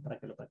ejercicios para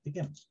que lo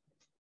practiquemos.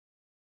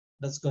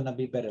 That's gonna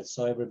be better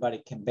so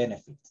everybody can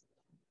benefit.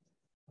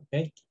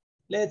 Okay,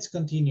 let's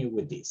continue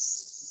with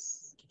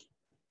this.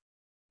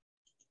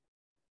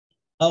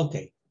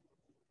 Okay,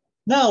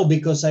 now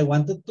because I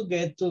wanted to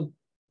get to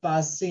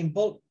past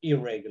simple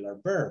irregular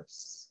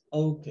verbs.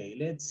 Okay,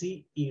 let's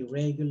see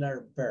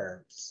irregular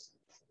verbs.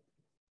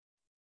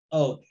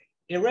 Okay,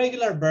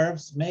 irregular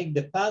verbs make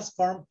the past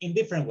form in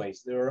different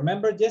ways. Do you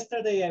remember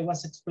yesterday I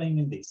was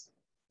explaining this?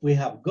 We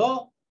have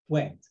go,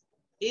 went,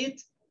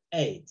 eat,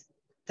 ate,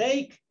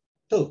 take,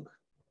 took,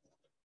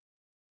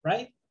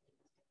 right?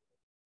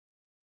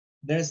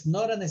 There's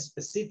not a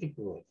specific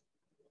rule.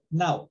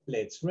 Now,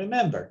 let's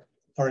remember,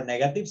 for a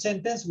negative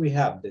sentence, we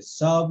have the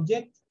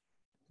subject,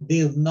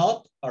 did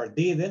not or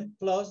didn't,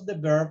 plus the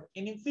verb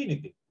in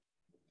infinitive.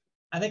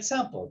 An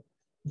example,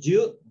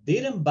 you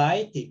didn't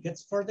buy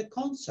tickets for the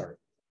concert.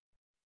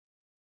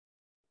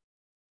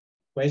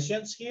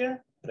 Questions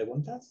here?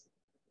 Preguntas?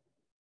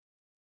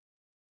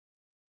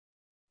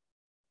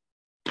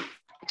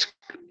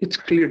 It's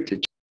clear,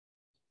 teacher.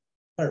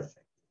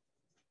 Perfect.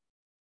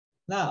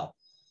 Now,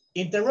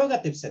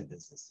 interrogative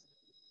sentences.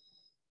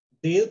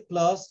 Did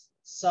plus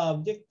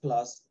subject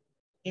plus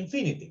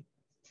infinitive.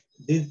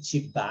 Did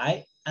she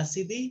buy a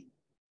CD?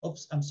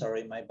 Oops, I'm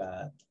sorry, my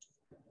bad.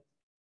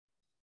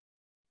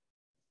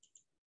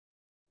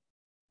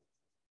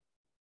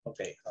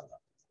 Okay, hold on.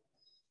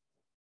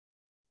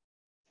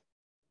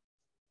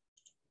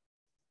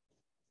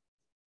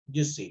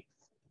 You see,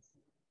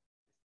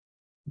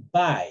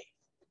 buy.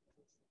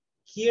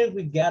 Here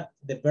we got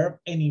the verb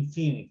in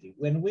infinitive.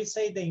 When we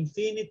say the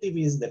infinitive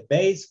is the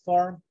base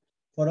form,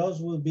 for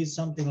us will be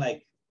something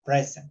like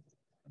present,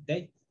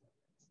 okay?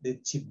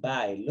 Did she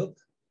buy? Look,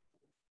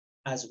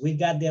 as we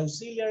got the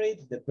auxiliary,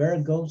 the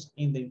verb goes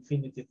in the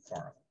infinitive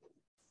form.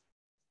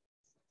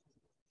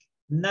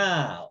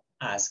 Now,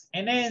 ask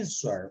and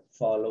answer,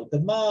 follow the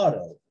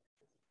model.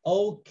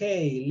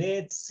 Okay,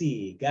 let's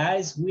see.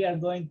 Guys, we are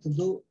going to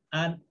do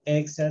an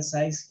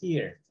exercise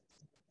here.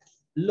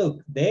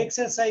 Look, the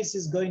exercise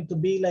is going to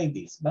be like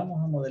this. Vamos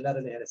a modelar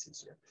el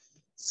ejercicio.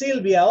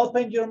 Sylvia,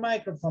 open your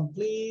microphone,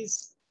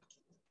 please.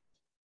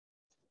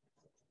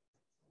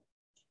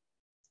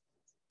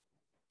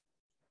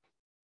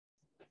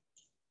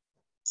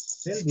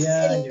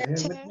 Sylvia, you're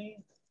here with me?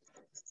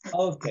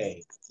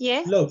 Okay.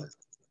 Yeah. Look.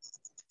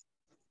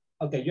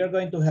 Okay, you're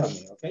going to help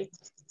me, okay?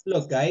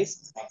 Look,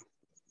 guys.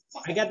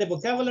 I got the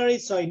vocabulary,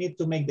 so I need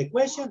to make the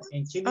question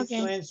and she needs to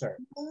answer.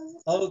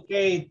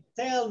 Okay,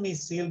 tell me,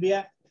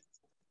 Sylvia.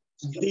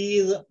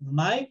 Did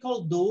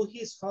Michael do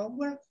his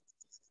homework?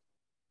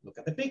 Look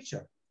at the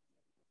picture.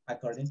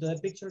 According to the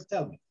picture,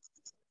 tell me.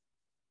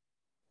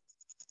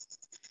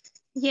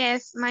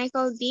 Yes,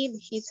 Michael did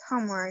his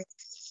homework.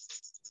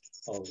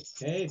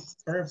 Okay,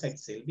 perfect,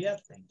 Sylvia.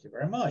 Thank you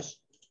very much.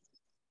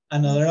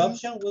 Another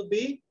option would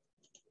be,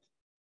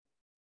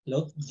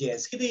 look,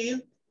 yes, he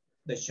did.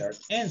 The short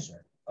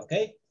answer,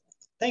 okay?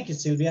 Thank you,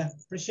 Sylvia.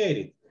 Appreciate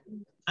it.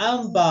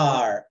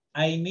 Ambar,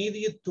 I need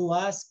you to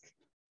ask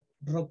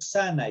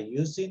Roxana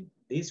using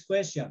this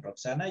question.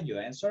 Roxana, you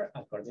answer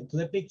according to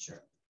the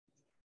picture.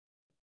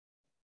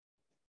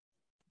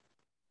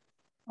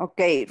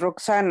 Okay,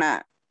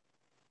 Roxana.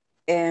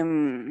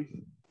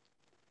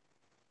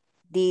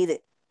 did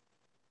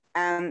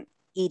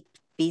eat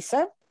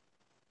pizza?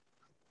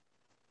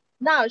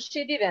 No,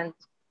 she didn't.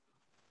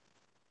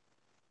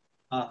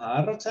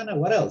 Roxana,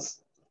 what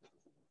else?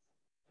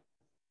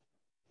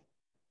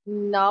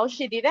 No,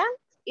 she didn't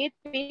eat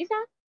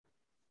pizza.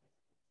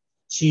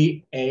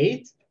 She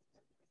ate?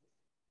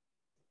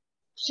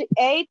 She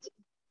ate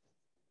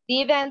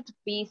didn't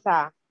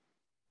pizza.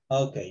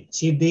 Okay,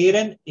 she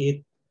didn't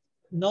eat.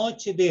 No,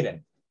 she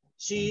didn't.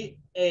 She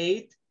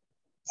ate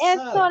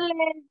Eso salad.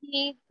 le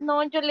di.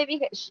 No, yo le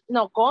dije,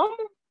 no, ¿cómo?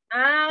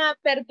 Ah,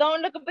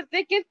 perdón, lo que pasa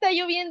es que está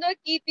lloviendo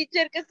aquí,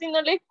 teacher, que si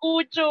no le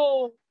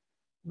escucho.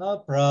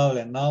 No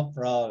problem, no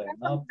problem,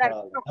 no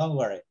problem. Don't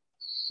worry.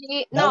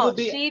 She, That no, would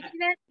be, she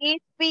didn't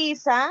eat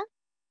pizza.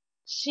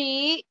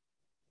 She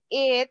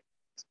ate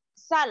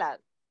salad.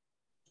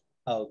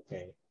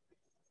 okay.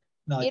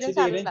 No, Eating she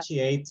didn't. salad. She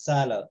ate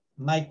salad.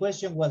 My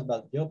question was,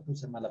 but yo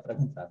puse mala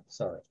pregunta.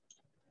 Sorry.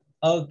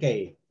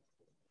 Okay.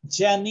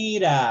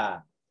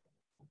 Janira,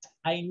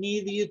 I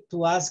need you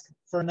to ask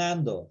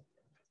Fernando.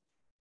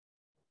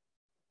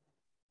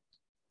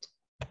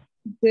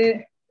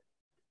 Did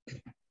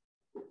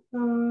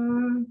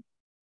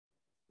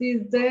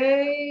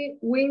they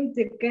win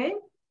the game?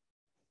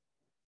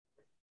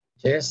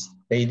 Yes,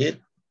 they did.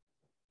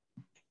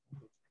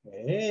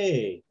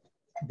 Hey,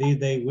 did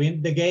they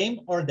win the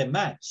game or the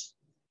match?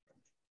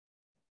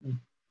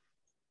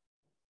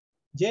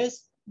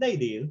 Yes, they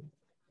did.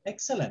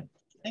 Excellent.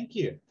 Thank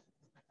you.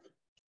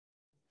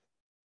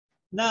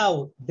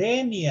 Now,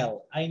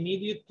 Daniel, I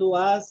need you to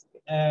ask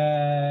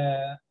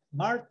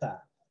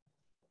Martha.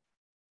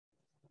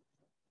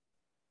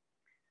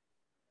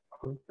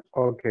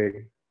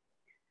 Okay.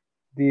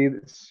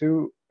 Did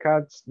Sue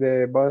catch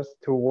the bus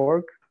to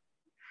work?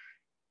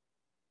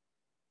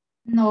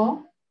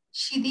 No,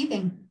 she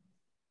didn't.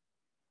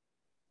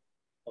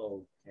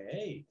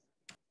 Okay.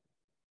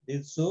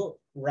 Did Sue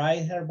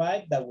ride her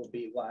bike? That would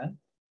be one.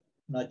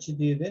 No, she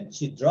didn't.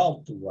 She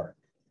drove to work.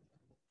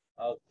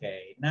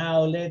 Okay,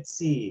 now let's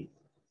see.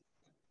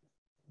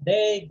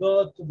 They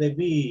go to the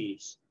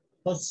beach.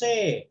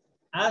 Jose,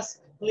 ask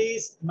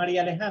please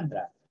Maria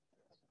Alejandra.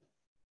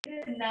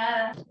 Did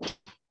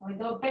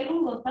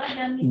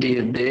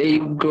they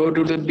go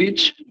to the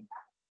beach?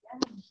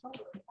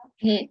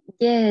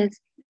 Yes,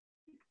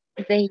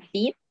 they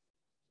did.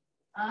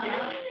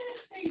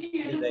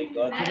 Did they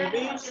go to the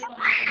beach?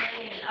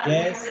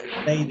 Yes,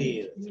 they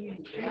did.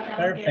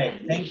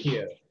 Perfect, thank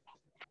you.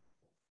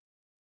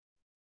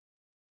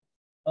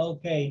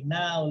 Okay,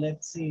 now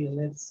let's see.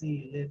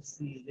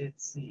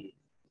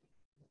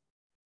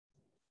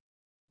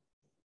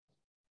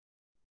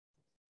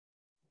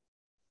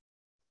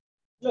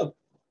 Look,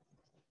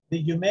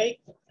 did you make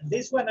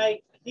this one?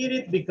 I hit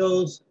it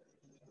because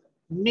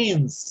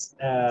means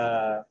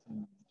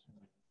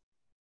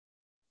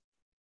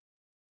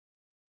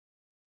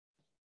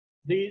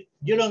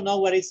you don't know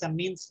what is a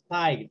mince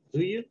pie,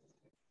 do you?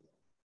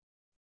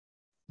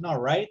 No,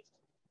 right?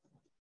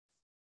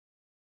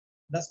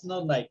 That's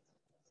not like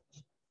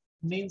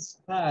mince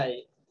pie.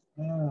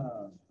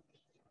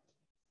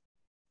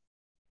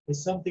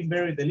 It's something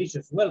very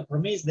delicious. Well, for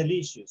me, it's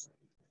delicious.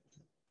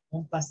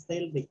 Un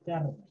pastel de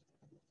carne.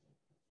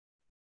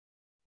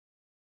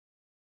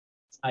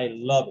 I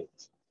love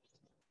it.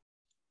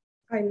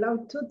 I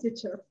love to,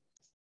 teacher.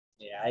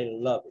 Yeah, I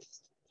love it.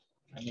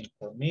 I mean,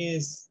 for me,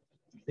 it's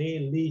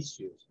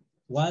delicious.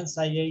 Once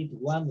I ate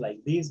one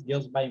like this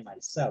just by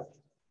myself.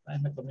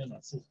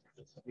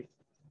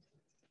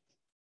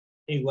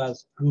 It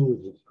was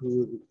good.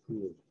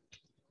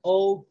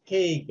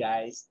 Okay,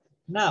 guys.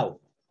 Now,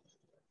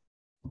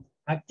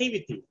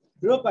 activity,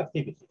 group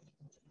activity.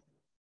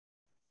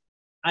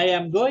 I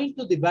am going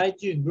to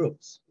divide you in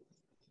groups.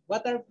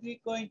 What are we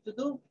going to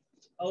do?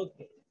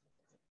 Okay.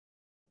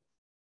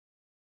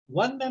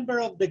 One member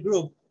of the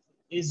group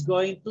is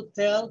going to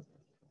tell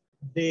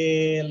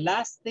the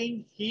last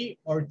thing he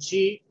or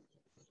she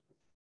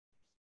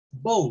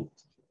bought.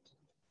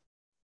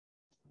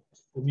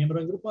 Un miembro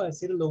del grupo va a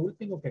decir lo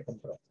último que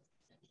compró.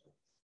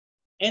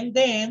 And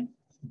then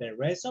the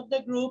rest of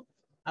the group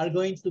are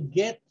going to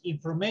get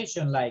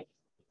information like,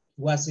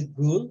 was it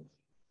good?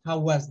 How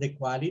was the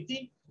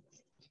quality?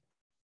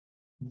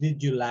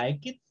 Did you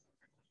like it?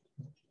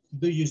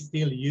 Do you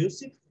still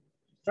use it?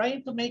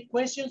 Trying to make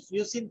questions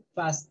using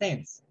past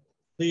tense.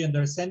 Do you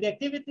understand the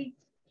activity?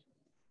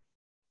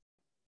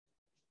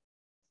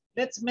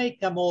 Let's make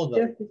a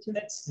model.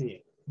 Let's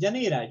see.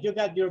 Janira, you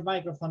got your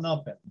microphone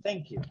open.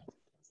 Thank you.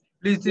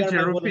 Please,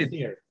 teacher, repeat.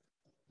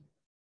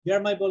 You are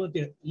my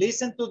volunteer.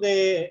 Listen to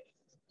the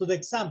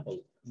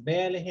example.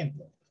 Ve el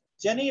ejemplo.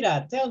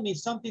 Janira, tell me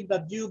something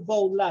that you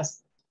bought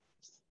last.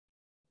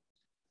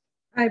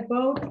 I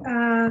bought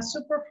a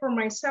support for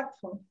my cell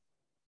phone.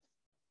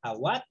 A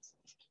what?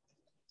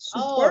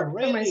 Support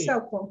for my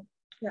cell phone.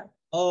 Yeah.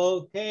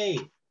 Okay.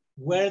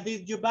 Where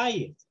did you buy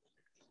it?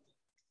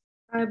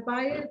 I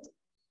buy it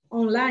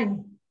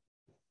online.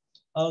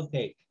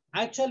 Okay.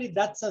 Actually,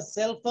 that's a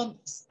cell phone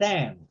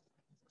stand.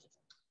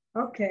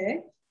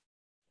 Okay.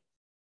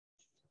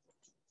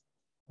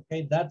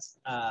 Okay, that's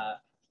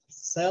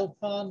cell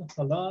phone,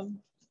 hold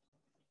on.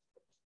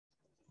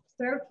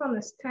 Cell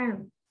phone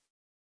stand.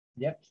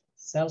 Yep,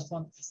 cell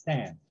phone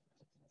stand.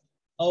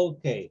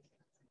 Okay.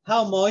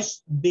 How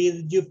much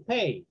did you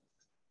pay?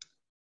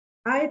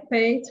 I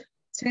paid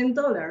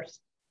 $10.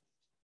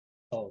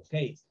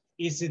 Okay.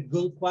 Is it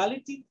good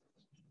quality?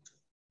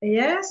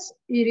 Yes,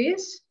 it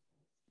is.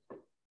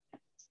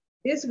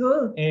 It's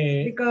good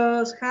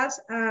because has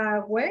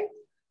a way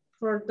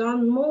for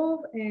don't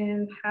move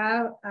and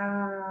have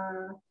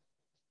I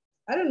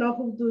don't know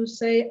how to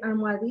say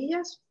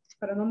almohadillas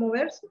para no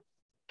moverse.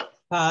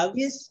 Pads.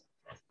 It's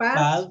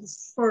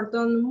pads for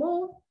don't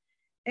move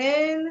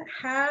and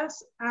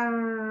has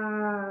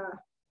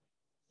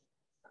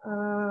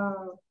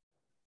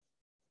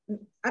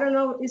I don't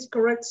know, it's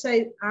correct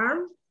say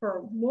arm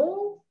for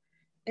move.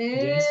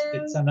 And yes,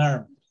 it's an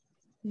arm.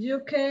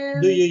 You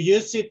can. Do you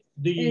use it?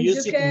 Do you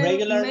use it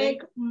regularly?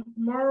 Make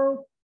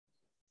more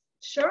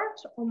short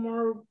or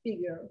more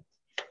bigger?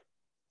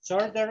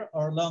 Shorter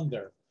or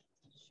longer?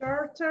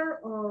 Shorter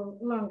or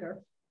longer?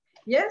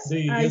 Yes. Do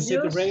you use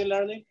it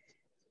regularly?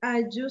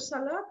 I use a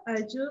lot.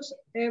 I use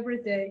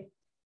every day.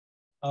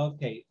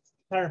 Okay,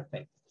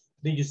 perfect.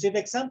 Did you see the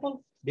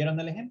example? ¿Vieron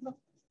el ejemplo?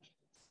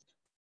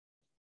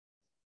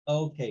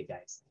 Okay,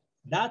 guys.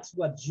 That's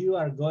what you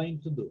are going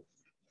to do.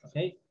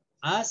 Okay.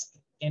 Ask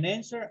and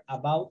answer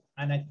about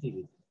an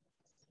activity.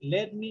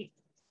 Let me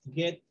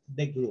get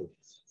the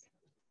groups.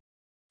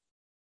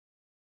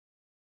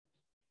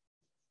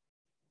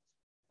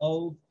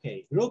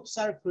 Okay, groups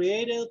are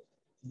created.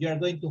 You are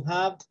going to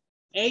have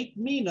 8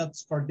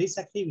 minutes for this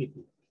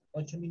activity.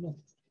 8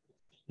 minutos.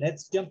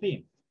 Let's jump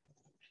in.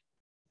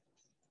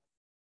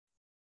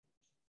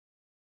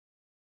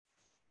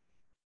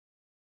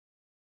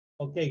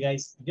 Okay,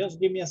 guys, just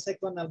give me a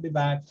second. I'll be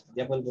back.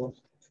 Ya vuelvo.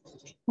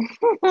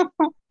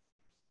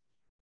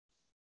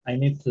 I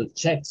need to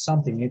check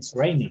something. It's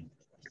raining.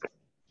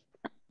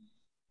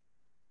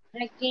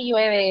 Aquí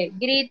llueve.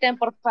 Griten,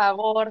 por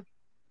favor.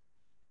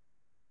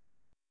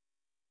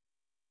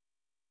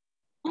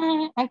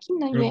 Aquí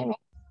no llueve.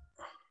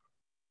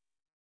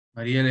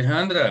 María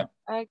Alejandra.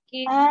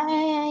 Aquí.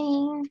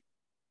 Hi,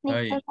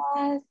 Nicholas.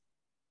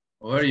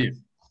 How are you?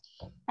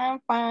 I'm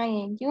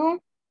fine. And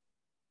you?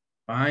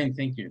 Fine,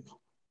 thank you.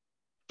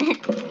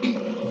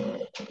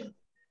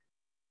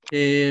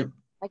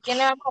 ¿A quién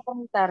le vamos a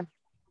preguntar?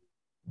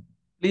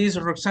 Please,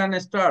 Roxana,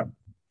 start.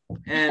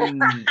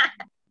 And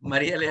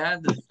María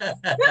Alejandra.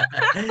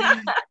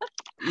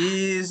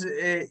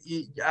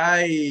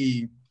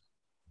 I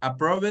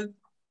approve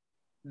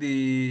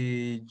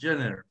the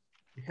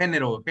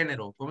género,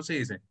 ¿cómo se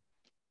dice?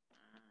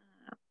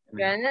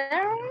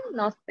 Género,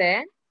 no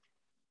sé.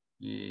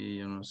 Y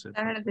yo no sé.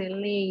 Are the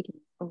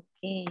lady.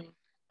 Okay.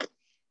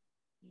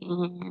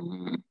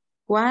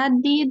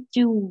 What did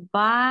you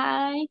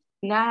buy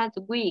last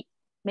week?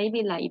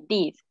 Maybe like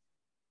this.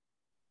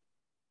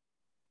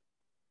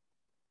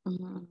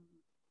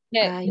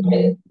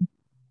 Yes.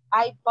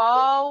 I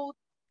bought.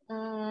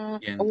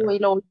 Uy,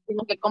 lo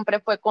último que compré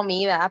fue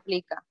comida,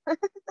 aplica.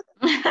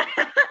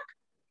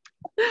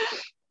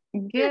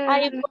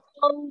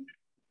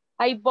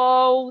 I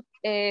bought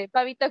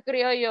pavito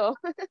criollo.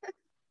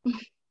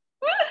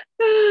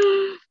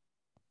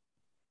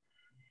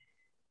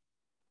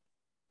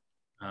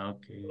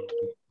 Okay.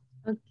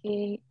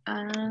 Okay.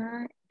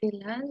 The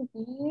last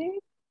year.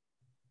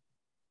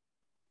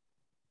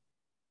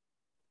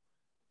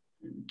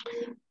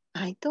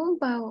 I don't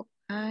buy.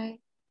 I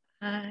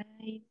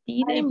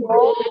didn't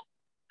buy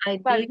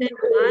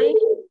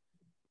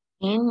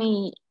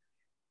any.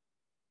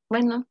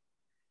 Bueno,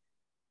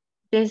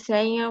 the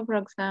same of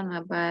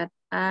Roxana, but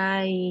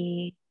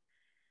I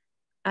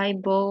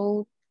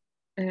bought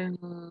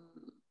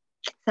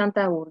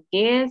Santa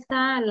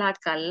Burguesa, La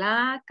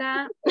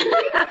Calaca,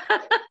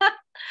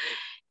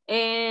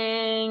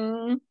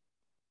 and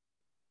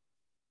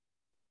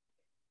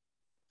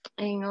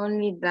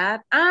only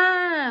that.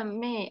 I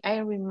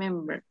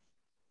remember.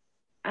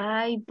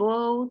 I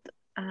bought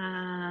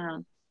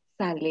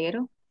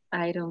Salero.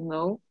 I don't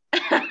know.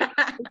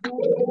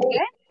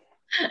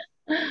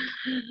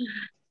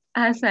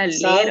 A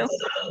Salero.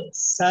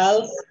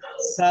 Salt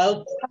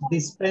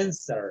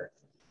dispenser.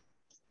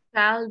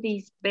 Salt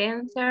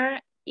dispenser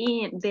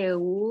in the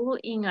wool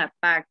in a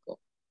taco.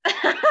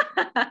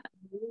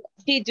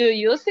 Did you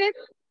use it?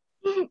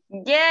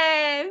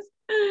 Yes.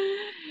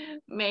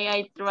 May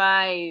I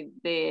try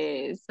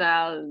the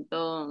salt?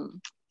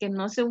 Que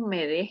no se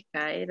humedezca.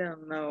 I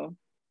don't know.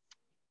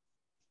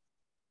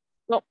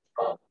 No.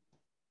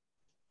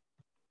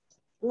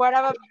 What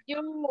about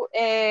you,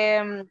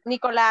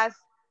 Nicolas?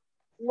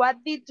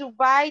 What did you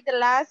buy the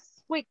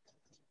last week?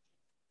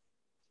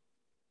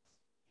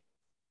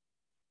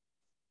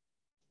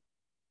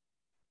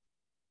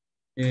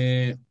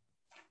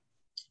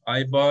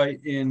 I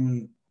bought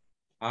in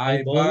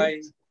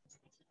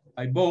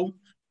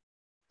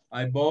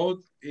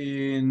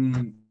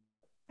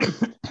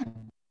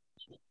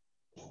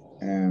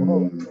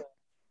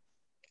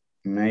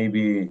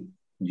maybe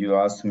you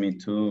asked me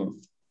too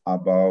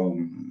about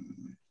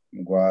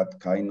what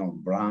kind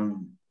of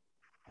brand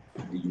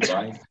Did you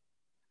buy?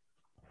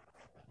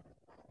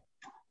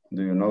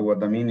 Do you know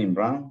what I mean in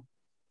brand?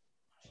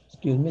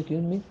 Excuse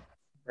me.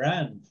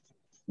 Brand.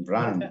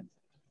 Brand.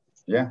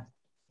 Yeah.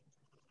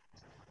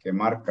 ¿Qué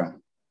marca?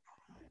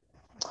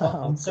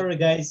 Oh, I'm sorry,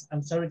 guys.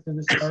 I'm sorry to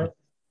disturb.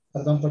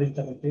 Perdón por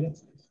interrumpir.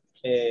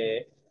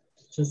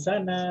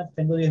 Susana,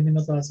 tengo 10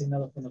 minutos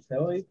asignados con usted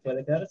hoy.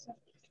 ¿Puede quedarse?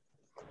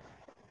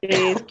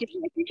 Excuse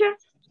me, teacher.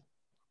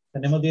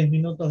 Tenemos 10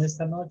 minutos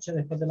esta noche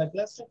después de la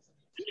clase.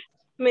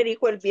 Me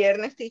dijo el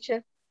viernes,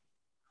 teacher.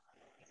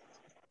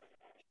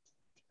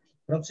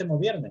 Próximo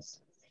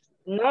viernes.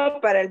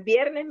 No, para el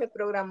viernes me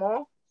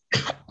programó.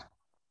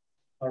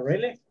 Oh,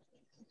 really?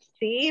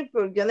 Sí,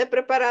 pues yo no he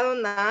preparado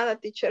nada,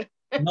 teacher.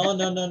 No.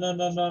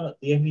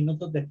 10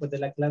 minutos después de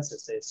la clase,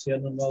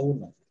 sesión 1 a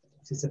 1.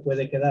 Si se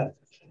puede quedar.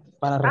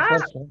 Para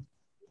refuerzo.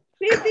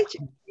 Sí,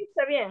 teacher, sí,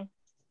 está bien.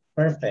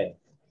 Perfect.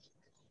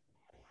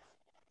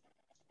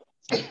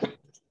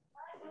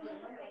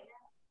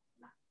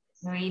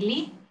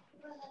 Really?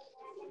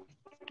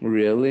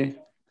 Really?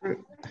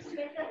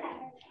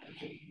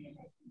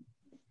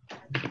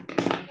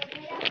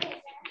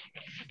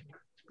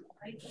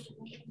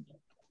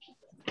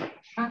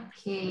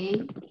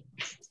 Okay.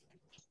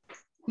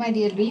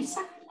 María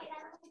Luisa.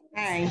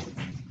 Hi.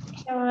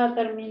 Ya van a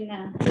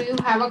terminar. Do you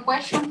have a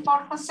question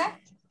for Jose?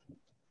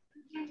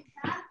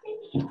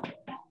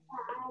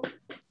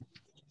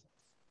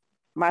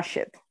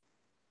 Mashed.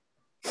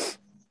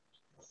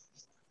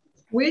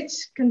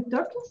 Which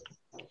Kentucky?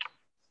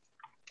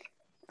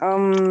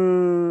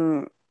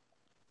 I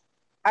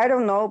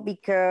don't know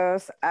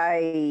because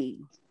I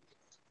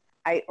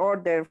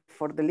ordered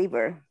for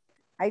deliver.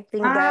 I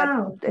think that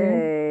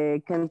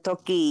okay.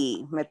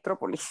 Kentucky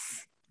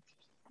Metropolis.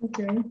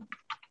 Okay.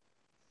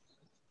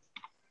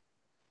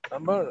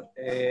 Amber,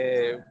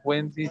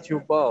 when did you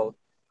buy?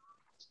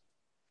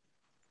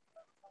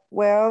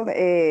 Well,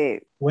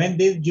 when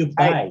did you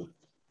buy?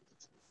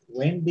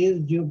 When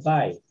did you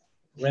buy?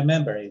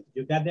 Remember, if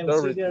you got the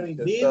auxiliary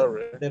did,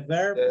 the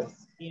verb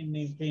in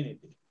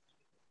infinitive.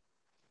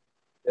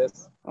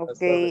 Yes.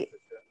 Okay.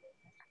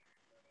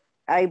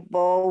 I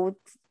bought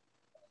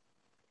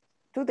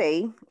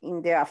today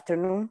in the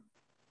afternoon.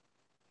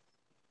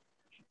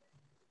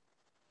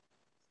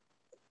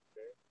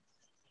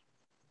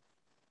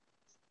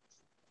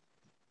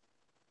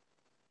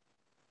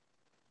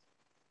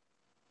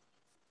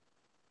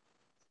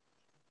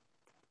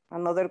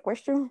 Another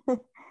question?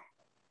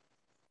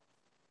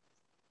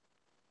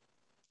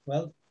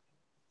 Well,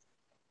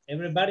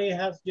 everybody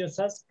has just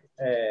asked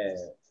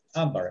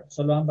Amber.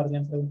 Solo Amber me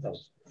han preguntado.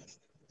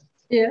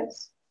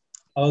 Yes.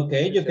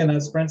 Okay, you can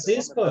ask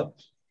Francisco.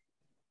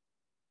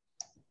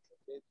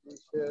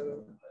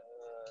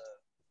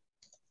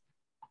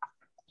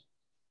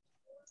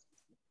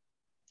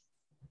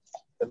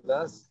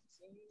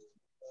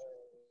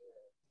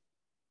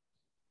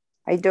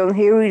 I don't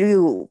hear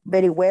you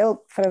very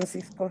well,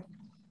 Francisco.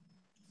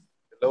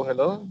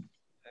 Hello.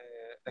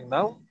 And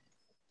now?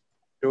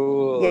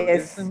 You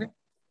yes. listen me?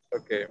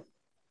 Okay.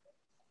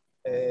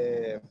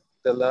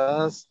 The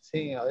last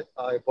thing I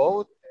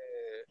bought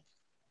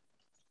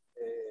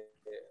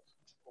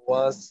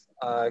was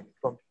a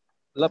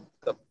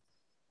laptop.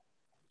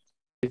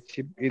 It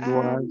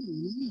was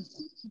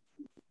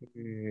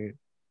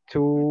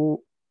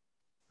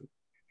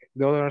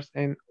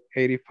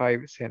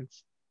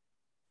 $2.85.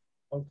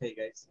 Okay,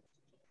 guys.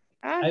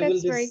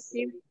 That's very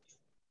cheap.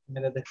 Me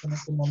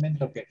desconecto un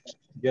momento que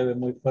llueve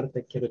muy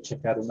fuerte. Quiero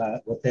checar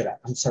una gotera.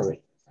 I'm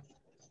sorry.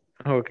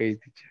 Okay,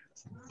 teacher.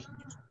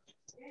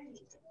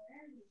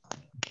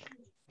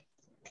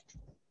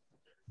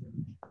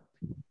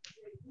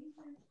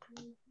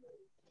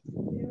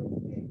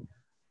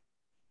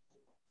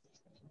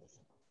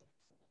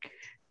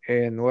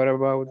 And what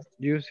about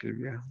you,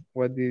 Sylvia?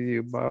 What did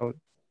you buy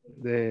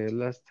the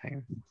last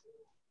time?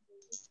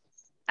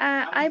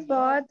 I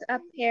bought a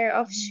pair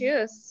of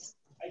shoes.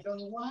 I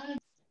don't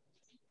want.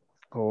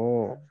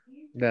 Oh,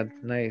 that's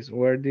nice.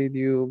 Where did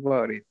you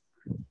buy it?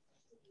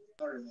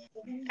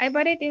 I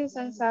bought it in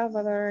San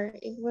Salvador.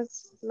 It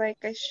was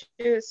like a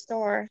shoe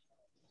store.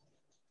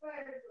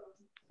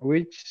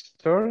 Which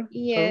store?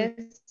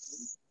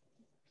 Yes.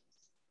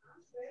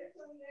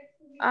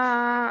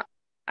 I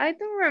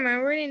don't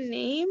remember the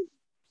name,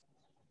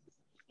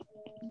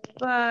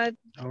 but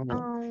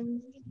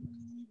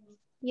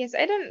yes,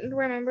 I don't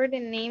remember the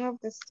name of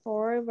the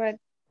store, but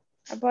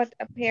I bought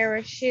a pair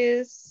of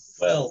shoes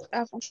of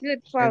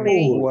good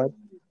quality.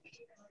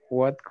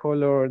 What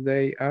color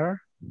they are?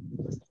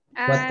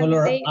 What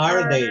color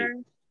are they?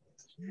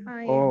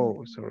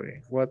 Oh,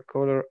 sorry. What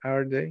color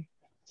are they?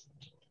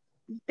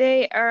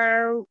 They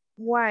are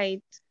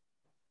white.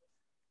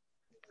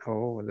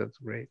 Oh, that's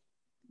great.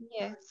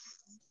 Yes.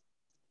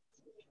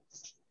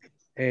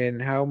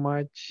 And how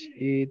much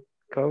it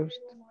cost?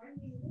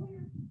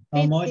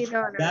 How much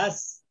 $50.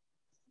 does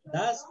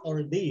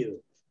or did?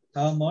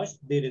 How much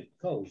did it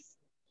cost?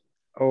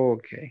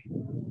 Okay.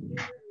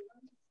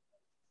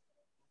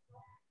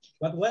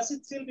 What was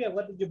it, Sylvia?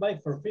 What did you buy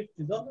for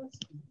 $50?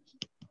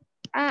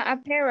 A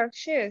pair of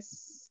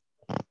shoes.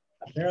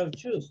 A pair of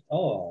shoes.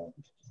 Oh,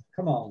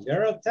 come on,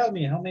 girl. Tell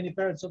me how many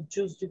pairs of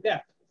shoes you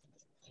got.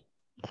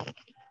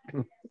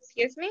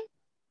 Excuse me?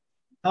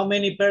 How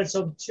many pairs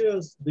of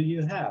shoes do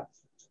you have?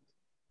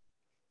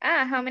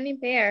 How many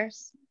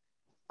pairs?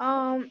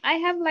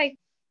 I have like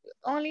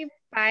only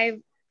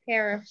 5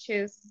 pair of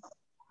shoes.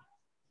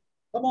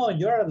 Come on,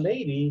 you're a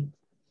lady.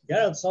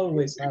 Girls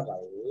always have a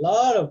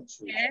lot of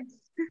shoes. Yes.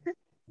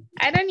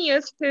 I don't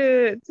used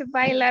to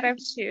buy a lot of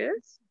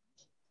shoes.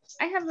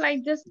 I have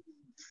like just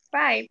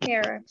 5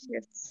 pair of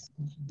shoes.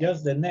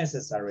 Just the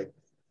necessary.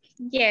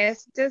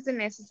 Yes, just the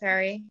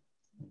necessary.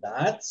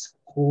 That's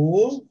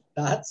cool.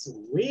 That's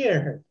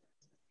weird.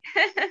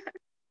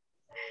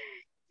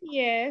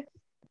 Yes.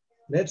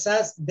 Let's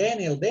ask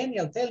Daniel.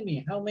 Daniel, tell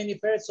me, how many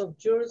pairs of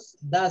shoes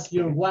does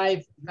your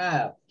wife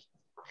have?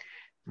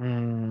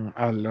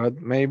 A lot,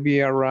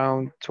 maybe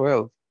around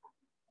 12.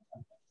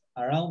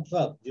 Around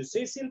 12. You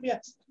see,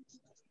 Sylvia?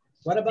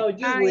 What about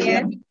you, Yes.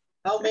 William?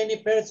 How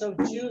many pairs of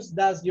shoes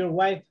does your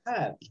wife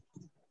have?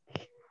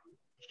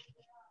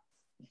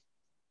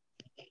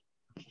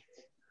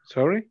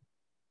 Sorry?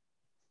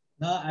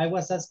 No, I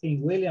was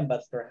asking William,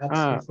 but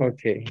perhaps...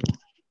 okay.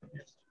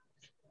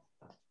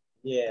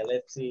 Yeah,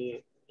 let's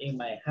see. In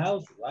my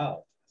house,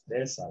 wow,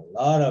 there's a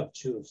lot of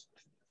shoes.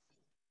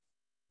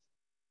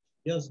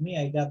 Just me,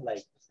 I got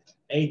like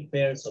 8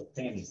 pairs of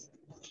tennis.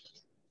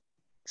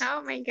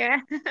 Oh my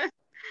God.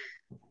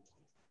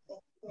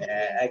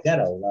 I got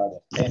a lot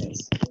of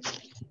tennis.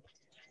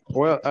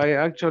 Well, I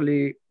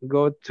actually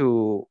got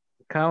to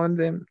count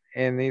them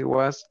and it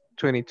was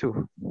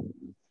 22.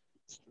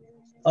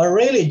 Oh,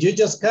 really? You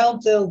just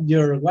counted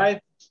your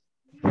wife's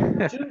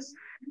shoes?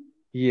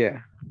 Yeah.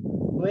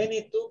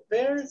 22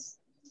 pairs?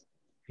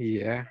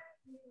 Yeah.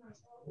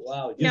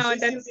 Wow. No,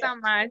 that's Sylvia? So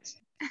much.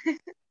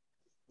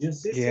 You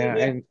see, yeah,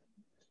 Sylvia?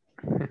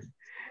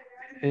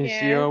 and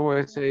she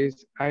always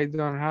says, I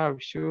don't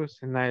have shoes.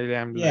 And I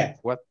am like,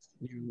 what?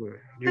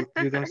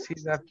 You don't see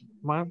that,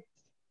 Mom?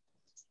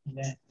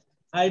 Yeah.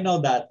 I know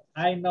that.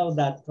 I know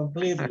that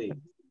completely.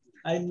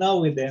 I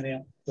know it,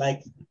 Daniel.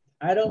 Like,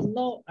 I don't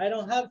know. I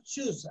don't have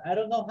shoes. I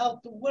don't know how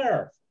to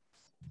wear.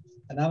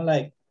 And I'm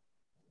like,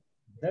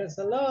 there's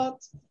a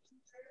lot.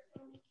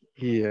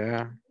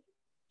 Yeah.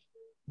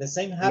 The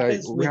same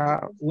happens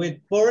with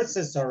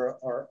purses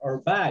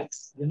or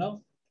bags, you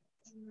know?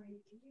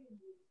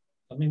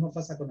 Lo mismo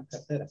pasa con las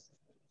carteras.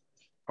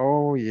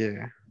 Oh,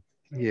 yeah.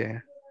 Yeah.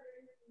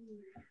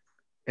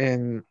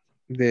 And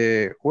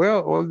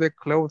all the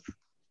clothes.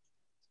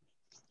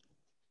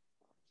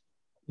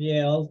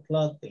 Yeah, all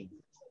clothing.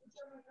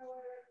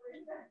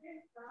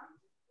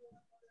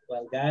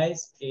 Well,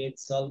 guys,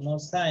 it's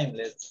almost time.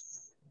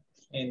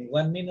 In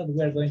 1 minute,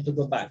 we're going to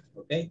go back,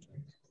 okay?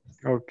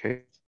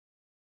 Okay.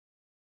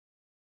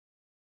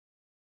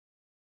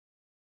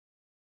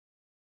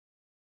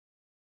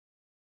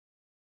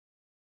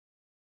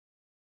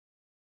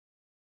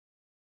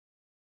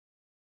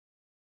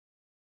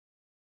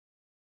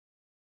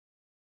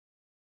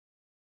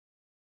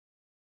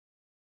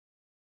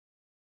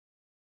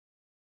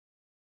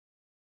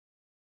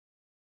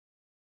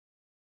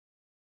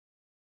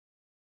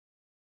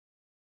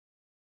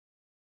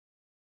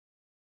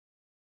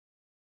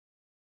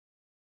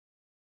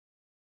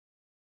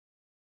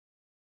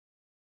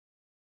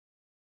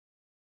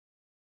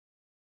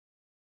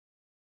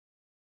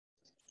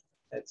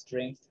 Let's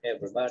drink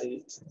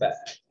everybody back.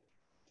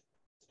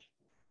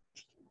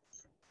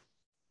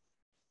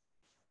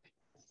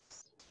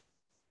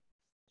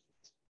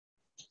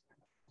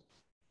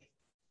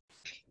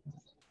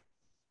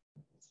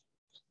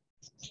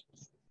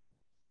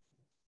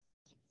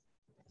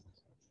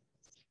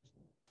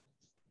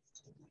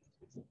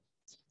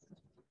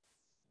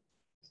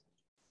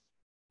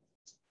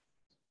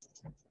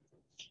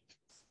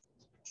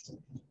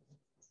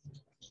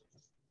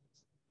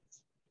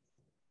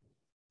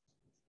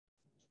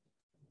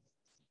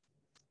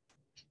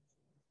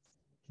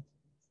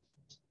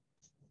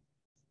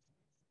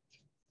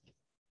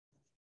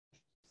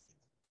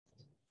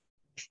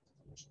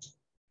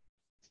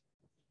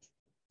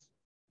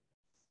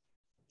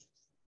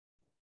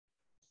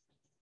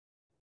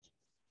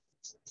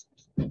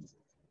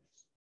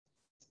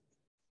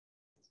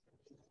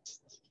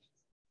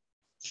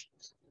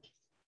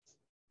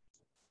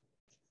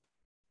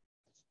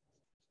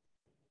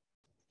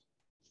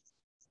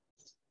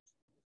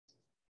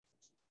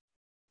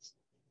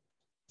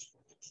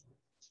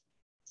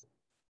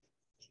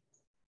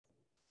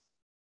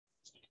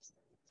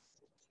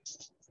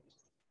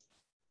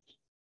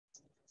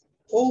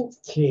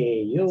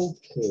 Okay.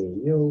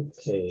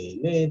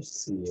 Let's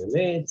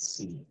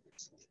see.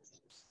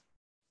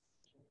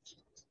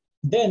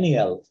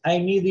 Daniel, I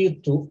need you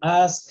to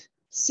ask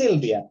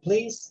Sylvia,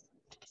 please.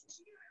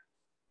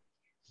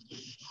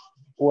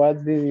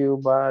 What did you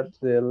buy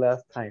the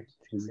last time,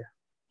 Sylvia?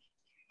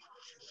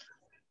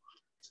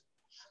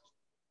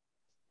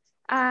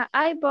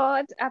 I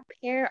bought a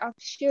pair of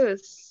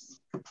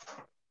shoes.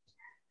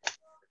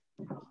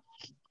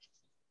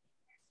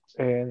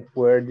 And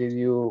where did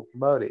you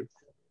buy it?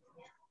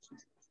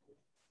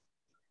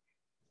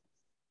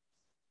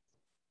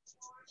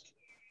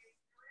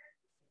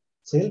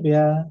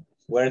 Sylvia,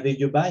 where did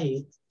you buy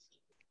it?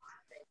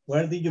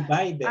 Where did you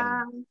buy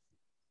them?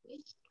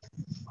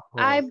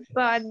 I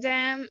bought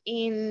them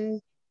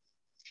in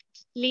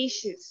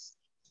Leashes.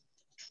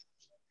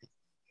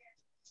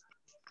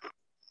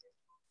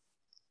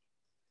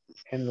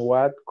 And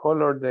what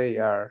color they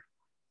are?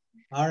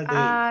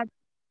 Are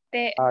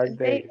they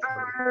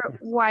are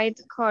white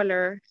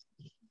color.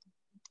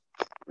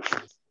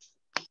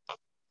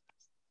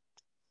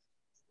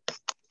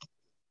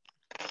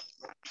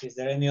 Is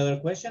there any other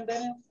question,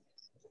 Daniel?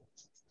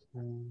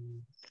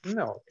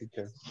 No,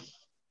 teacher.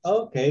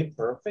 Okay,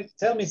 perfect.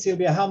 Tell me,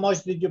 Sylvia, how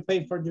much did you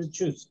pay for your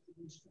shoes?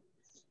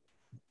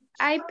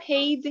 I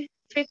paid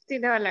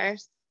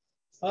 $50.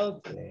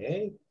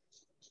 Okay.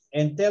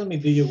 And tell me,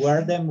 do you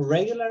wear them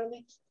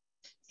regularly?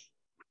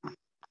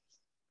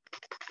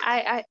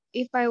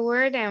 If I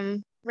wear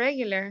them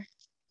regular.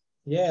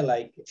 Yeah,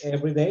 like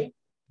every day?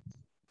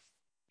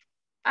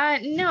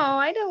 No,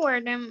 I don't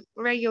wear them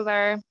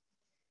regular.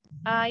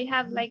 I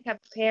have like a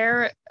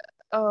pair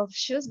of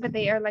shoes, but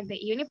they are like the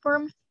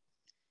uniform.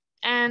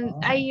 And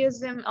I use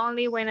them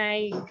only when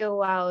I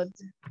go out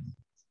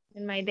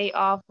in my day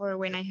off or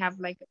when I have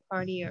like a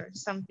party or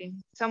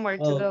something, somewhere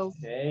to go.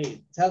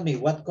 Okay. Tell me,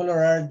 what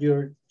color are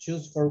your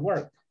shoes for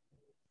work?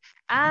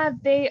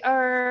 They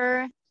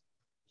are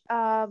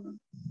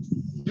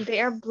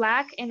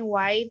black and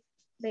white.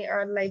 They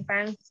are like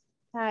band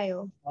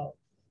style. Oh,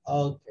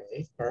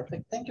 okay,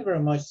 perfect. Thank you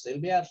very much,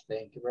 Sylvia.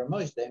 Thank you very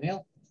much,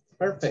 Daniel.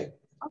 Perfect.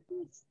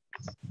 Okay.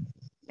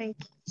 Thank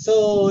you.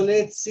 So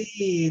let's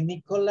see,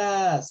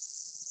 Nicolas.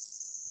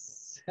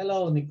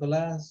 Hello,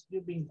 Nicolas.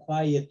 You've been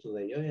quiet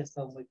today. Yo he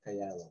estado muy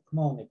callado. Come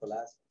on,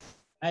 Nicolas.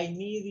 I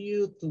need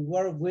you to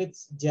work with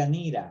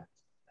Yanira.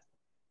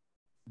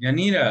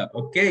 Yanira,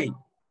 okay.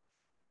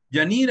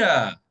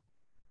 Yanira,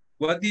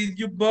 what did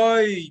you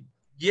buy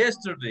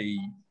yesterday?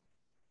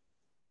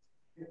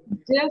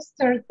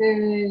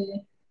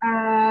 Yesterday,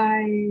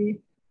 I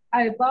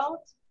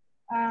bought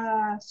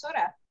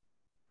soda.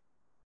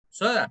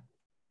 Soda?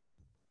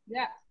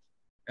 Yeah.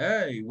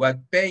 Hey, what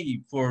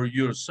pay for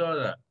your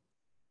soda?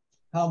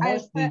 How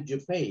much did you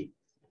pay?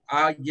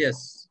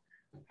 Yes.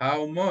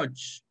 How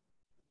much?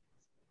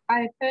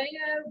 I paid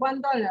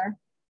 $1.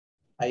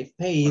 I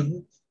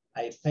paid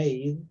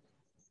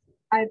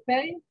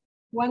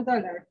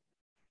 $1.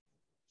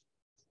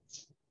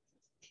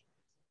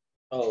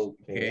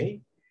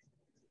 Okay.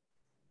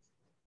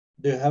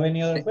 Do you have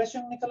any other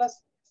question,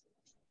 Nicolas?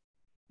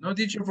 No,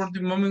 teacher, for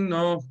the moment,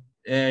 no.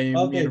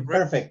 Okay,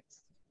 perfect.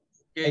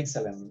 Okay.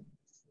 Excellent.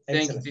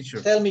 Thank you,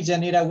 teacher. Tell me,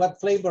 Janira, what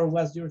flavor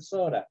was your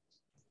soda?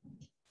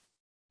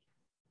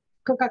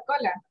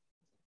 Coca-Cola.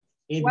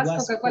 It was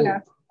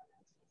Coca-Cola. Coke.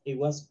 It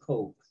was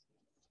Coke.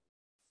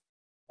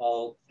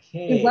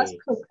 Okay. It was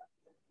Coke.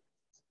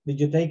 Did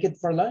you take it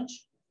for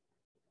lunch?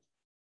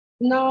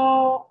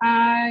 No,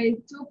 I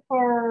took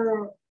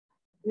for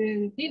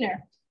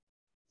dinner.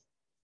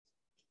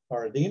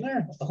 For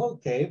dinner?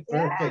 Okay,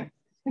 perfect.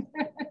 Yeah.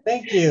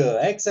 Thank you.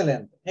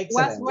 Excellent.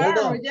 Excellent. Was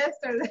warm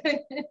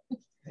yesterday.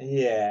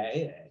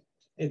 Yeah,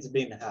 it's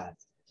been hot.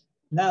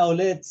 Now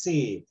let's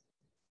see.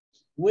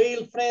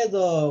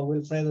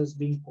 Wilfredo's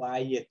been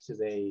quiet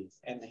today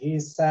and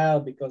he's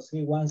out because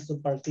he wants to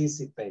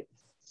participate.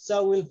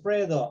 So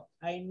Wilfredo,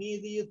 I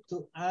need you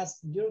to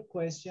ask your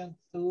question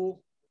to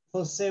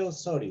Jose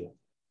Osorio.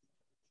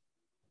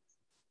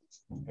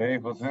 Hey,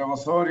 Jose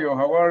Osorio,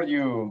 how are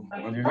you?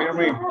 Can you hear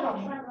me?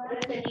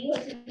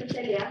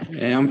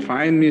 I'm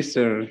fine,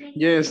 mister.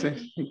 Yes, I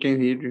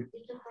can hear you.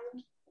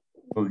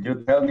 Could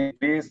you tell me,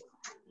 please,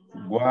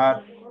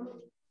 what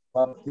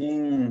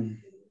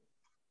thing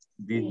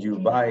did you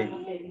buy,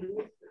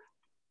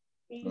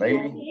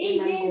 lady?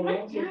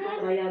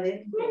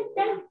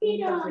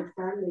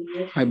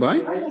 I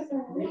buy?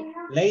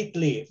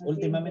 Lately,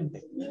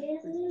 últimamente.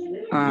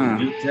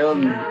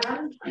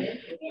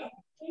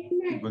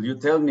 Could you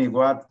tell me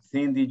what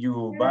thing did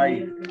you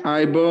buy?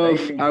 I bought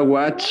a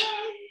watch.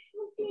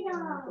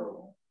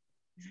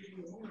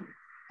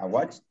 A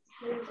watch?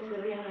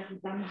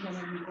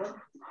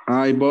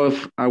 I bought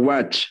a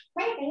watch.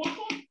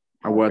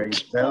 A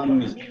watch. Okay, tell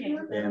me,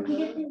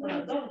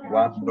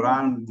 what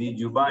brand did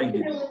you buy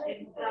it?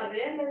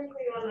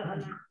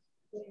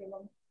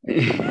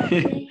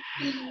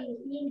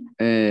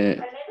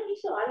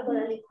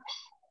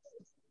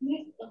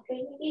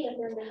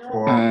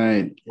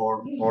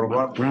 Or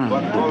what brand?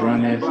 What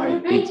brand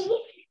is it?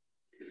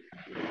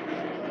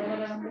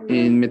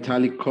 In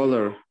metallic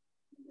color.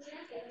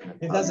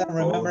 He doesn't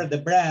remember the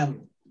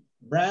brand.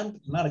 Brand,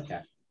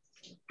 marca.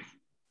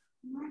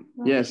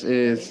 Yes,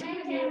 it's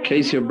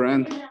Casio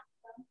brand.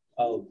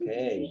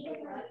 Okay.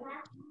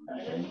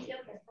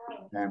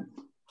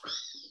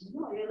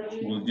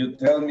 Would you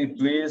tell me,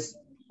 please,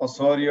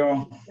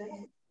 Osorio,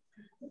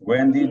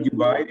 when did you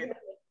buy it?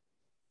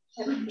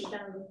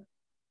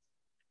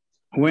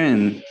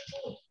 When?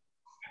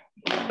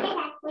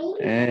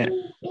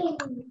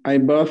 I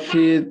bought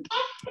it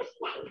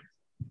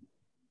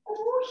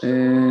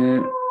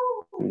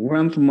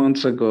 1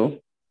 month ago.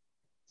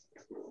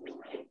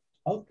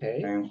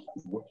 Okay.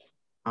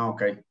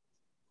 Okay.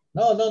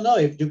 No.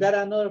 If you got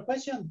another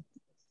question,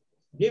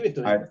 give it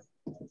to him.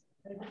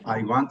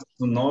 I want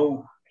to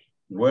know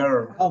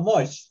where. How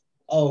much?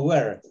 Oh,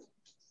 where?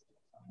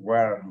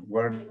 Where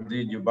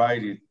did you buy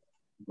it?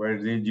 Where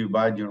did you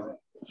buy your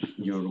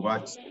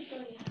watch?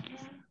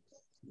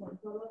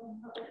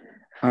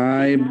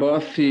 I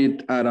bought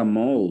it at a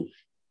mall.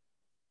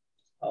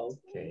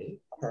 Okay,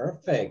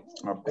 perfect.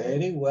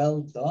 Very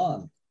well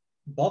done.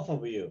 Both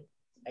of you.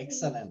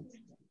 Excellent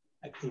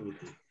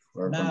activity.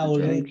 Now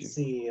let's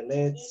see.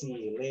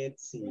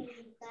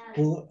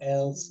 Who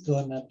else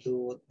gonna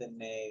do the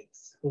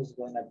next? Who's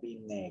gonna be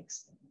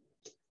next?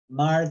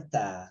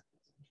 Marta,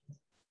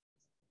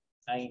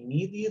 I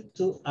need you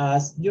to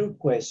ask your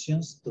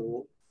questions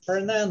to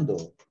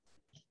Fernando.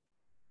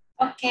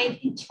 Okay,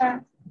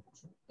 teacher.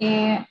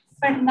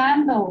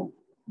 Fernando,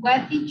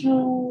 what did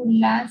you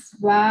last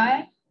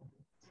buy?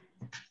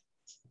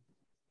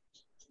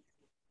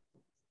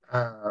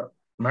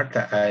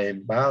 Marta, I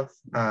bought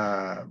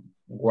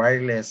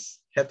wireless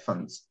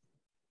headphones.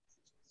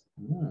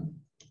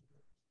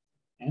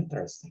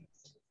 Interesting.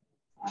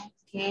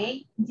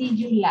 Okay, did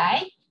you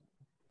like?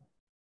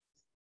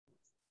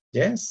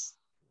 Yes,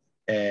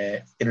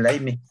 it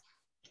liked me.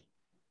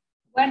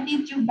 Where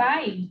did you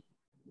buy?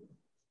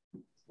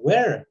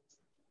 Where?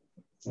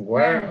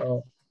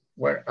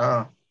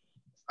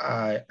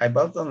 I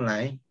bought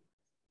online.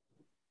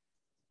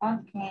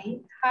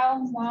 Okay, how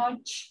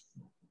much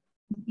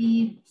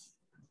did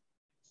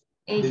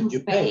you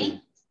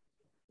pay?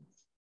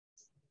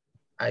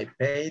 I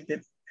paid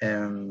it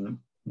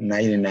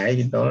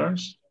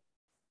 $99.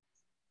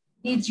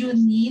 Did you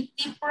need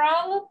the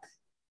product?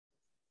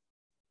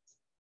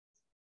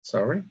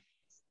 Sorry?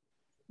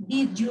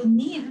 Did you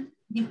need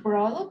the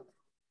product?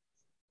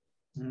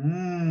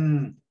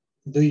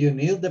 Do you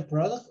need the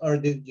product or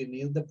did you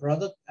need the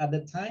product at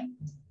the time?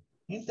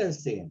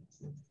 Interesting.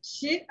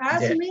 She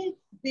asked me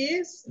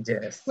this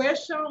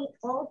question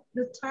all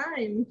the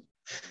time.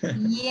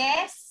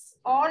 Yes,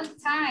 all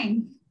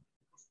time.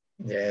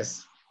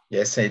 Yes,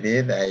 I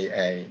did.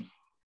 I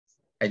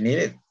need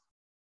it.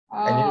 Oh,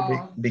 I need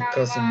it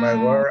because in my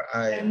work,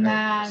 in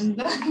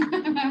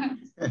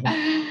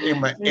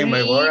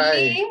my work,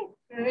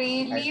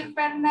 Really,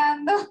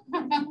 Fernando?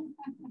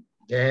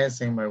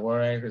 Yes, in my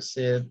work, I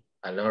received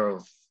a lot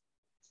of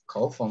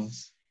call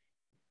phones.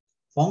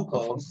 Phone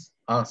calls?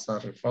 Oh,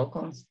 sorry, phone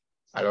calls.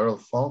 A lot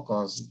of phone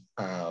calls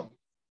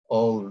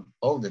all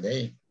the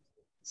day.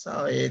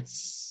 So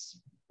it's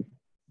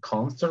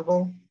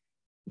comfortable.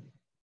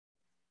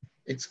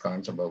 It's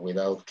comfortable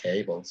without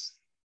cables.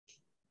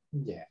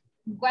 Yeah.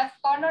 What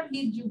color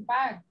did you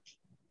buy?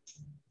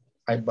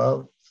 I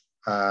bought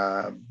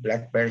a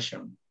black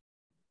version.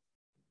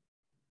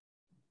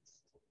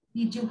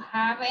 Did you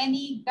have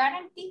any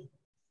guarantee?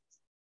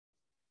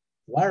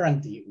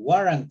 Warranty.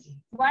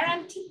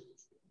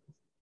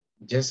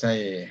 Yes,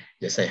 I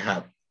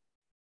have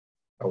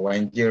a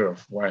 1 year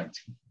of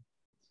warranty.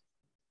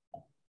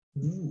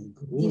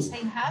 Yes, I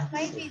have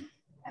maybe.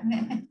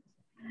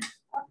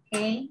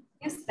 Okay,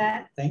 use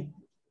that.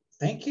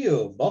 Thank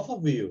you, both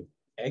of you.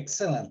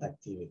 Excellent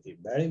activity.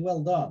 Very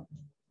well done.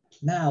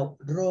 Now,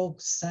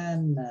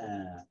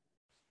 Roxana.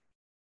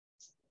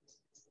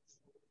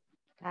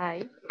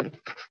 Hi.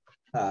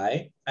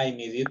 Hi, I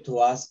need you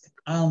to ask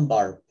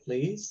Amber,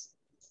 please.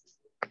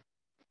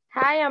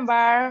 Hi,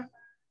 Amber.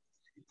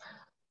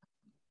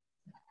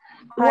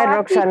 Hi,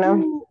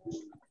 Roxana.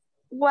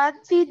 What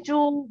did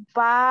you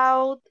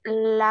buy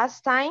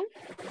last time?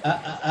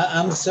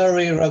 I'm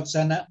sorry,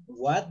 Roxana.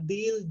 What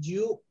did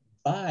you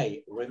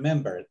buy?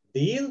 Remember,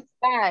 deal?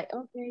 Buy,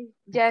 okay.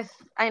 Yes,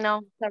 I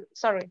know.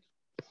 Sorry.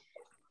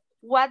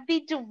 What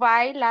did you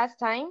buy last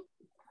time?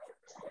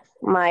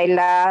 My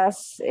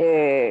last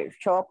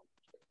shop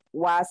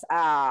was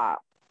a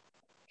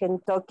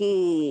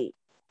Kentucky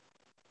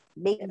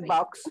big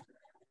box.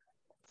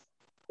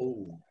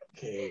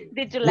 Okay.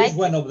 Did you like Which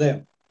one it? of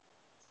them?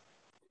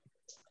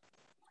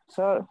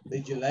 So,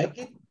 did you like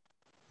it?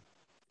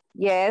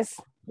 Yes,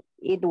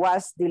 it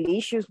was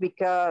delicious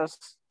because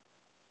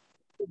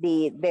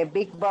the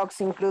big box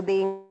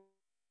including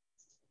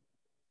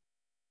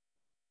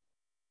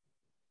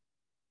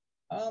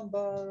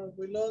Amber,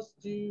 we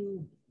lost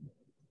you.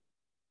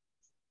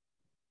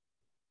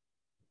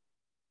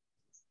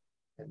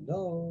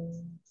 Hello.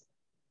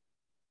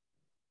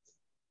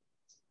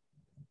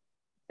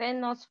 Se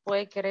nos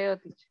fue,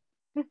 creo, teacher.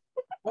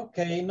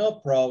 Okay, no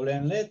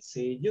problem. Let's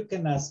see. You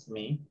can ask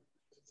me.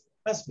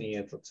 Ask me,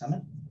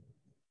 Roxana.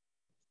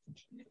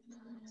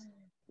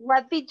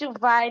 What did you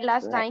buy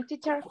last time,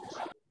 teacher?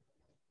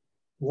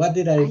 What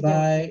did I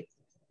buy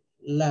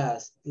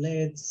last?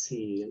 Let's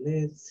see.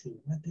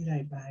 What did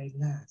I buy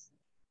last?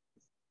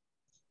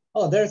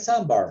 Oh, there's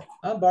Amber.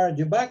 Amber,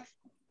 you back?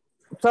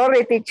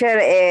 Sorry, teacher.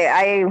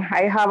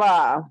 I have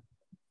a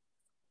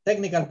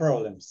technical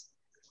problems.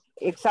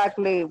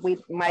 Exactly,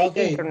 with my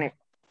internet.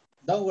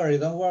 Don't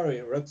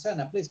worry.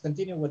 Roxana, please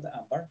continue with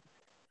Amber.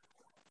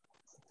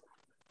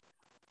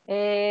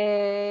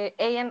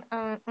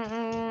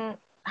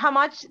 How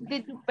much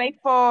did you pay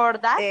for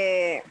that?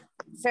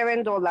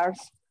 $7.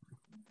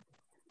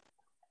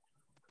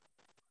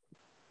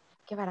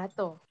 qué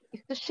barato.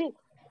 It's too cheap.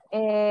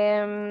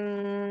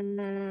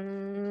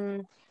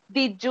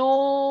 Did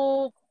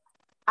you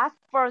ask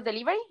for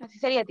delivery? Así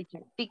sería,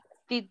 teacher.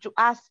 Did you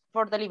ask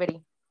for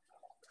delivery?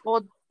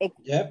 Or...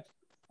 Yep.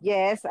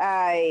 Yes,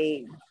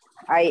 I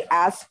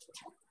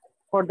asked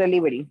for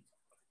delivery.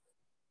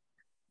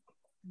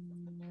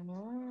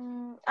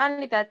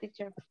 Only that,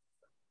 teacher.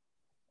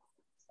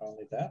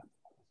 Only that.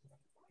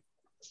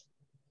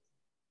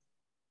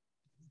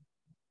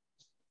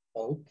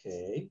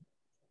 Okay.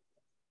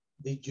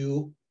 Did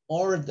you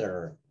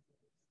order?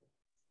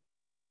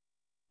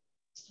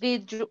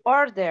 Did you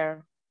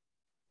order?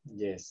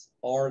 Yes,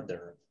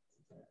 order.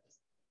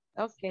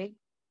 Okay.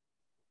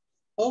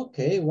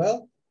 Okay,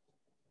 well,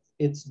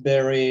 it's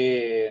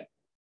been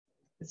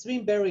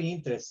very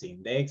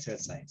interesting, the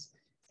exercise.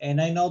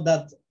 And I know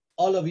that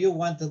all of you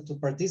wanted to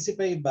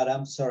participate, but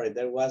I'm sorry,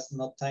 there was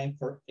no time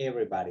for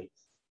everybody.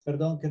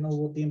 Perdón que no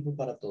hubo tiempo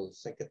para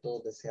todos. Sé que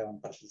todos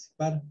deseaban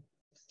participar.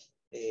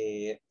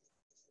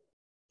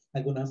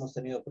 Algunos hemos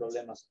tenido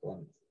problemas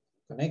con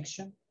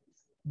connection.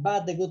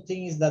 But the good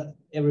thing is that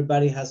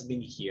everybody has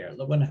been here.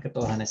 Lo bueno es que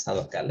todos han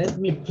estado acá. Let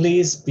me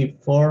please,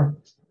 before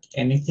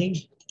anything,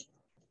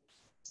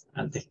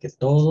 antes que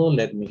todo,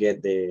 let me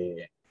get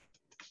the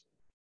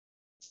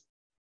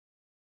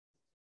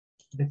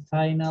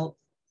final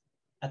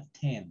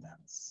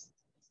attendance.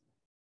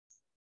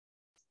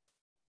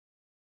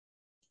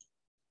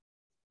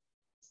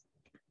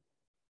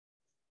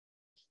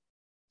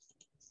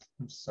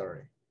 I'm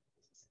sorry.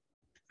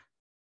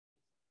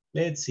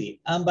 Let's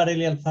see.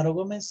 Ambarelli Alfaro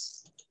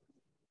Gómez.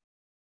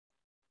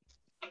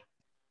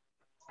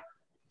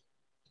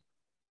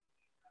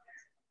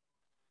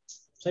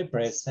 Soy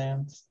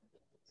present.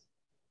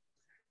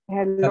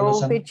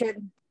 Hello, teacher.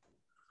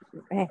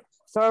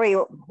 Sorry,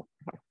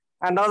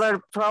 another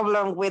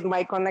problem with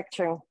my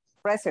connection.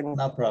 Present.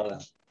 No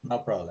problem. No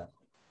problem.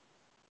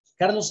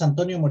 Carlos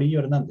Antonio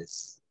Murillo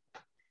Hernández.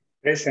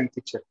 Present,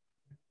 teacher.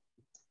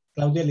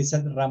 Claudia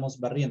Elizabeth Ramos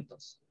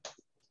Barrientos.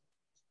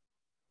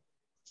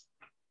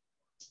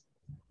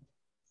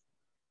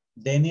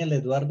 Daniel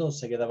Eduardo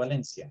Cegueda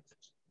Valencia.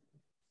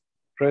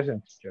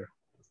 Present, teacher.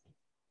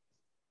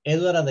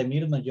 Eduardo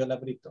Ademir Noyola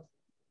Brito.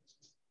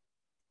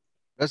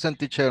 Present,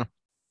 teacher.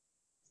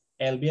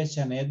 Elvia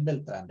Chanet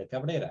Beltrán de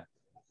Cabrera.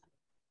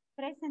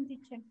 Present,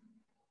 teacher.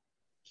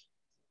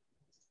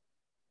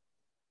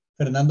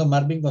 Fernando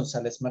Marvin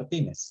González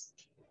Martínez.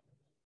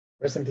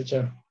 Present,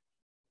 teacher.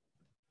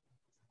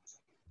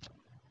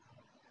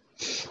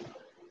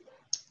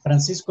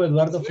 Francisco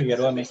Eduardo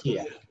Figueroa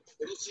Mejía.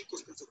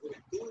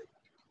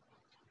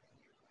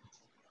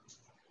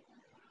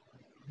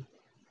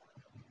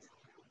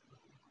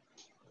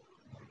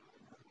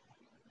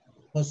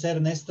 José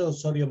Ernesto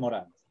Osorio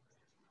Morán.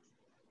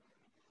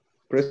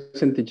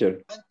 Present,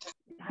 teacher.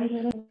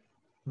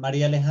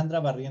 María Alejandra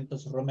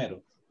Barrientos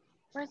Romero.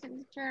 Present,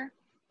 teacher.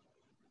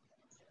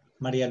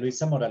 María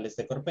Luisa Morales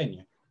de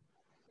Corpeño.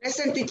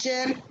 Present,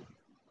 teacher.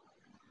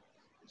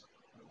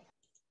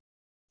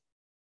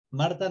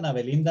 Marta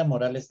Nabelinda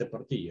Morales de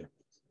Portillo.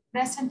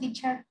 Present,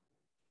 teacher.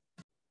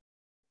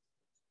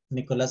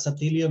 Nicolás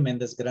Atilio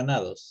Méndez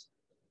Granados.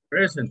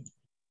 Present.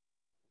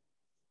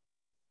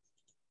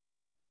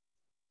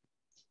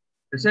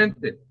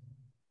 Presente.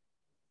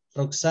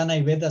 Roxana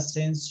Ivette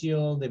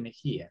Asensio de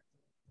Mejía.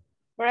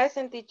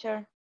 Present,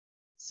 teacher.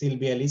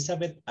 Silvia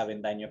Elizabeth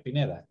Avendaño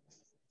Pineda.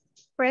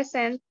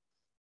 Present.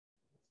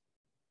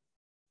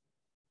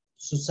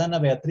 Susana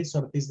Beatriz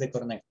Ortiz de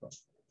Cornejo.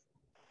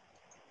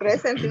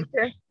 Present,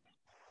 teacher.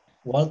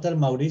 Walter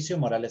Mauricio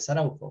Morales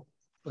Araujo.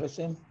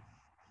 Present.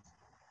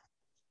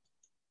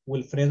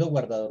 Wilfredo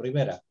Guardado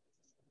Rivera.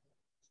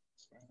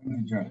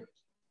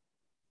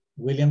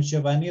 William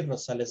Giovanni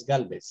Rosales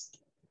Galvez.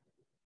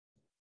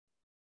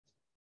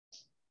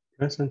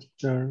 Present,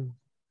 teacher.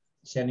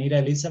 Yanira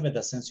Elizabeth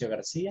Asensio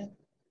García.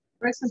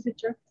 Present,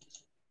 teacher.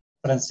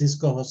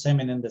 Francisco José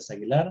Menéndez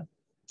Aguilar.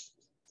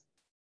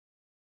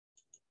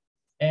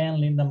 And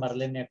Linda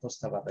Marlene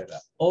Acosta Barrera.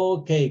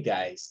 Okay,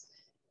 guys.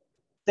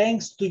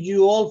 Thanks to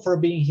you all for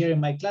being here in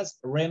my class.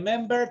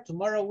 Remember,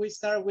 tomorrow we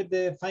start with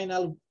the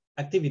final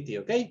activity,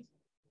 okay?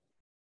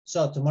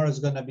 So tomorrow is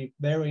going to be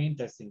very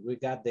interesting. We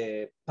got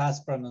the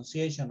past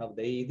pronunciation of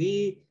the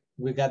ED.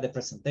 We got the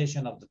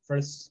presentation of the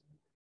first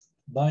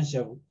bunch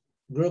of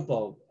group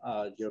of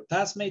your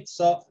classmates.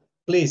 So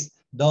please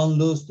don't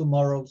lose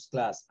tomorrow's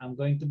class. I'm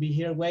going to be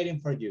here waiting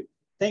for you.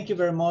 Thank you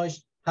very much.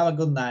 Have a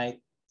good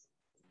night.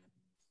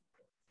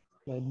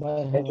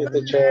 Bye-bye. Thank you,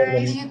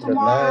 teacher. See you Good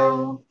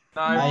tomorrow.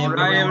 night.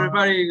 Bye,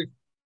 everybody.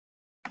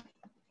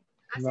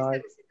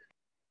 Bye.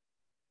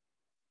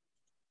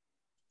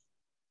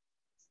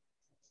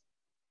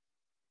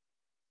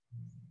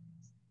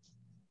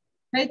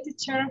 Hey,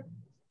 teacher.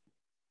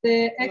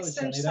 The Hello,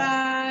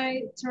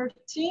 exercise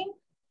 13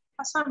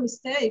 has a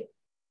mistake.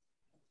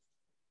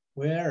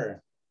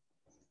 Where?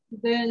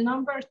 The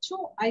number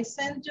 2 I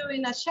sent you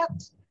in a chat.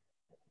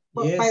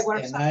 By Yes,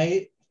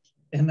 WhatsApp.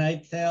 and I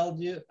told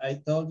you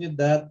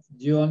that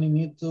you only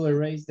need to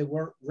erase the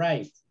word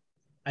write.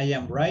 I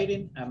am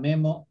writing a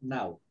memo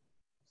now.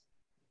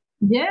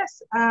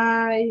 Yes,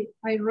 I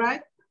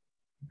write.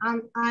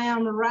 I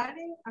am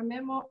writing a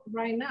memo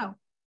right now.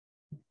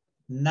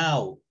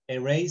 Now,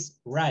 erase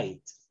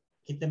right.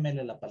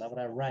 Quítemele la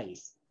palabra right.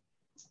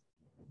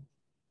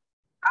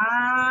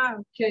 Ah,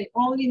 okay,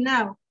 only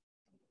now.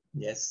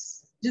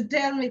 Yes. You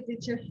tell me,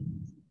 teacher.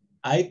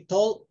 I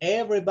told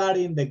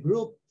everybody in the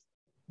group,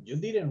 you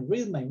didn't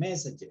read my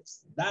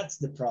messages. That's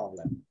the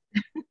problem.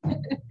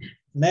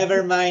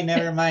 Never mind,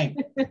 never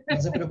mind. No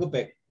se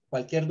preocupe.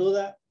 Cualquier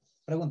duda,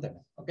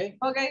 pregúnteme, ¿ok?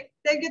 Okay,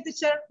 thank you,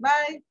 teacher.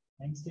 Bye.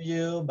 Thanks to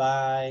you.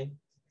 Bye.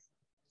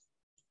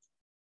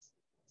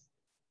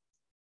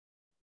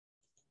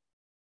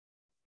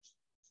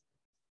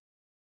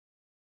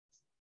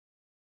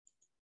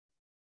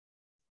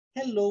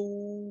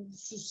 Hello,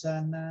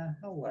 Susana.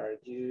 How are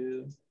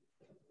you?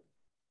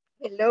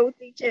 Hello,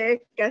 teacher.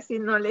 Casi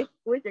no le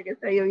escucho, que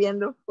está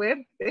lloviendo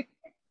fuerte.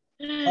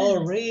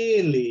 Oh,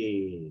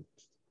 really?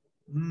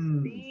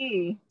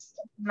 Sí,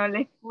 no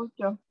le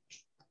escucho.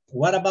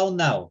 What about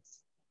now?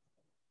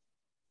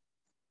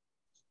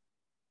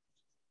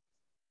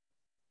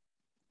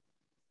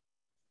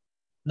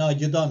 No,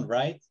 you don't,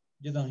 right?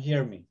 You don't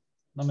hear me.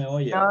 No me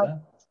oye, No,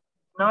 ¿verdad?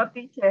 no,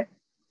 teacher.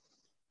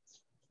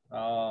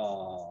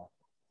 Oh.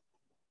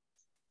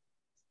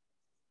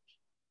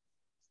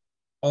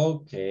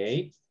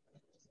 Okay.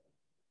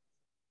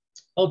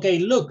 Okay,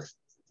 look.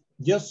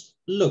 Just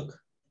look.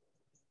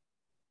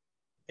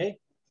 Okay.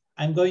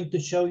 I'm going to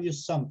show you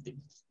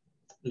something.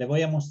 Le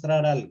voy a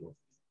mostrar algo.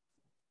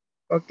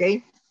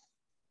 Okay.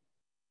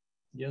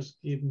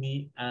 Just give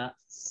me a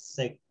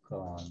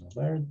second.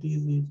 Where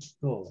did it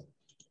go?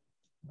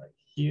 Right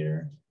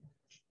here.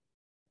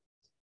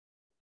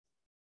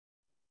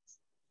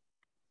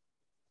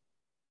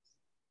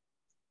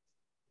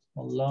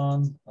 Hold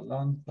on, hold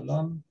on, hold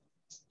on.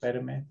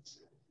 Espérame.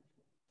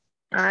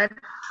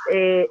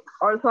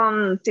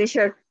 Also,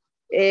 teacher,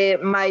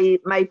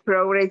 my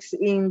progress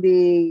in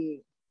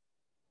the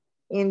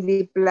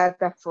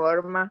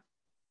plataforma,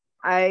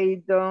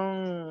 I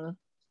don't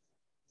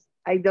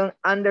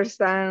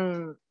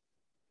understand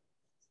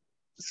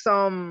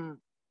some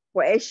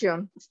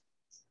questions.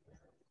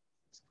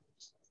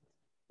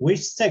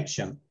 Which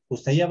section?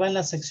 Usted ya va en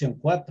la sección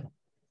 4.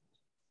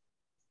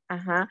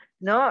 Ajá,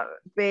 no,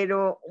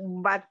 pero,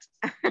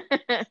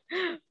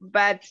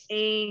 but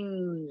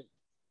in,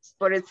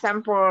 for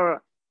example,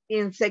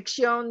 in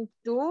section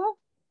 2,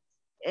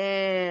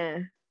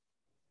 I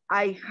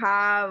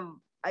have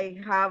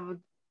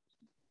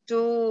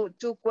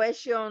two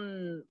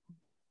questions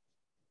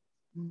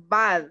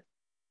bad.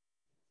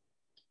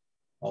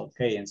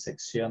 Ok, en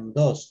sección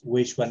 2.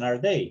 Which one are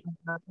they?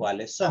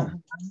 ¿Cuáles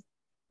son?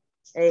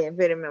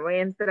 Espérame, voy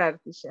a entrar,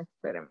 teacher,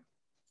 espérame.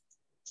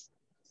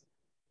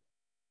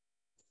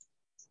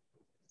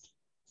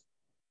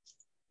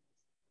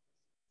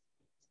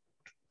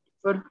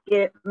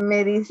 Porque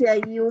me dice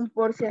ahí un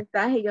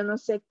porcentaje, yo no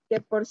sé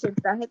qué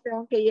porcentaje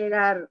tengo que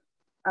llegar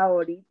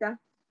ahorita.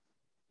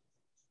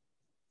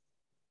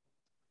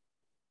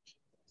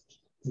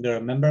 Do you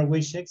remember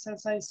which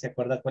exercise? ¿Se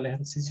acuerda cuál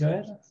ejercicio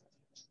era?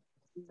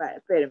 Vale,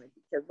 espérame,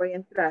 teacher, voy a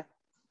entrar.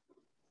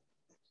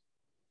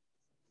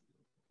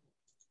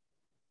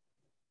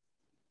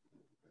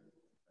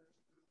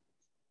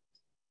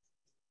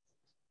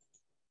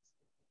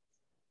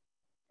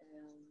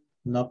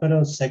 No,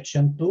 pero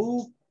section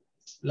 2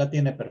 la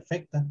tiene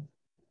perfecta.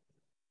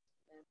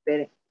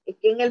 Espere, es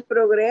que en el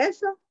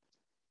progreso.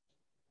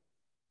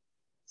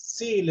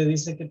 Sí, le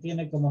dice que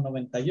tiene como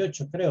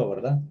 98, creo,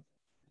 ¿verdad?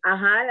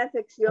 Ajá, la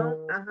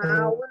sección,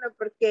 ajá, uno,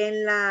 porque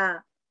en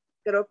la,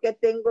 creo que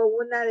tengo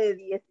una de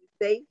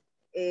 16,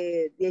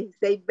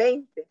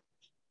 20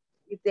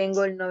 y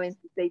tengo el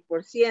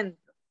 96%.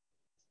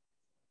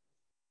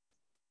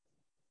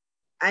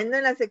 Ah, no,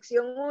 en la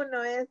sección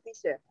 1 es,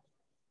 teacher.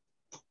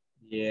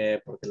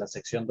 Yeah, porque la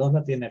sección 2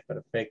 la tiene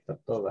perfecta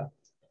toda.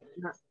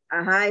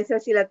 Ajá, esa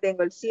sí la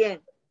tengo, el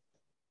 100.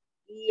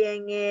 Y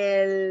en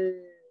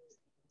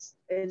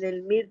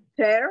el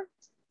midterm,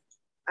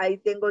 ahí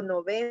tengo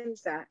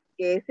 90,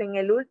 que es en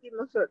el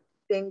último,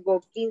 tengo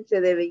 15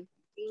 de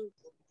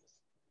 25.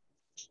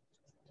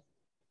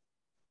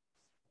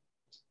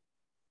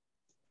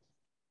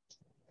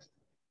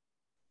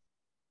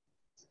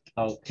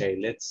 Ok,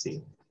 let's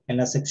see. En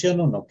la sección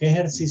 1, ¿qué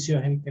ejercicio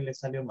es el que le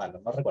salió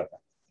malo? ¿No recuerda?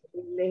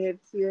 El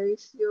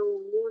ejercicio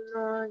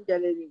 1, ya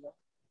le digo.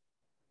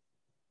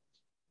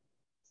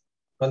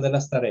 ¿Cuál de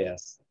las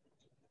tareas?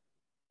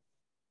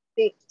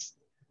 Sí.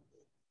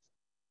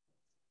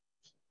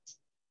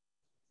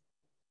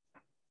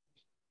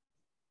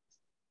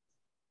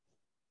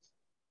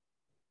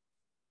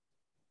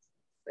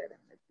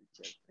 Espérame,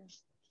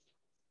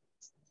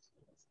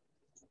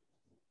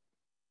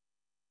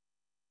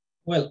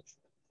 Well,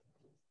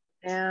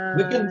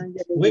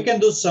 we can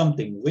do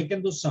something. We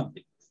can do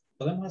something.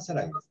 Podemos hacer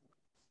algo.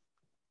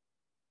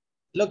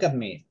 Look at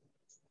me.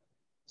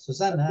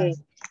 Susana, okay.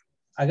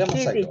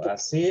 Hagamos algo.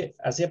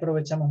 Así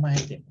aprovechamos más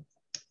el tiempo.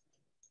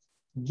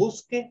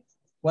 Busque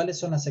cuáles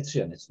son las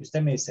secciones.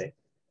 Usted me dice,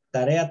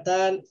 tarea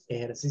tal,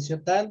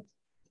 ejercicio tal,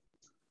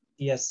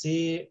 y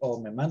así, o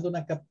me manda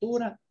una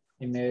captura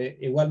y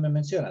igual me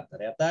menciona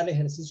tarea tal,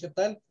 ejercicio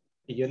tal,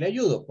 y yo le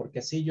ayudo, porque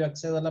así yo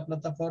accedo a la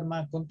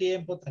plataforma con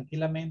tiempo,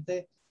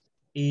 tranquilamente,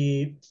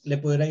 y le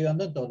puedo ir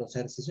ayudando en todos los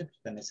ejercicios que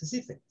usted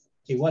necesite.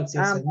 Igual, si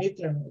es el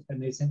midterm, usted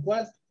me dicen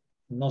cuál,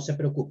 no se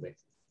preocupe.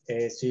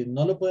 Si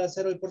no lo puede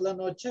hacer hoy por la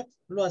noche,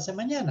 lo hace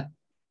mañana.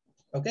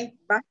 ¿Ok?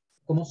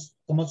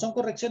 Como son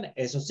correcciones,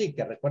 eso sí,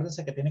 que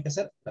recuérdense que tiene que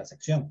ser la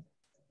sección.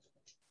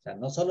 O sea,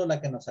 no solo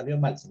la que nos salió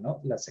mal, sino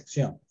la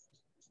sección.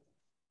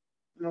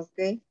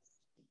 Ok.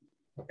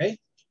 ¿Ok?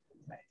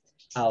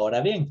 Ahora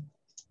bien,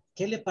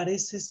 ¿qué le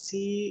parece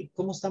si,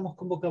 cómo estamos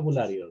con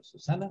vocabulario,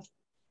 Susana?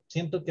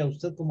 Siento que a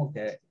usted como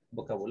que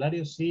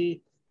vocabulario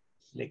sí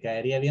le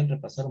caería bien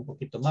repasar un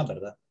poquito más,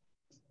 ¿verdad?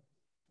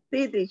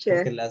 Sí,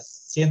 teacher. Porque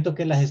siento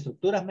que las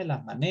estructuras me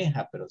las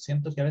maneja, pero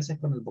siento que a veces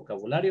con el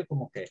vocabulario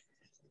como que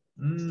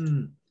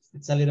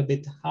it's a little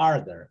bit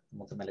harder,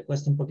 como que me le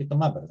cuesta un poquito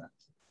más, ¿verdad?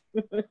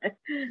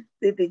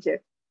 Sí,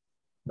 teacher.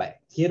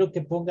 Vale, quiero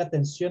que ponga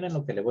atención en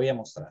lo que le voy a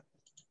mostrar.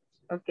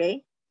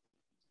 Ok.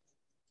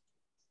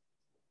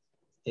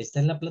 Esta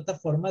es la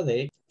plataforma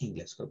de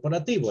Inglés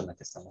Corporativo en la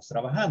que estamos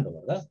trabajando,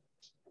 ¿verdad?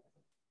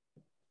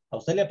 A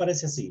usted le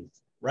aparece así,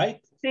 ¿right?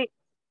 Sí.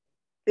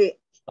 Sí.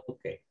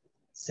 Ok.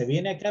 Se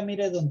viene acá,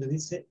 mire, donde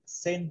dice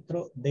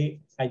Centro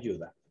de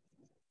Ayuda.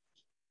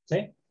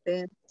 ¿Sí?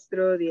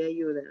 Centro de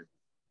ayuda.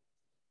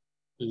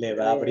 Le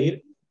va a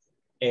abrir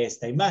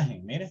esta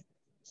imagen, mire.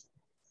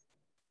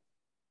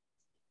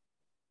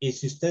 Y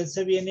si usted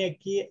se viene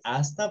aquí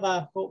hasta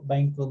abajo, va a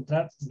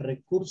encontrar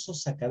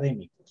recursos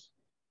académicos.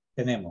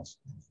 Tenemos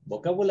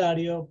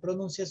vocabulario,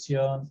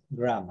 pronunciación,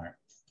 grammar.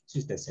 Si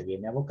usted se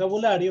viene a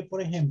vocabulario,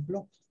 por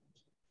ejemplo,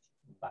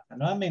 baja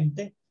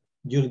nuevamente,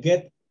 you'll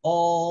get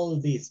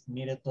all this.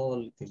 Mire todo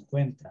lo que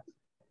encuentra.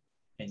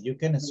 And you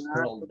can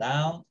scroll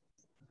down.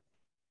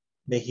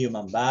 The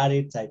human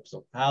body, types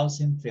of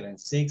housing, feeling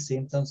sick,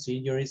 symptoms,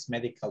 injuries,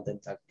 medical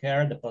dental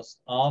care, the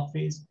post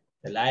office,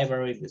 the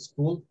library, the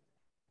school.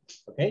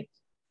 ¿Ok?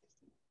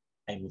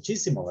 Hay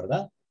muchísimo,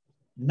 ¿verdad?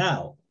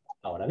 Now,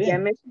 ahora bien. Ya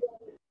me fui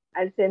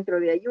al centro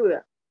de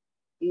ayuda.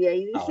 Y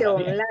ahí dice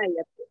Ahora bien.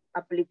 online,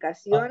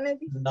 aplicaciones.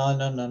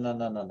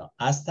 No.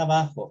 Hasta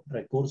abajo,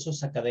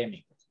 recursos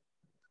académicos.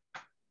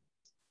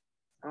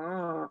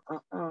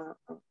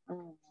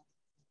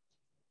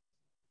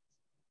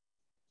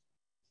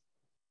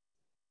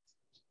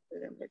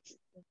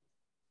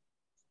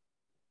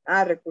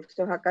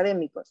 Recursos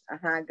académicos.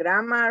 Ajá.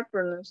 Grammar,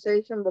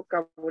 pronunciation,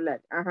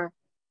 vocabulario. Ajá.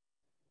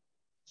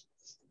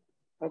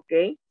 Ok.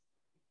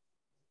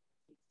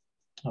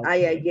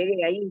 Ya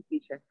llegué ahí,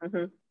 teacher.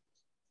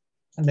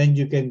 And then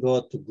you can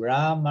go to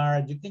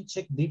grammar. You can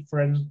check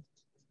different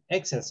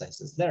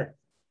exercises there.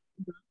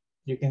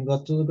 You can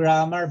go to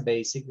grammar,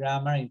 basic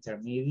grammar,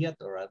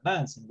 intermediate, or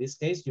advanced. In this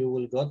case, you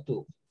will go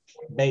to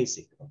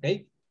basic,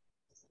 okay?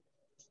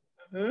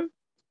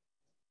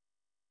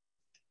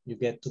 You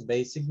get to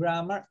basic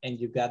grammar and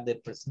you got the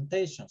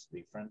presentations,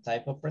 different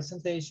type of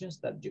presentations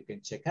that you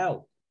can check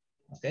out,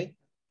 okay?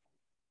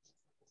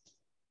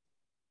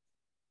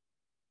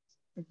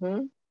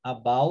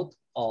 About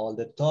all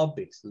the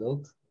topics,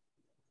 look,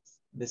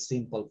 the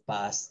simple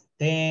past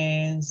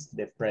tense,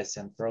 the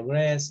present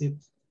progressive,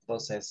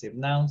 possessive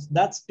nouns.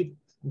 That's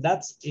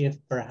if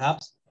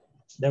perhaps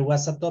there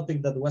was a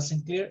topic that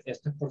wasn't clear.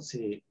 Esto es por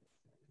si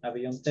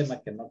había un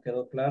tema que no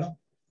quedó claro.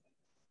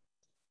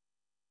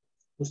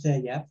 Usted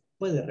allá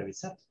puede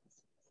revisar.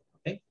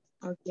 ¿Ok?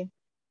 Ok.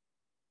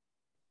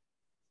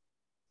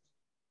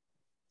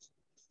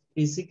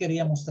 Y sí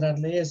quería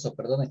mostrarle eso.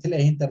 Perdón, es que le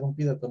he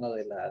interrumpido con lo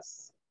de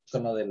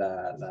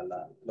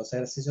los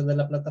ejercicios de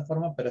la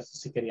plataforma, pero eso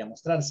sí quería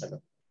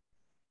mostrárselo.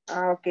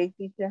 Ok,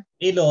 teacher.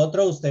 Y lo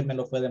otro usted me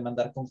lo puede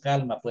mandar con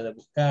calma, puede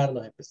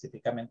buscarlos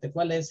específicamente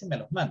cuál es y me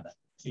los manda.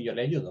 Y yo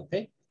le ayudo, ¿ok?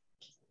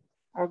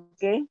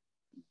 Ok,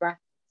 va.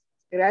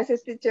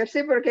 Gracias, teacher.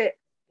 Sí, porque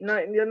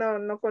yo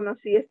no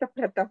conocí esta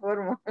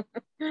plataforma.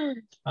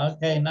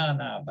 Ok,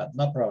 no, but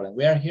no problem.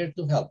 We are here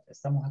to help.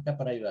 Estamos acá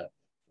para ayudar.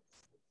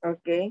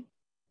 Ok.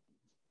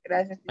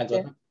 Gracias,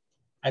 teacher.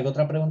 ¿Algo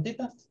otra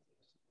preguntita?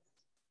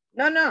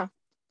 No.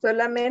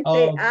 Solamente,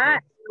 Okay.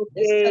 lo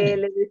que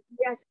le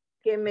decía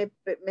que me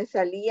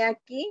salía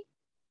aquí,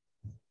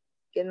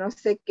 que no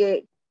sé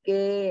qué,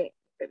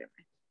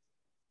 espérame.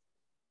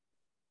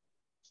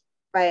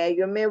 Vaya,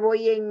 yo me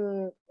voy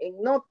en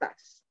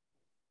notas.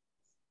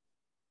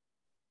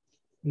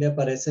 Le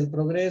aparece el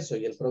progreso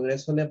y el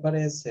progreso le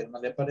aparece, no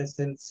le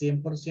aparece el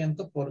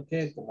 100%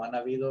 porque como han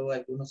habido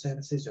algunos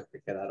ejercicios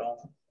que quedaron,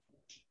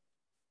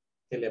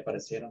 que le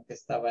parecieron que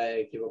estaba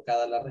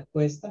equivocada la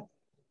respuesta.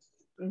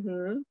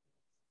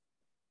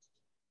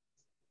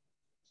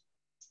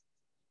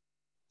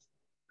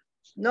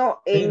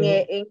 No, en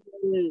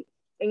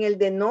el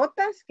de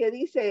notas que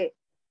dice,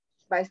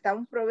 está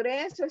un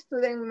progreso,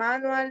 student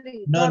manual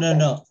y notas.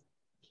 No.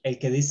 El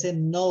que dice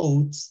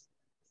notes,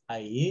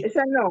 ahí.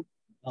 Esa no.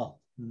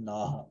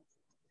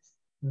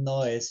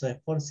 No, eso es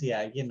por si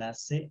alguien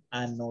hace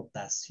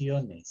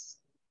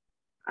anotaciones.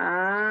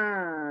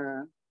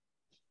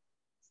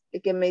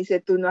 Es que me dice,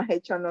 tú no has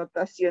hecho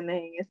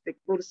anotaciones en este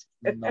curso.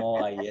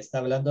 No, ahí está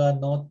hablando de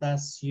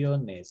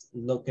anotaciones.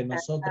 Lo que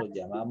nosotros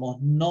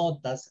llamamos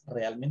notas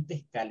realmente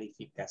es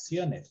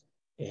calificaciones.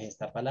 Es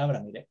esta palabra,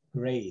 mire,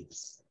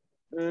 grades.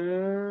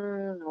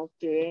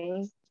 Ok.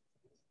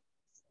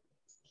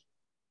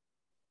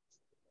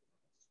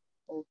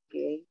 Ok,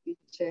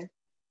 teacher.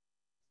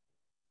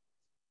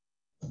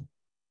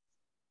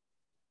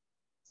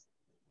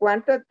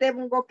 ¿Cuánto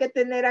tengo que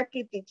tener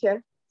aquí,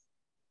 teacher?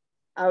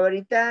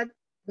 Ahorita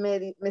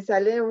me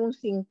sale un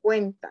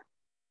 50.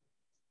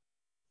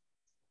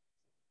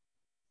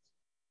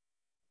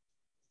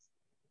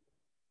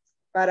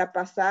 Para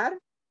pasar,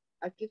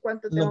 aquí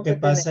cuánto tengo Lo que que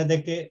tener. pasa es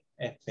de que,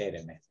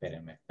 espéreme.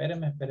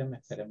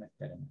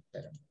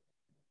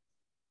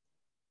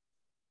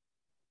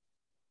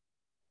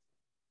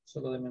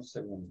 Solo deme un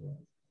segundo.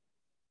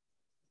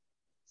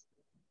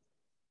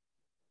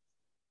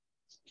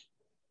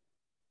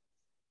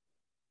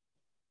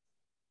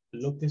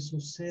 Lo que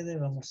sucede,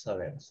 vamos a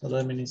ver, solo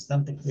deme un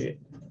instante que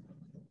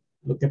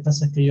lo que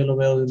pasa es que yo lo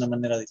veo de una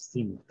manera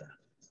distinta.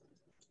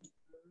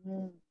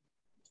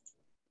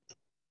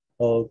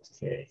 Ok.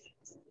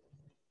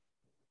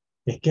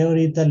 Es que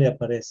ahorita le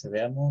aparece,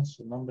 veamos,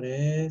 su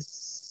nombre es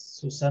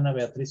Susana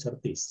Beatriz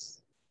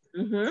Ortiz.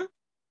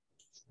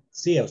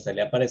 Sí, a usted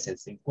le aparece el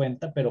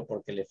 50, pero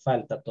porque le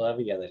falta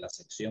todavía de la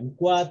sección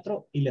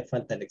 4 y le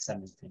falta el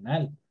examen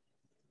final.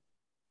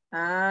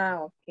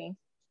 Ok.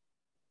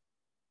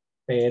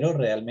 Pero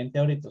realmente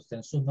ahorita usted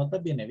en sus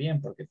notas viene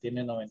bien porque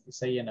tiene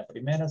 96 en la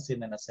primera,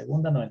 100 en la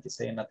segunda,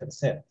 96 en la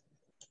tercera.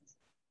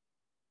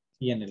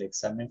 Y en el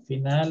examen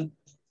final,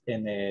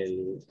 en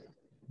el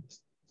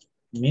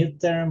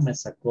midterm me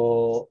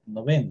sacó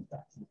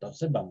 90.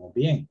 Entonces vamos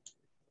bien.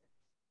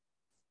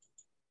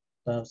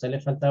 Entonces a usted le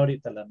falta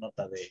ahorita la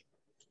nota de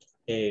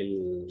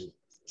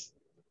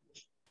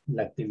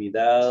la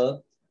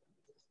actividad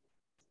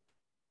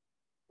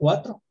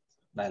 4,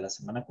 la de la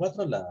semana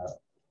 4, la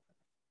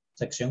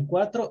sección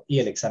 4 y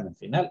el examen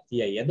final.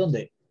 Y ahí es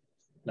donde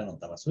la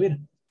nota va a subir.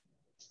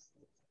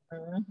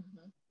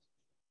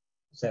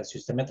 O sea, si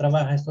usted me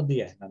trabaja estos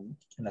días en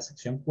la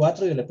sección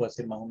 4, yo le puedo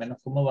decir más o menos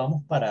cómo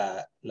vamos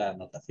para la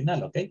nota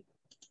final, ¿ok?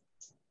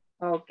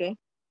 Ok.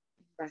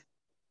 Va.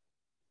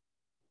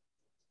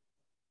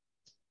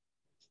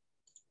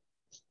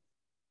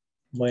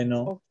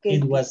 Bueno,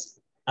 it was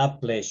a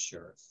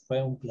pleasure.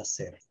 Fue un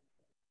placer.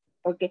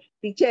 Ok.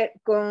 Teacher,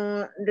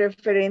 con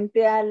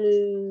referente a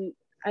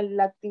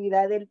la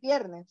actividad del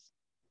viernes.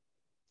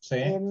 Sí.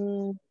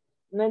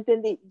 No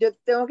entendí. Yo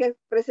tengo que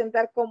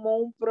presentar como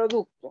un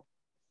producto.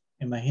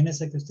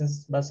 Imagínese que usted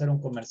va a hacer un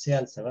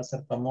comercial, se va a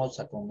hacer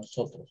famosa con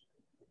nosotros.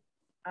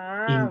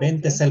 Ok.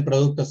 Invéntese el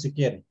producto si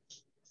quiere.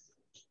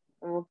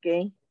 Ok.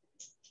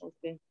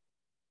 Ok.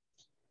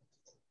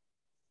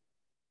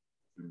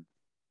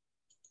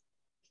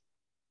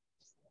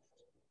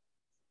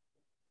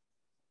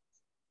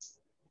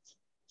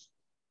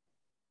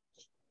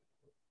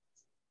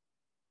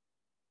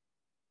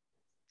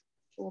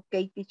 Ok,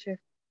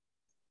 teacher.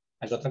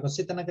 ¿Hay otra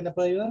cosita en la que le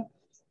pueda ayudar?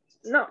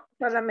 No,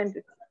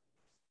 solamente.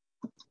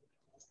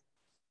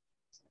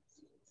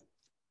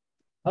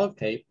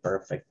 Ok,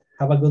 perfect.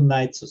 Have a good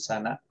night,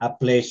 Susana. A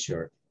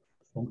pleasure.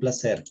 Un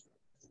placer.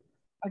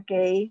 Ok.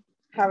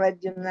 Have a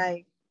good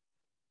night.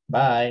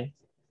 Bye.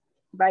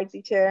 Bye,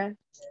 teacher.